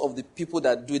most of the people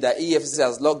that do that, EFCC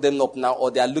has locked them up now,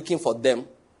 or they are looking for them,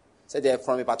 said they're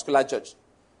from a particular church.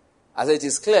 I said, it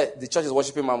is clear the church is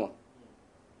worshiping Mammon.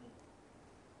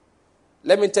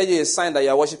 Let me tell you a sign that you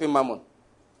are worshiping Mammon.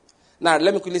 Now,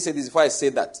 let me quickly say this before I say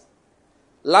that.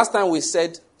 Last time we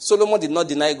said Solomon did not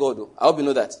deny God. I hope you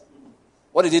know that.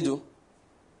 What did he do?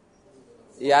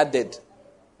 He added.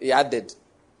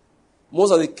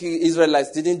 Most of the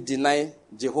Israelites didn't deny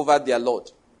Jehovah their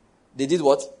Lord. They did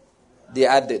what? They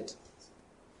added.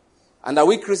 And that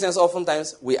we Christians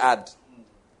oftentimes, we add.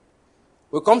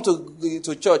 We come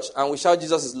to church and we shout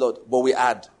Jesus is Lord, but we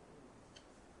add.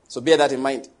 So bear that in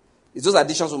mind. It's those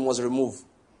additions we must remove.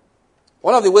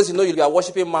 One of the ways you know you are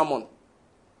worshiping Mammon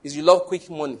is you love quick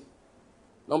money.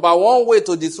 Number one way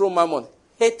to dethrone Mammon,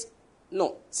 hate.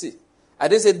 No, see. I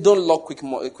didn't say don't love quick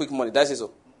money. Did I say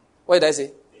so? What did I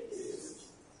say?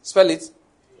 Spell it.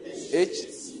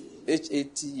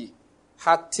 H-A-T-E.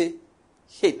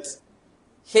 Hate.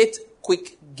 Hate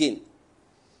quick gain.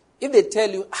 If they tell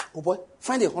you, oh boy,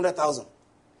 find 100,000.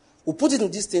 We'll put it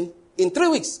in this thing. In 3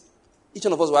 weeks, each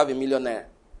one of us will have $1 million.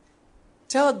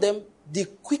 Tell them the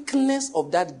quickness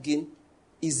of that gain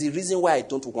is the reason why I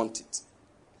don't want it.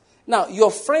 Now,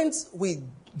 your friends will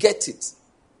get it.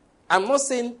 I'm not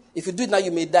saying if you do it now,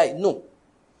 you may die. No.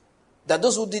 That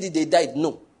those who did it, they died.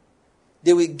 No.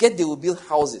 They will build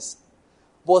houses.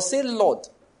 But say, Lord,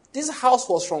 this house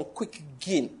was from quick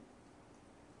gain.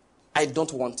 I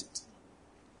don't want it.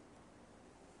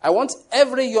 I want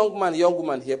every young man, young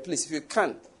woman here, please, if you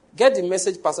can, get the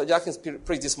message Pastor Jackson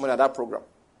preached this morning at that program.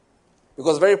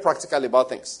 Because very practical about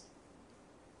things.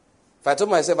 If I told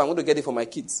myself I'm going to get it for my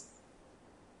kids.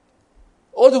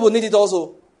 Old people need it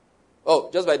also.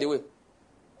 Oh, just by the way,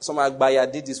 some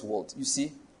Agbaya did this world. You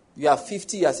see, you are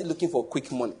 50, you are still looking for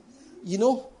quick money. You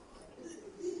know,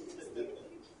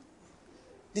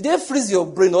 did they freeze your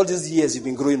brain all these years you've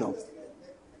been growing up?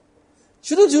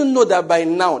 Shouldn't you know that by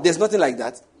now there's nothing like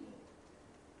that?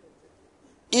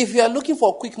 If you are looking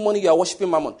for quick money, you are worshiping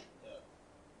Mammon.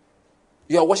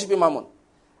 You are worshiping Mammon.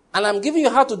 And I'm giving you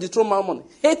how to dethrone Mammon.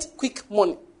 Hate quick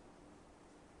money.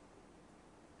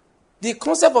 The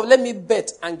concept of let me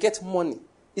bet and get money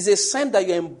is a sign that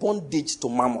you're in bondage to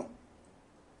Mammon.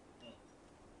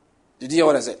 Did you hear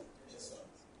what I said? Yes,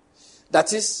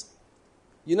 that is,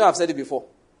 you know I've said it before.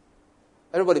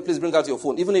 Everybody please bring out your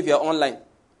phone, even if you're online.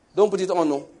 Don't put it on,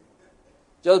 no.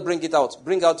 Just bring it out.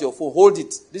 Bring out your phone. Hold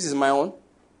it. This is my own.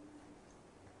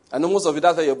 I know most of you,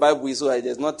 that's why your Bible is so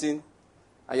there's nothing.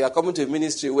 And you are coming to a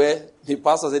ministry where the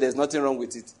pastor said there's nothing wrong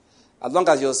with it. As long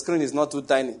as your screen is not too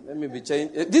tiny. Let me be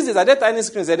changing. Are there tiny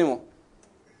screens anymore?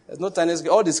 There's no tiny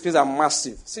screen. All the screens are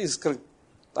massive. See the screen.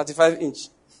 35 inch.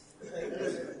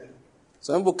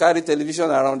 Some people carry television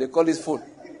around, they call it phone.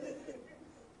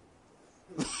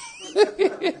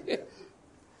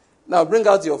 Now bring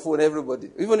out your phone,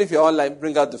 everybody. Even if you're online,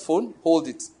 bring out the phone, hold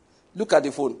it. Look at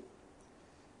the phone.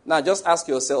 Now just ask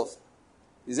yourself,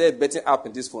 is there a betting app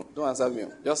in this phone? Don't answer me.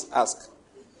 Just ask.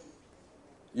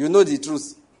 You know the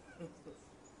truth.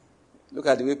 Look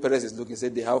at the way parents is looking. Say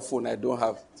they have phone, I don't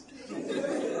have.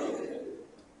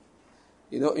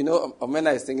 You know,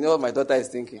 Omena is thinking, you know what my daughter is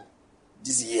thinking?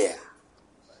 This year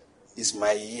is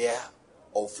my year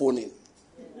of phoning.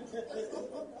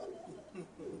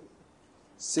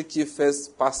 Seek ye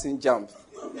first passing jump.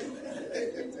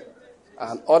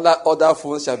 And other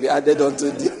phones shall be added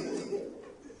unto thee.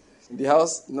 In the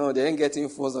house, no, they ain't getting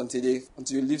phones until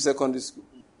you leave secondary school.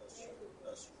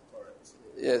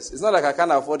 Yes, it's not like I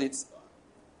can't afford it.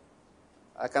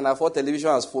 I can afford television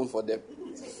as phone for them.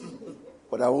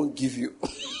 But I won't give you.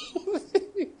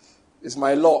 It's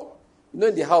my law. You know,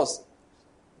 in the house,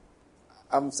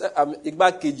 I'm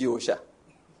Igba Keji Osha.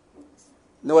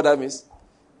 You know what that means?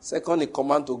 Second in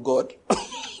command to God.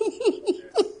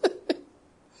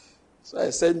 So I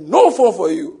said, no phone for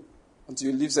you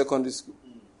until you leave secondary school.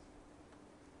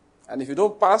 And if you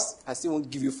don't pass, I still won't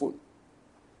give you phone.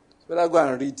 So better go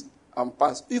and read and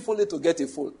pass, if only to get a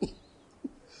phone.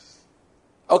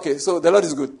 Okay, so the Lord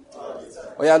is good.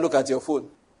 Oh yeah, look at your phone.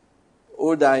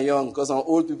 Old and young, because some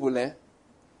old people,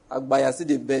 Agbaya see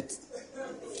the bet.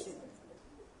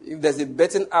 If there's a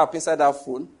betting app inside that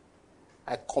phone,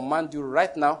 I command you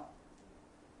right now,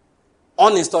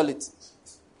 uninstall it.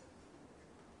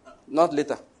 Not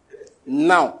later.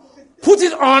 Now. Put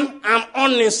it on and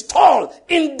uninstall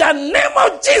in the name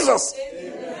of Jesus.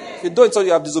 Amen. If you don't install,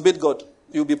 you have disobeyed God.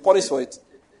 You'll be punished for it.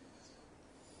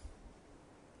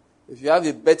 If you have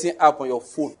a betting app on your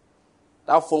phone,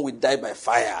 that phone will die by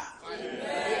fire.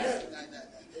 Amen.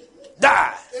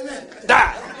 Die. Amen.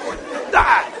 Die.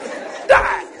 Die.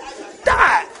 Die.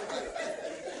 Die.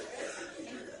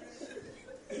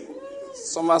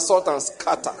 Somersault and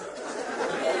scatter.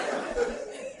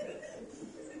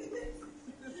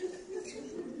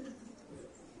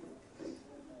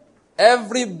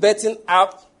 Every betting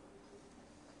app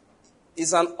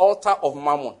is an altar of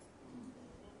mammon.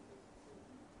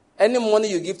 Any money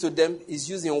you give to them is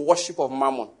used in worship of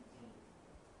mammon.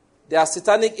 They are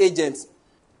satanic agents.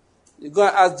 You go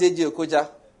and ask J.J. Okoja,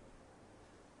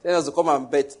 tell us to come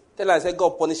and bet. Tell us, I say,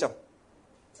 God punish him.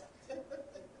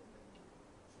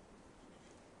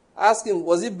 Ask him,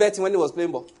 was he betting when he was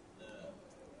playing ball?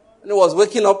 When he was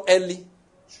waking up early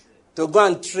to go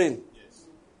and train.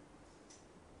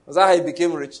 Was that how he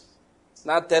became rich?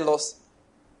 Now tell us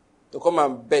to come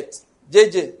and bet.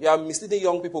 JJ, you are misleading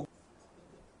young people.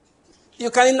 You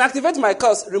can inactivate my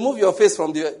curse, remove your face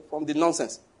from the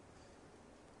nonsense.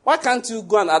 Why can't you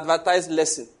go and advertise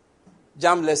lesson,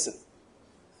 jam lesson,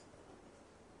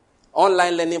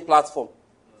 online learning platform,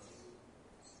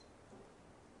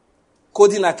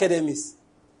 coding academies?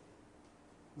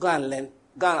 Go and learn.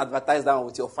 Go and advertise that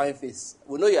with your fine face.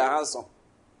 We know you are handsome.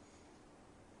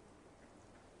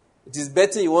 It is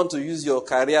better you want to use your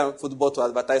career in football to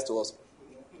advertise to us.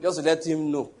 Just to let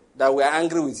him know that we are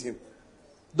angry with him.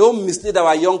 Don't mislead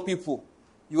our young people.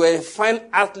 You are a fine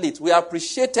athlete. We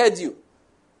appreciated you.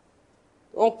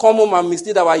 Don't come home and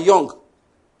mislead our young.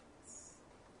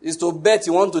 It's to bet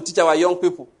you want to teach our young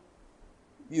people.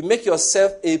 You make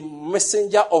yourself a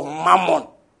messenger of mammon.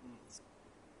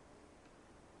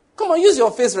 Come on, use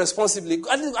your face responsibly.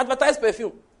 Advertise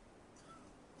perfume.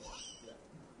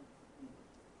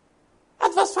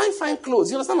 Advertise fine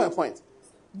clothes. You understand my point?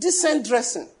 Decent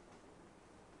dressing.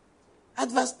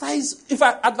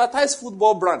 Advertise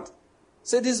football brand.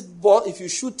 Say this ball, if you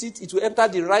shoot it, it will enter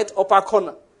the right upper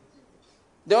corner.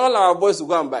 Then all our boys will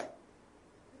go and buy.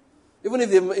 Even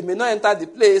if it may not enter the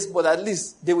place, but at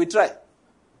least they will try.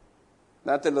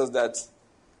 Now tell us that.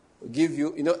 We'll give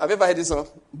you, have you ever heard this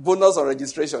bonus or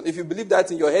registration? If you believe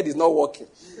that in your head is not working,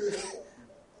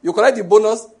 you collect the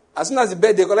bonus, as soon as you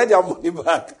bet, they collect their money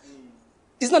back.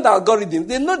 It's not the algorithm.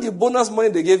 They know the bonus money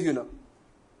they gave you now.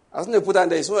 As soon as they put that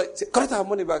there, say, collect our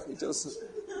money back.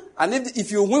 And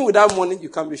if you win with that money, you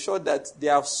can be sure that they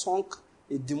have sunk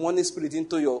a demonic spirit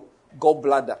into your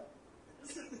gallbladder.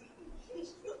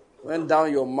 Went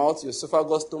down your mouth, your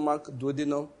esophagus, stomach,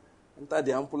 duodenum, enter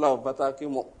the ampulla of butter,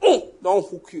 came up. Don't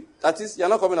hook you. That is, you're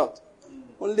not coming out.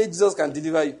 Only Jesus can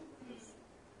deliver you.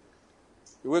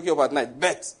 You wake up at night,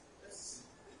 bet.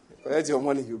 Collect your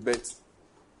money, you bet.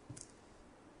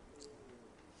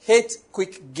 Hate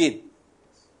quick gain.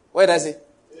 What does it?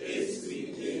 Hate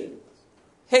quick gain.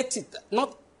 Hate it.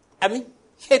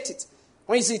 Hate it.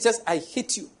 When you say it, just, I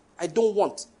hate you. I don't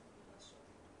want.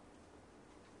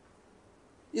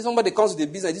 If somebody comes to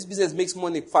the business, this business makes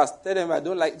money fast. Tell them I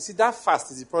don't like. See, that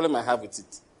fast is the problem I have with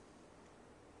it.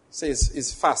 Say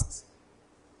it's fast.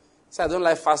 Say I don't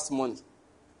like fast money.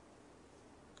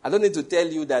 I don't need to tell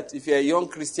you that if you're a young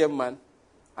Christian man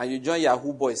and you join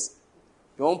Yahoo Boys,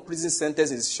 your own prison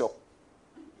sentence is sure.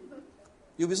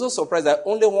 You'll be so surprised that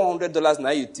only $100 now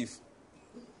you thief.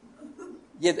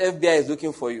 Yet FBI is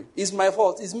looking for you. It's my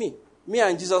fault. It's me. Me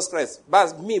and Jesus Christ.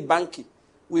 But me, Banky.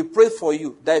 We pray for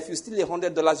you that if you steal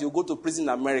 $100, you'll go to prison in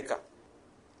America.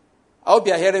 I hope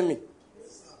you are hearing me.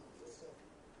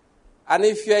 And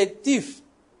if you are a thief,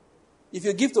 if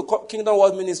you give to Kingdom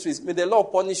World Ministries, may the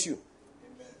Lord punish you.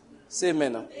 Amen. Say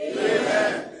amen.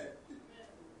 Amen.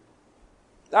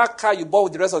 That car you bought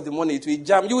with the rest of the money, it will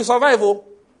jam. You will survive,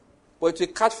 but it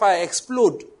will catch fire,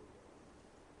 explode.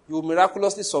 You will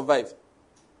miraculously survive.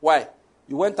 Why?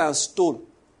 You went and stole,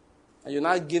 and you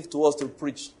now give to us to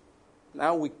preach.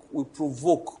 Now we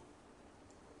provoke.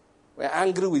 We're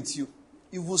angry with you.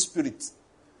 Evil spirit.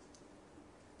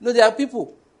 There are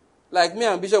people, like me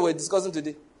and Bishop were discussing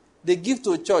today. They give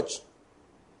to a church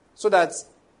so that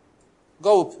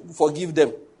God will forgive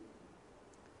them.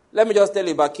 Let me just tell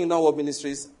you about Kingdom World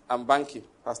Ministries and Banky,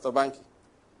 Pastor Banky.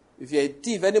 If you're a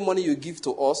thief, any money you give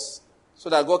to us so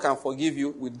that God can forgive you,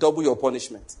 we double your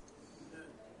punishment.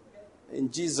 In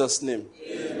Jesus' name.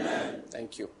 Amen.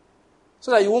 Thank you.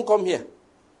 So that you won't come here.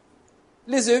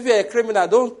 Listen, if you're a criminal,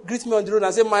 don't greet me on the road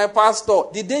and say, my pastor.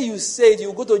 The day you say it,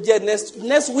 you go to jail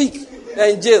next week. You're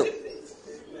in jail.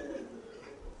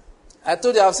 I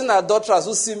told you, I've seen adulterers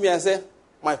who see me and say,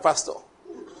 my pastor.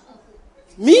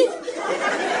 Me?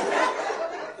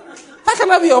 How can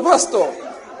I be your pastor?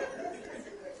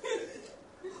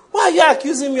 Why are you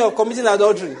accusing me of committing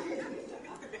adultery?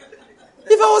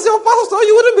 If I was your pastor,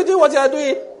 you wouldn't be doing what you are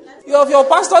doing. You have your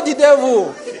pastor the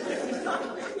devil.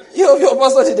 You have your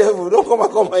pastor the devil. Don't come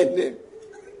and call my name.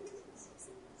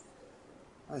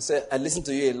 I said, I listen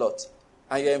to you a lot.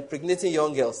 And you're impregnating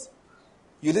young girls.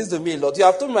 You listen to me a lot. You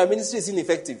have told me my ministry is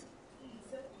ineffective.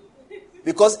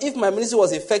 Because if my ministry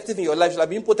was effective in your life, you would have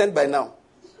been impotent by now.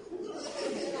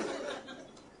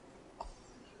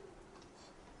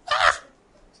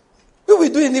 You will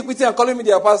do iniquity and calling me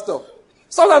their pastor.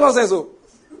 Stop that nonsense.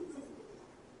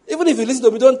 Even if you listen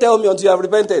to me, don't tell me until you have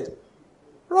repented.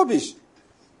 Rubbish.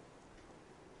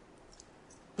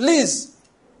 Please,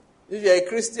 if you're a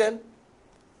Christian,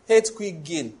 hate quick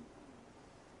gain.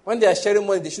 When they are sharing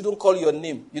money, they shouldn't call your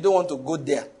name. You don't want to go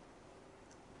there.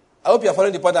 I hope you are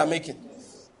following the point I'm making.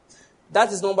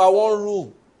 That is number one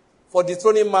rule for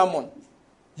dethroning mammon.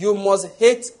 You must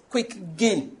hate quick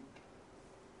gain.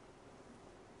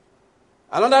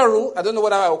 Another rule, I don't know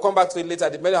whether I will come back to it later,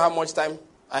 depending on how much time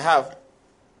I have.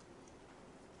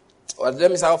 Or let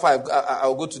me see how far I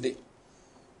will go today.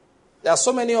 There are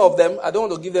so many of them, I don't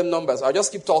want to give them numbers. I'll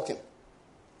just keep talking.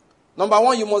 Number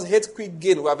one, you must hate quick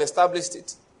gain. We have established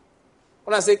it.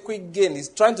 When I say quick gain, it's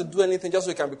trying to do anything just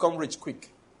so you can become rich quick.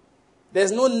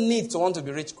 There's no need to want to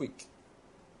be rich quick.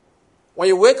 When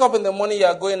you wake up in the morning, you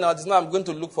are going out. It's not, I'm going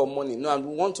to look for money. No, I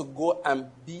want to go and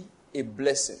be a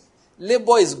blessing.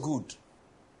 Labor is good.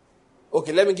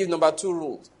 Okay, let me give number two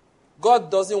rules.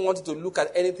 God doesn't want you to look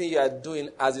at anything you are doing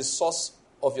as a source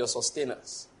of your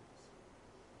sustenance.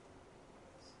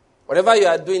 Whatever you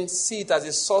are doing, see it as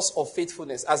a source of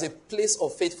faithfulness, as a place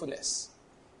of faithfulness,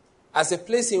 as a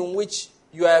place in which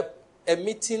you are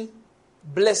emitting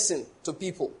blessing to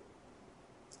people.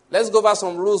 Let's go over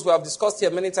some rules we have discussed here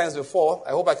many times before.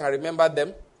 I hope I can remember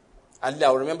them, and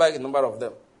I'll remember a number of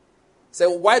them. So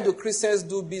why do Christians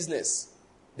do business?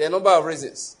 There are a number of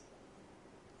reasons.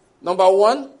 Number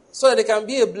one, so that they can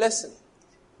be a blessing.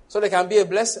 So they can be a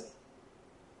blessing.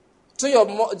 Through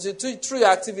your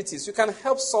activities, you can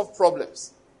help solve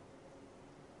problems.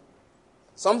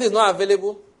 Something is not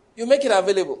available, you make it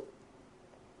available.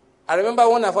 I remember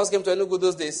when I first came to Enugu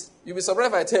those days, you'll be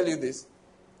surprised if I tell you this.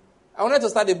 I wanted to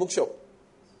start a bookshop.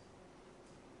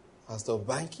 Pastor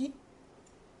Banky?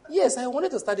 Yes, I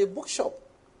wanted to start a bookshop.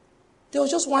 There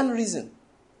was just one reason.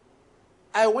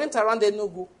 I went around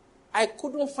Enugu. I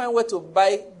couldn't find where to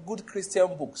buy good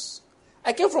Christian books.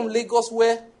 I came from Lagos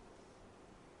where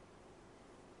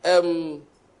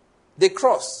The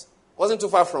Cross wasn't too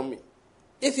far from me.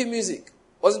 Ife Music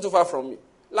wasn't too far from me.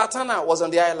 Latana was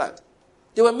on the island.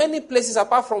 There were many places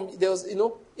apart from, there was, in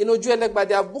Ojuelegba,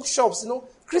 there are bookshops,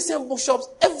 Christian bookshops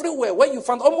everywhere where you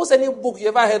found almost any book you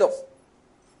ever heard of.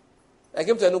 I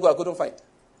came to Enugu, I couldn't find.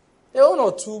 There were one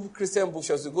or two Christian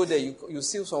bookshops. You go there, you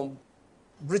see some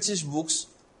British books,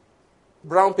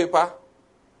 brown paper,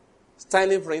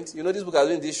 tiny print. This book has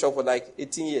been in this shop for like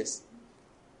 18 years.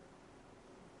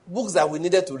 Books that we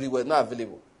needed to read were not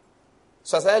available.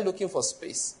 So I started looking for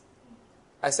space.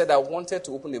 I said I wanted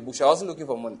to open a bookshop. I wasn't looking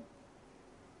for money.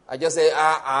 I just said,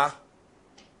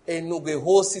 ain't no a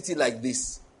whole city like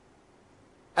this.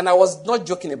 And I was not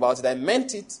joking about it. I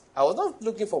meant it. I was not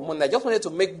looking for money. I just wanted to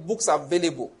make books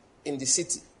available in the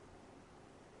city.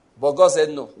 But God said,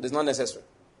 no, it's not necessary.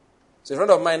 So a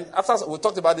friend of mine, after we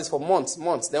talked about this for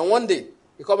months. Then one day,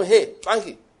 he called me, hey,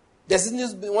 Frankie, there's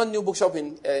one new bookshop on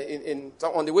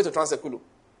the way to Transekulu.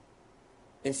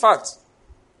 In fact,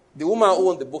 the woman who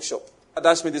owned the bookshop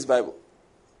attached me this Bible.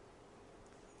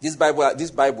 This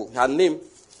Bible, her name,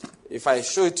 if I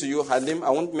show it to you, her name, I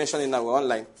won't mention it now, we're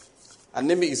online. Her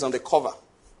name is on the cover.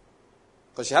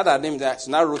 Because she had her name there,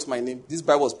 she now wrote my name. This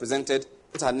Bible was presented,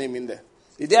 put her name in there.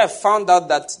 The day I found out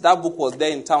that book was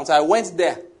there in town, so I went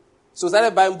there. So I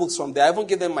started buying books from there. I even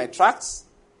gave them my tracts.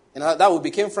 And that we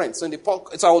became friends. So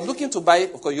I was looking to buy,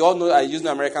 because you all know I use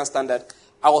the American Standard.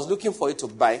 I was looking for it to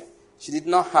buy. She did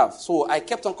not have. So I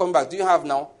kept on coming back. Do you have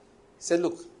now? He said,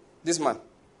 look, this man.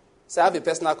 So I have a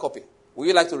personal copy. Would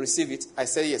you like to receive it? I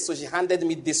said, yes. So she handed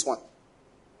me this one.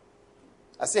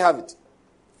 I still have it.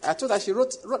 I told her, she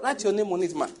write your name on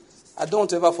it, man. I don't want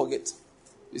to ever forget.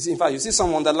 You see, in fact, you see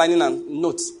some underlining and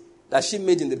notes that she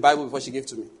made in the Bible before she gave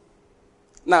to me.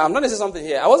 Now, I'm not going to say something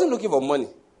here. I wasn't looking for money.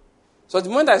 So the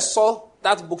moment I saw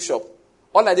that bookshop,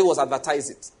 all I did was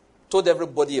advertise it. Told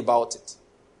everybody about it.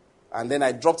 And then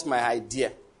I dropped my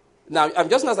idea. Now, I'm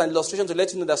just as an illustration to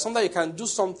let you know that sometimes you can do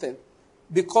something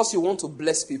because you want to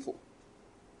bless people.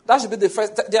 That should be the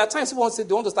first. There are times people want to say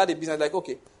they want to start a business. Like,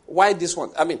 okay, why this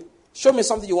one? I mean, show me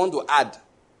something you want to add.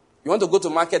 You want to go to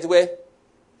market where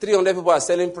 300 people are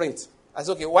selling print. I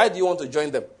said, okay, why do you want to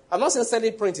join them? I'm not saying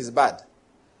selling print is bad.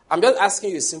 I'm just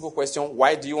asking you a simple question.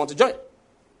 Why do you want to join?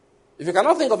 If you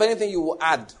cannot think of anything you will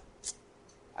add,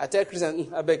 I tell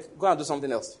Christians, I beg, go and do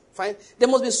something else. Fine. There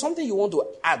must be something you want to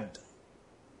add.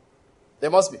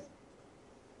 There must be.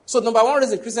 So number one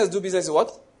reason Christians do business is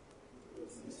what?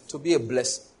 To be a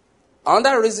blessing.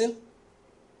 Another reason,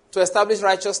 to establish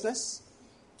righteousness.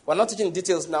 We're not teaching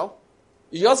details now.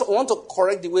 You just want to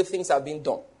correct the way things are being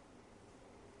done.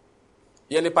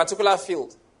 You're in a particular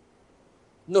field.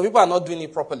 No, people are not doing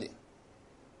it properly.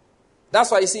 That's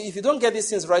why, you see, if you don't get these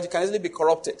things right, you can easily be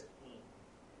corrupted.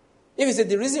 If you say,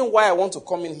 the reason why I want to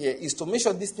come in here is to make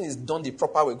sure this thing is done the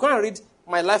proper way. Go and read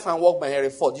My Life and Work by Henry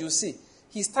Ford. You see,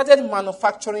 he started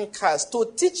manufacturing cars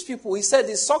to teach people. He said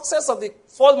the success of the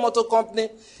Ford Motor Company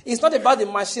is not about the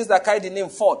machines that carry the name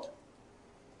Ford.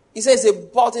 He said it's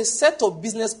about a set of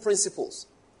business principles.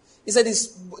 He said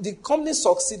the company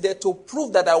succeeded to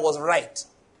prove that I was right.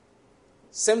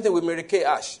 Same thing with Mary Kay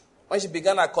Ash. When she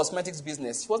began her cosmetics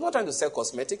business, she was not trying to sell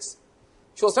cosmetics.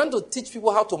 She was trying to teach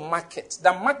people how to market.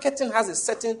 That marketing has a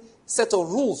certain set of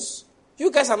rules.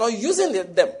 You guys are not using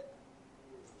them.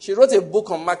 She wrote a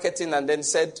book on marketing and then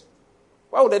said,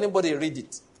 why would anybody read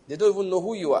it? They don't even know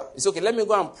who you are. It's okay, let me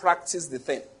go and practice the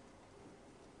thing.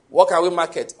 What can we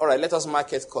market? All right, let us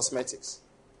market cosmetics.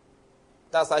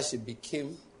 That's how she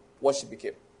became what she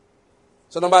became.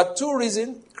 So number two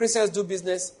reason Christians do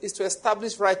business is to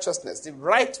establish righteousness, the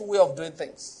right way of doing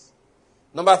things.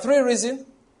 Number three reason,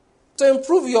 to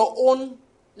improve your own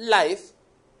life,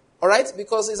 all right?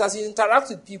 Because it's as you interact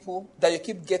with people that you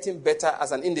keep getting better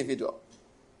as an individual.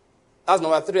 That's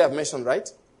number three I've mentioned, right?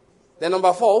 Then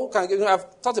number four,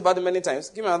 I've talked about it many times.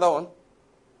 Give me another one.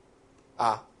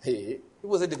 Hey.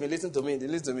 People say they've been listening to me. They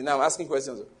listen to me. Now I'm asking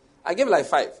questions. I gave like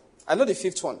 5. I know the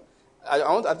 5th one.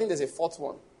 I think there's a 4th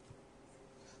one.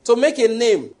 To make a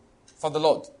name for the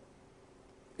Lord.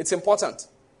 It's important.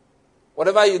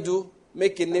 Whatever you do,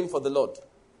 make a name for the Lord.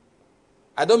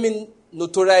 I don't mean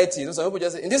notoriety. You know, some people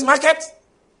just say, in this market,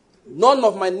 none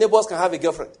of my neighbors can have a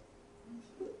girlfriend.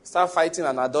 Start fighting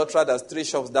an adulterer that's 3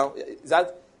 shops down. Is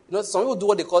that, you know, some people do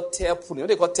what they call tear pulling. You know what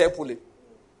they call tear pulling?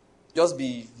 Just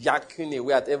be yakking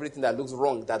away at everything that looks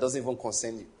wrong that doesn't even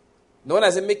concern you. Now, when I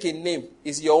say make a name,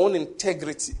 it's your own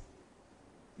integrity,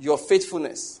 your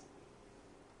faithfulness.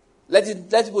 Let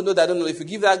people know that, I don't know, if you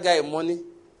give that guy money,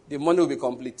 the money will be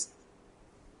complete.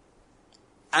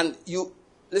 And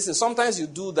listen, sometimes you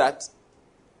do that,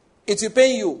 it will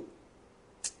pay you.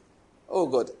 Oh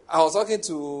God. I was talking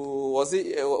to, was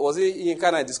it Ian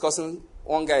Kana discussing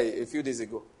one guy a few days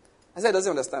ago. I said, he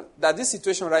doesn't understand that this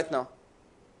situation right now,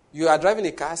 you are driving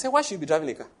a car. I said, why should you be driving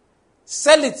a car?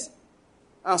 Sell it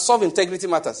and solve integrity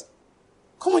matters.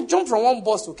 Come on, jump from one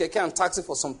bus to keke and taxi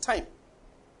for some time.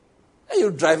 Are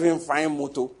you driving fine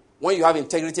motor when you have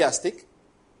integrity at stake?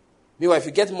 Meanwhile, if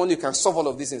you get money, you can solve all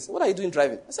of these things. What are you doing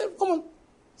driving? I said, come on,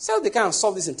 sell the car and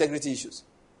solve these integrity issues.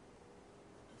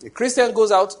 The Christian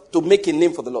goes out to make a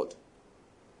name for the Lord.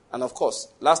 And of course,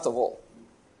 last of all,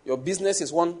 Your business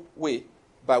is one way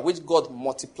by which God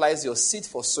multiplies your seed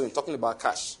for sowing, talking about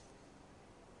cash,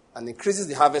 and increases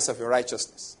the harvest of your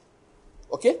righteousness.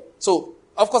 Okay? So,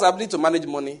 of course, ability to manage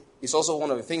money is also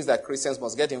one of the things that Christians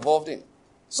must get involved in.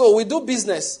 So, we do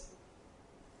business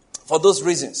for those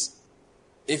reasons.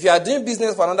 If you are doing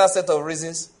business for another set of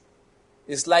reasons,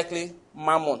 it's likely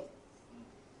mammon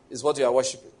is what you are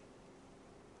worshiping.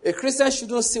 A Christian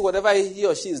shouldn't see whatever he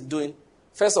or she is doing,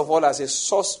 first of all, as a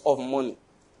source of money.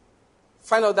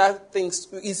 Find out that things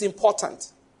is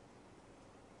important.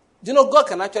 Do you know God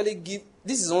can actually give,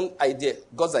 this is his own idea,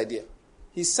 God's idea.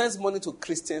 He sends money to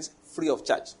Christians free of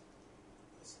charge.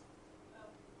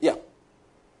 Yeah.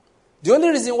 The only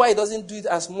reason why he doesn't do it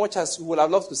as much as we would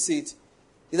have loved to see it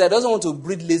is that he doesn't want to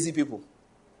breed lazy people.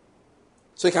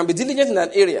 So he can be diligent in an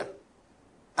area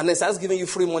and then starts giving you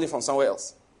free money from somewhere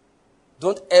else.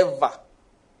 Don't ever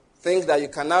think that you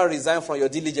can now resign from your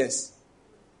diligence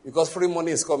because free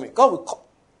money is coming. God will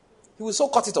he will so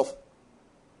cut it off.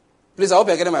 Please, I hope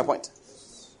you're getting my point.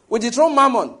 We dethrone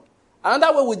mammon.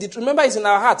 Another way we dethrone, remember, it's in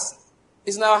our hearts.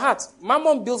 It's in our heart.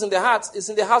 Mammon builds in the heart. It's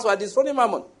in the house where dethroning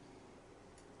mammon.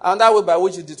 Another way by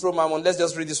which you dethrone mammon, let's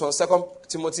just read this one. 1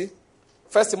 Timothy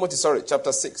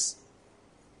chapter 6.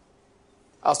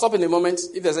 I'll stop in a moment.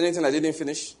 If there's anything I didn't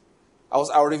finish,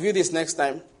 I'll review this next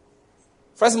time.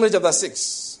 1 Timothy chapter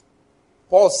 6.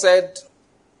 Paul said,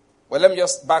 well, let me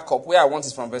just back up. Where I want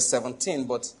is from verse 17,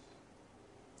 but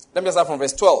let me just start from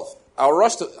verse 12. I'll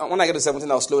rush to, when I get to 17,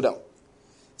 I'll slow down. It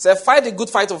said, fight the good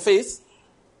fight of faith.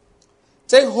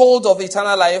 Take hold of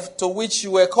eternal life to which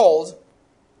you were called,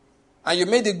 and you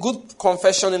made a good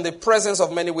confession in the presence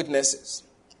of many witnesses.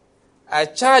 I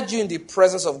charge you in the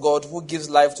presence of God who gives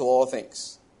life to all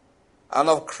things, and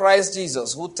of Christ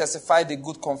Jesus who testified the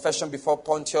good confession before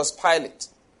Pontius Pilate,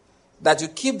 that you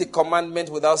keep the commandment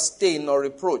without stain or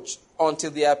reproach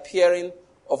until the appearing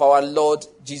of our Lord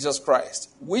Jesus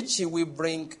Christ, which he will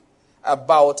bring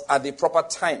about at the proper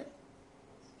time.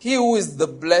 He who is the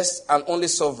blessed and only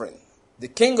sovereign, the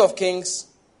King of kings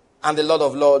and the Lord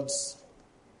of lords,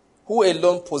 who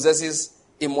alone possesses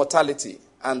immortality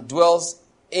and dwells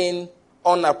in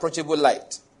unapproachable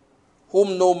light,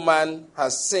 whom no man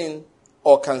has seen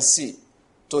or can see.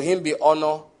 To him be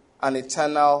honor and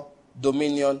eternal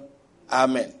dominion.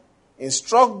 Amen.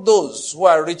 Instruct those who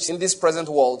are rich in this present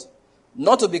world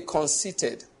not to be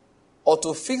conceited or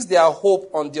to fix their hope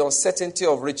on the uncertainty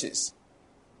of riches,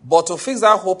 but to fix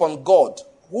their hope on God,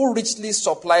 who richly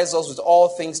supplies us with all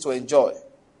things to enjoy.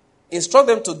 Instruct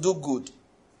them to do good,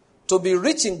 to be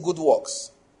rich in good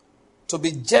works, to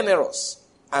be generous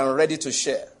and ready to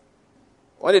share.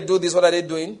 When they do this, what are they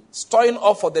doing? Storing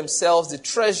up for themselves the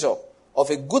treasure of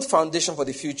a good foundation for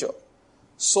the future,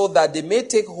 so that they may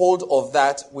take hold of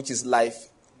that which is life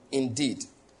indeed.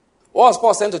 What was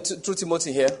Paul saying to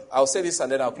Timothy here? I'll say this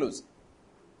and then I'll close.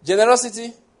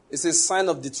 Generosity is a sign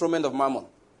of dethronement of mammon.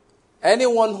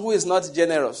 Anyone who is not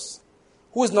generous,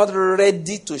 who is not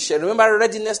ready to share. Remember,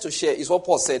 readiness to share is what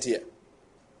Paul said here.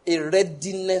 A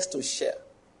readiness to share.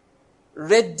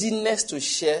 Readiness to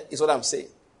share is what I'm saying.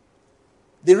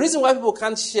 The reason why people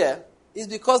can't share is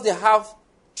because they have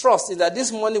trust in that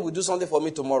this money will do something for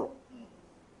me tomorrow.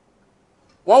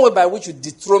 One way by which you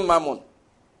dethrone mammon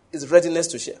is readiness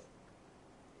to share.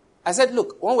 I said,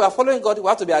 look, when we are following God, we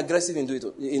have to be aggressive in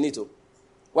it.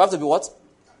 We have to be what?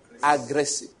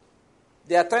 Aggressive.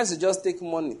 There are times you just take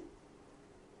money.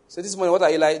 So this money, what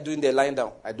are you doing there lying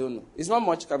down? I don't know. It's not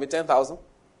much. It can be 10,000. It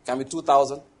can be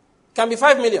 2,000. It can be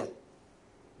 5 million.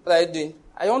 What are you doing?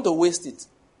 I want to waste it.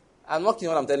 I'm not kidding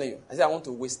what I'm telling you. I said, I want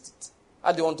to waste it.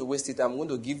 How do you want to waste it? I'm going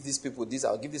to give these people this.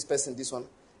 I'll give this person this one.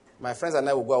 My friends and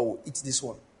I will go and we'll eat this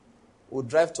one. We'll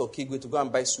drive to Okigwe to go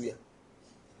and buy suya.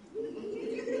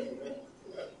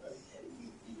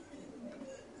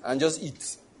 And just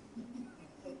eat.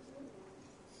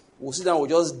 We'll sit down, we'll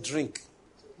just drink.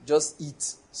 Just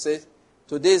eat. Say,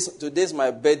 today's my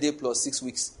birthday plus 6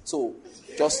 weeks. So,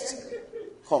 just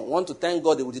come. Want to thank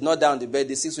God that we did not die on the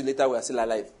birthday. 6 weeks later, we are still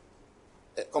alive.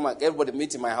 Come on, everybody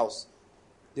meet in my house.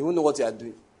 They won't know what you are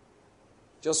doing.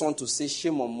 Just want to say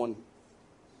shame on money.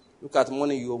 Look at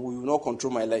money, you will not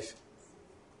control my life.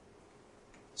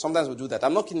 Sometimes we do that.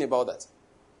 I'm not kidding about that.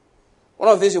 One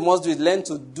of the things you must do is learn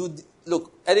to do.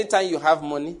 Look, anytime you have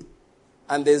money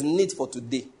and there's need for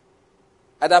today,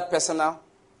 either personal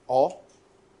or,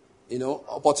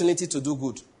 opportunity to do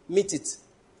good, meet it.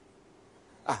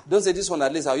 Don't say this one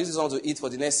at least. I'll use this one to eat for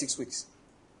the next 6 weeks.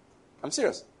 I'm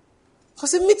serious.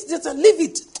 Because meet it and leave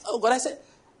it. Oh God, I said,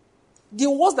 the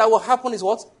worst that will happen is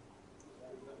what?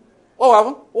 What will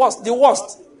happen? Worst. The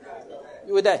worst.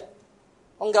 You will die.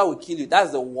 Hunger will kill you.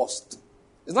 That's the worst.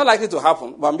 It's not likely to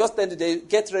happen, but I'm just telling you,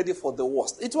 get ready for the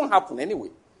worst. It won't happen anyway.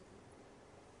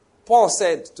 Paul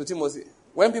said to Timothy,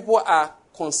 when people are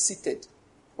conceited,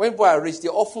 when people are rich, they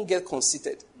often get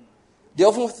conceited. They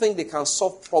often think they can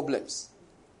solve problems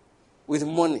with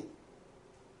money.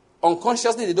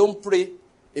 Unconsciously, they don't pray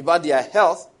about their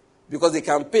health because they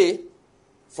can pay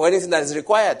for anything that is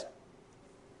required.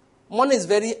 Money is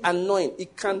very annoying.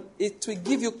 It will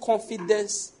give you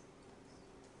confidence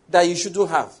that you shouldn't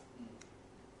have.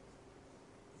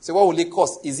 So what will it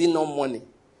cost? Is it not money?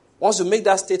 Once you make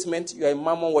that statement, you are a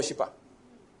mammon worshiper.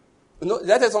 You know,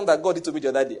 that is something that God did to me the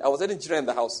other day. I was telling children in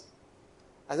the house.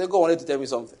 I said, God wanted to tell me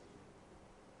something.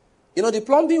 You know, the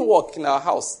plumbing work in our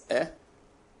house,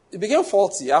 it became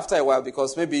faulty after a while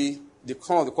because maybe the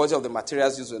quality of the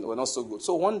materials used were not so good.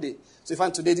 So one day, so you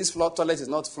find today this toilet is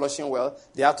not flushing well.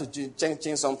 They have to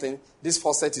change something. This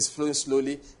faucet is flowing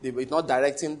slowly. They're not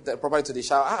directing properly to the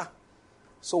shower.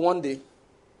 So one day,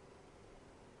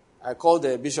 I called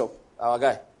the bishop, our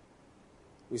guy.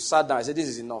 We sat down. I said, this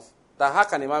is enough. That how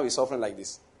can a man be suffering like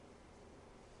this?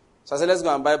 So I said, let's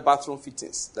go and buy bathroom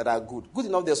fittings that are good. Good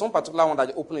enough. There's one particular one that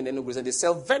they open in Enugu, and they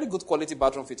sell very good quality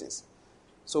bathroom fittings.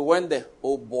 So when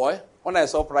when I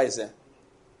saw price,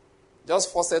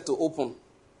 just faucet to open,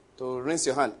 to rinse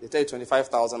your hand, they tell you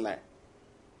 25,000 naira.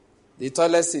 The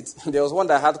toilet seat, there was one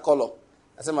that had color.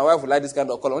 I said, my wife would like this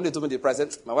kind of color. When they told me the price, I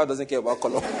said, my wife doesn't care about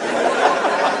color.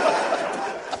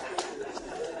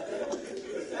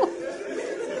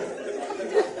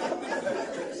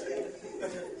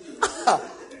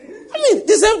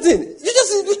 The same thing. You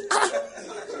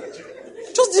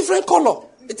just different color.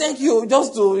 Thank you,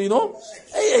 just to,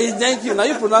 Hey, thank you. Now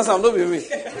you pronounce them, don't be me.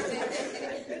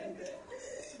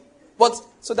 But,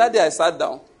 so that day I sat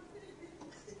down.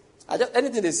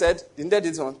 Anything they said, didn't they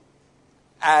this one?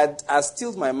 I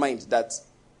stilled my mind that,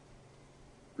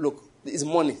 look, it's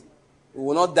money. We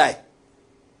will not die.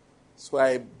 So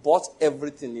I bought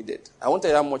everything needed. I won't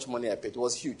tell you how much money I paid. It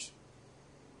was huge.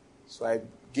 So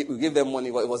we gave them money.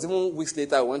 It was even weeks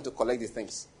later I went to collect the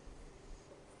things.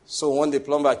 So one day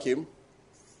plumber came,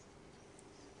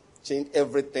 changed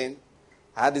everything.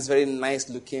 I had this very nice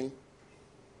looking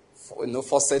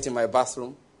faucet in my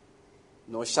bathroom.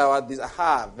 Shower.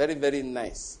 Very, very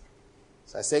nice.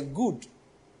 So I said, good.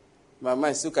 My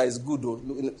mind still is good. Though.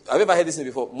 Have you ever heard this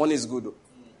before? Money is good. Though.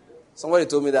 Somebody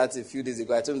told me that a few days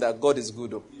ago. I told him that God is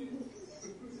good. Though.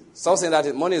 Some saying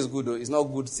that money is good. Though. It's not a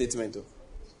good statement. Though.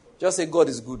 Just say God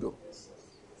is good. Though.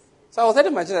 So I was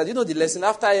telling my children, the lesson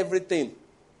after everything.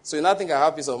 So you now think I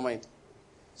have peace of mind.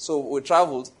 So we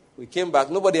traveled. We came back.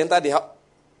 Nobody entered the house.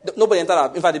 Nobody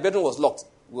entered. In fact, the bedroom was locked.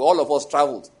 All of us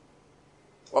traveled.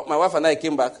 My wife and I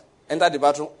came back, entered the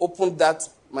bathroom, opened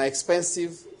my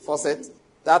expensive faucet,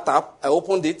 that tap. I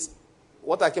opened it.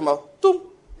 Water came out. Toom.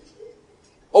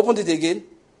 Opened it again.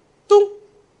 Toom.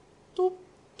 Toom.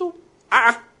 Toom.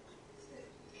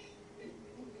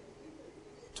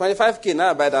 25K now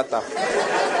I buy that tap.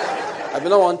 I do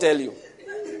not want to tell you.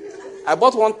 I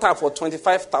bought one tap for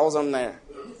 25,000 naira.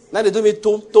 Now they do me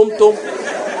toom.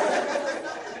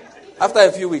 After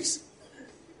a few weeks.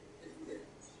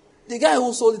 The guy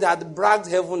who sold it had bragged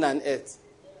heaven and earth.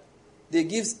 They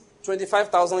give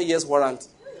 25,000 years warranty.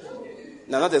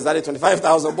 Now, not exactly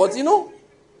 25,000, but I'm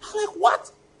like,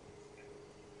 what?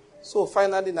 So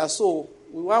finally,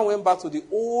 we went back to the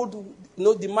old,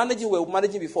 the managing we were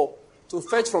managing before, to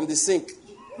fetch from the sink.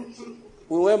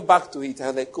 We went back to it. I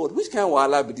was like, God, which kind of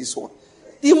wahala be this one?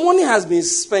 The money has been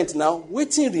spent now.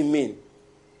 Waiting remain.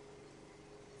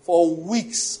 For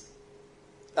weeks.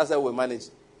 That's how we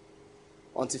managed.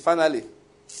 Until finally,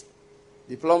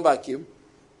 the plumber came,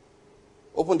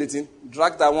 opened the thing,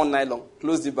 dragged that one nylon,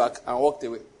 closed the back, and walked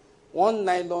away. One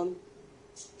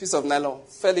piece of nylon,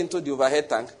 fell into the overhead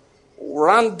tank,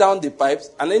 ran down the pipes,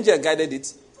 an angel guided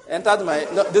it, entered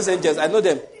those angels, I know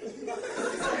them,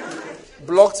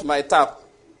 blocked my tap,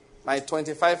 my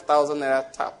 25,000 naira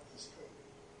tap.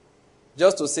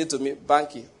 Just to say to me,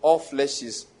 Banky, all flesh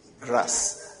is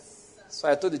grass. So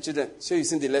I told the children, so you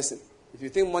seen the lesson. If you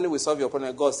think money will solve your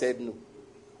problem, God said no.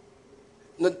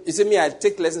 You see me, I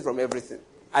take lessons from everything.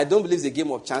 I don't believe it's a game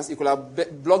of chance. You could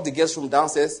have blocked the guest room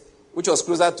downstairs, which was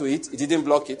closer to it. It didn't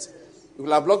block it. You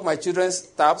could have blocked my children's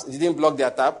taps. It didn't block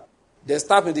their tap. There's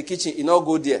tap in the kitchen. It not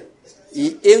go there.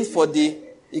 He aimed for the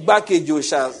Igbake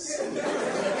Josha's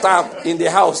tap in the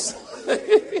house.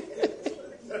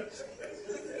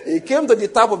 He came to the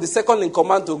tap of the second in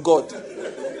command to God.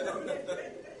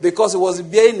 Because he was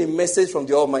bearing a message from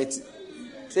the Almighty.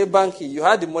 Say, Banky, you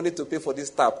had the money to pay for this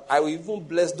tap. I will even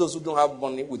bless those who don't have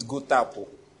money with good tap.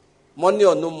 Money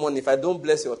or no money, if I don't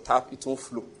bless your tap, it won't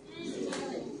flow.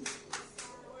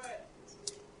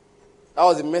 That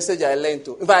was the message I learned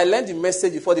to. If I learned the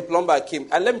message before the plumber came,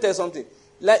 and let me tell you something.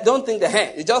 Don't think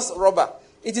that, it's just rubber.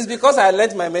 It is because I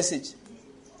learned my message.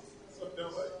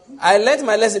 I learned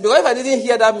my lesson. Because if I didn't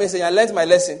hear that message, I learned my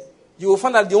lesson, you will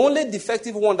find that the only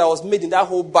defective one that was made in that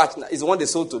whole batch is the one they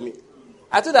sold to me.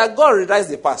 I told that God rewrites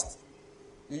the past.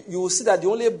 You will see that the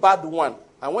only bad one,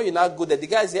 and when you now go there, the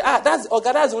guy say, that's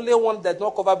the only one that's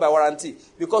not covered by warranty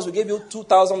because we gave you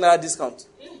 2,000 naira discount.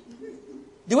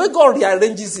 The way God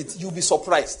rearranges it, you'll be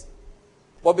surprised.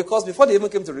 But because before they even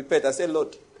came to repent, I said,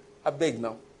 Lord, I beg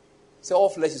now. Say all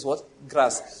flesh is what?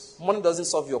 Grass. Money doesn't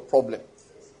solve your problem.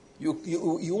 You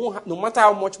won't have, no matter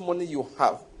how much money you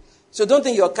have. So don't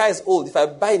think your car is old. If I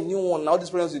buy a new one, now these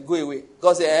problems will go away.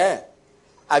 God said,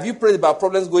 have you prayed about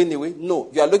problems going away? No.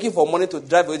 You are looking for money to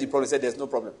drive away the problem. Say there's no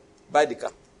problem. Buy the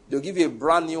car. They'll give you a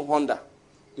brand new Honda.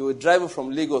 You will drive it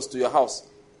from Lagos to your house.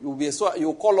 You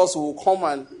will call us. We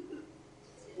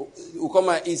will come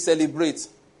and celebrate.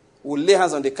 We'll lay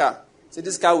hands on the car. Say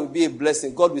this car will be a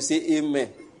blessing. God will say amen.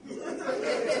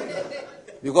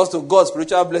 Because to God,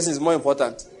 spiritual blessing is more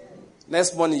important.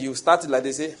 Next morning, you start it like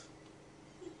they say.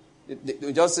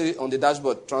 They just say on the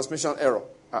dashboard, transmission error.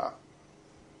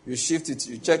 You shift it,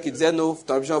 you check it. There's no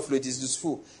transmission fluid, it's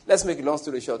useful. Let's make a long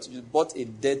story short. You bought a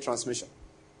dead transmission.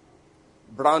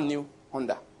 Brand new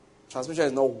Honda. Transmission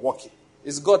is not working.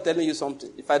 It's God telling you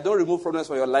something. If I don't remove problems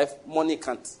from your life, money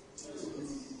can't.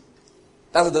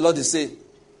 That's what the Lord is saying.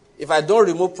 If I don't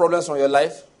remove problems from your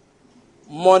life,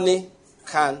 money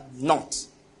cannot.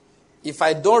 If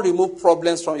I don't remove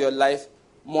problems from your life,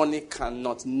 money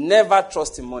cannot. Never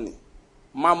trust in money.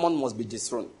 Mammon must be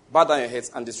dethroned. Bow down your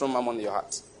heads and dethrone mammon in your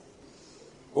heart.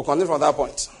 We'll continue from that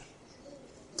point.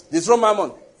 Dethrone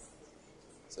mammon.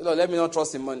 Say, Lord, let me not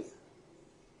trust in money.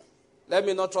 Let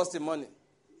me not trust in money.